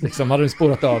och skit liksom hade de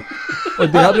spolat av. Och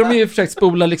det hade de ju försökt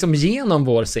spola liksom genom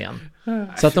vår scen.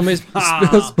 Så att de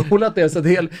har spolat det. Så att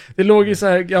det låg ju så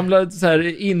här gamla så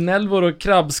här inälvor och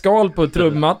krabbskal på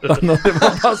trummattan. Och det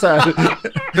var bara så här.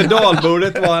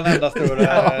 Pedalbordet var en enda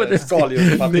stor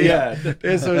skaldjurspapper. Det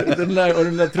är så, den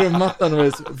där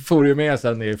trummattan for ju med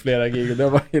sen i flera gig. Det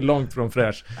var ju långt från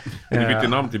fräsch. Du bytte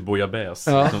namn till Bojabäs.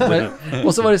 Ja,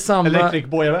 och så var det samma... Electric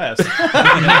Bojabäs.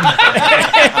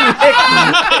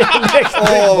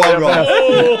 Vad bra.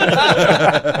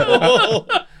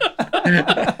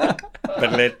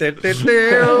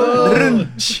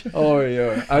 Oj.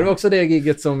 Det var också det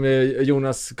gigget som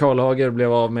Jonas Karlhager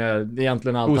blev av med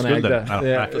egentligen allt han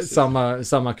ägde.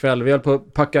 Samma kväll. Vi höll på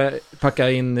att packa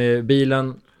in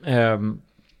bilen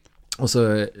och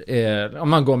så om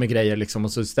man går med grejer liksom,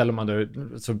 och så ställer man det,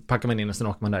 så packar man in och sen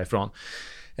åker man därifrån.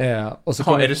 Och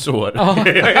så är det så?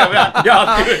 Jag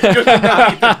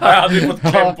hade ju fått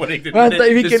kläm på riktigt. Vänta,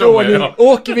 i vilken ordning?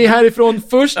 Åker vi härifrån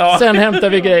först, sen hämtar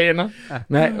vi grejerna.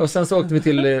 Nej, och sen så åkte vi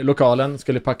till lokalen,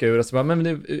 skulle packa ur och så bara,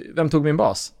 men vem tog min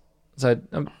bas? Så här,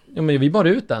 ja, men vi bar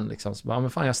ut den liksom. Så bara, men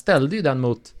fan, jag ställde ju den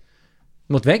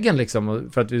mot väggen liksom,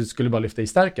 för att vi skulle bara lyfta i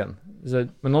stärken. Så,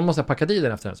 men någon måste ha packat i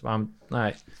den efter den. Så bara,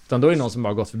 nej, utan då är det någon som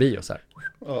bara gått förbi och så här.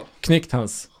 Knyckt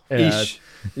hans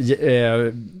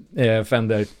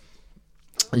Fender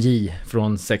J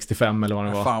från 65 eller vad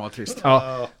det var. Fan vad trist.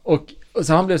 Ja, och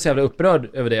så han blev så jävla upprörd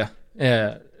över det.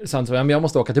 Så han sa, men jag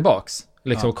måste åka tillbaks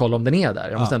liksom, och kolla om den är där.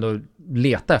 Jag måste ändå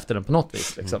leta efter den på något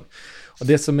vis liksom. Och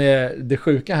det som är det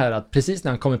sjuka här, att precis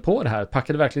när han kom på det här,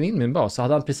 packade verkligen in min bas, så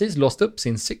hade han precis låst upp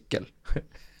sin cykel.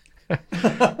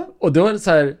 Och då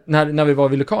så här, när vi var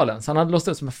vid lokalen, så han hade låst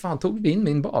upp, så men fan, tog vi in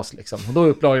min bas liksom. Och då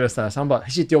upplagades det här, så han bara,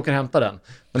 shit, jag åker och hämta den.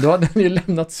 Men då hade han ju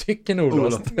lämnat cykeln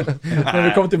olåst. När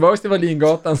vi kom tillbaka till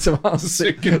Wallingatan så var hans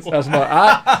cykeln så här, så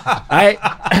bara, nej,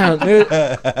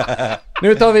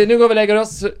 nu går vi och lägger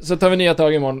oss, så tar vi nya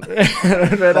tag imorgon.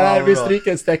 Det här, vi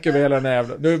stryker ett stäck över hela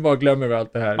nävlen. Nu bara glömmer vi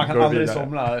allt det här. Man kan aldrig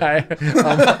somna. Nej,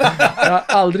 jag har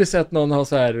aldrig sett någon ha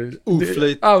så här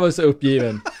oflyt. Jag var så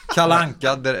uppgiven. Kalle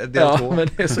Anka del 2. Ja, men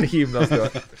det är så himla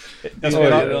stört. Jag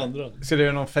skulle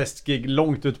göra någon festgig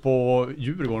långt ut på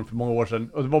Djurgården för många år sedan.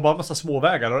 Och det var bara en massa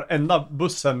småvägar. Och enda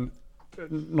bussen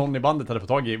någon i bandet hade fått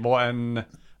tag i var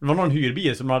någon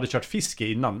hyrbil som de hade kört fiske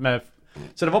innan.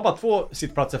 Så det var bara 2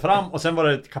 sittplatser fram och sen var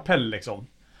det ett kapell liksom.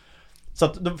 Så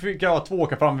att då fick jag 2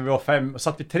 åka fram, vi var 5. Och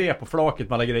satt vi 3 på flaket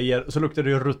med alla grejer. Och så luktade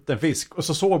det ju rutten fisk. Och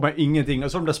så såg man ingenting.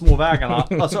 Och så de där små vägarna.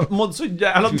 Alltså mådde så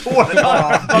jävla dåligt.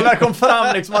 Man där kom fram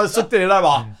liksom. Man hade suttit där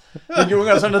bara. Det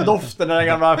gungar så den doften. Den där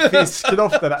gamla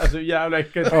fiskdoften. Alltså jävla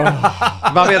äckligt.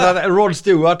 Man vet att Rod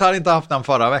Stewart hade inte haft den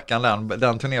förra veckan.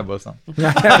 Den turnébussen.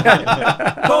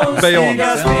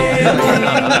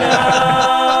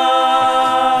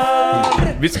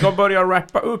 Vi ska börja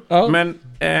rappa upp. Men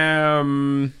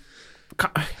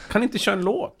kan inte köra en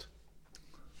låt?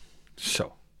 Så.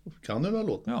 Kan du någon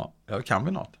låt? Ja, kan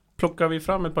vi något. Plockar vi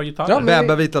fram ett par gitarrer?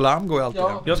 Bäba vita lamm går ju alltid.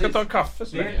 Jag ska ta en kaffe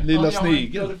så Lilla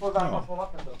snigel. Du får värma på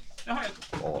vattnet då.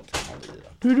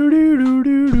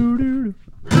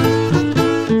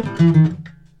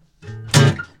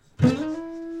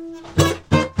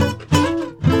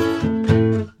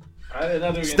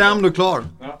 Stäm du klar?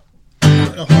 Ja.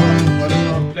 Jaha, Var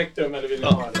det någon plektrum eller vill du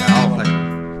ha det? Ja, tack.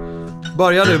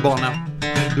 Börja du, barnen.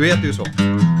 Du heter ju så.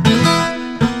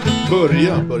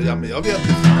 Börja, men jag vet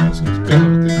inte fan vad som spelar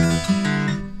det.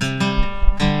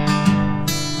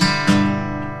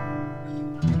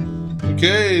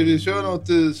 Okej, vi kör något,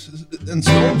 en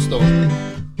Stones då.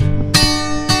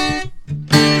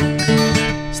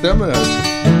 Stämmer det?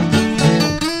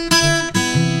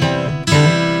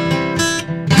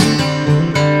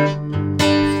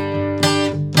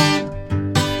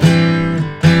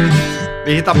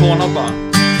 Vi hittar på något bara.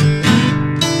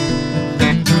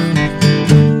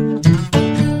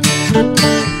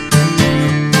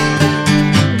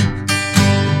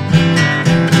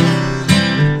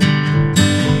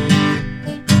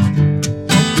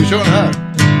 Vi kör den här.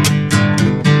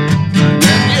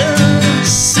 And you're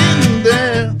sitting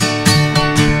there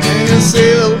in a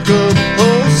silk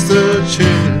upholstered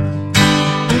chair,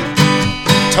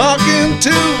 talking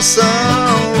to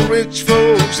some rich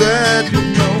folks that you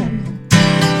know.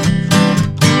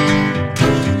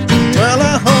 Well,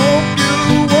 I hope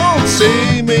you won't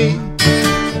see me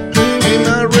in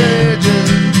my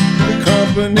regular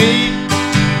company.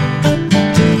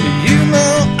 You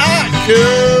know I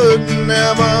could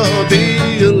never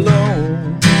be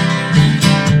alone.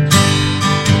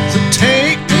 So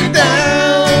take me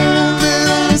down,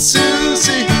 little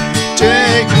Susie,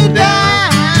 take me down.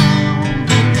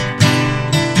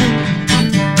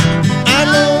 I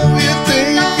know you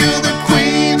think you're the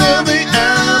queen of the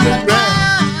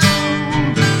underground.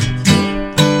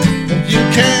 You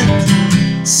can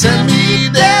send me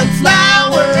dead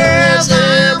flowers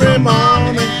every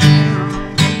morning.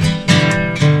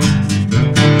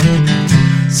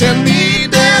 Send me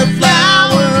dead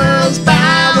flowers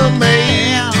by the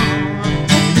mail.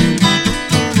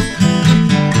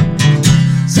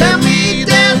 Send me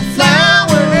dead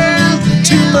flowers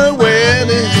to my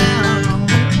wedding.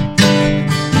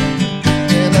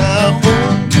 And I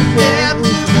hope you get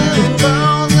me the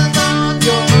roses on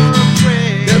your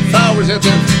grave. Dead flowers heter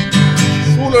den.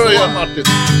 Solar och jag, Martin.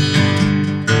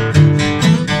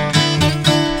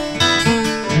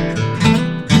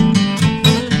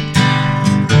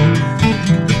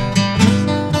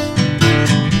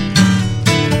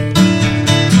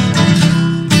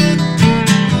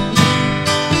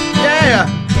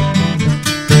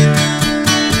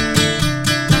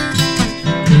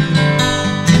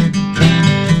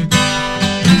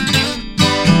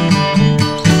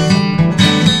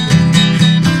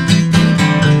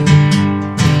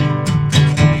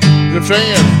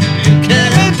 Refrängen. You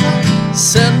can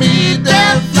send me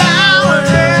dead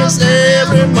flowers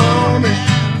every morning.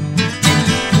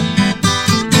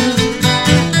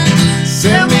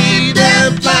 Send me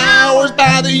dead flowers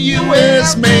by the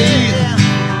U.S. mail.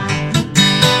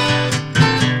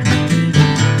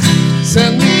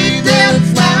 Send me dead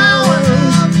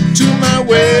flowers to my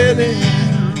wedding.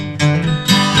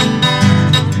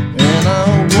 And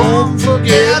I won't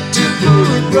forget to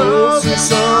put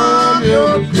roses on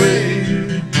your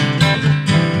grave.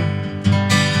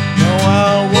 No,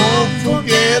 I won't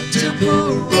forget to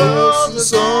put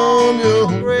roses on your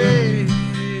grave.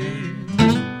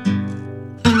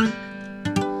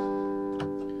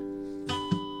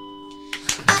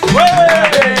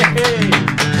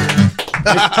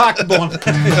 Tack, Bon.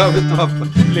 Jag vet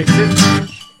inte.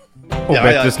 Och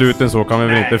bättre slut än så kan vi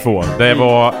väl inte få. Det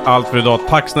var allt för idag.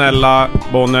 Tack snälla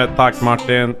Bonne, tack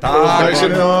Martin. Tack så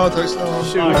mycket. Tack så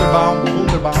mycket. 20 bam,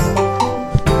 100 bam.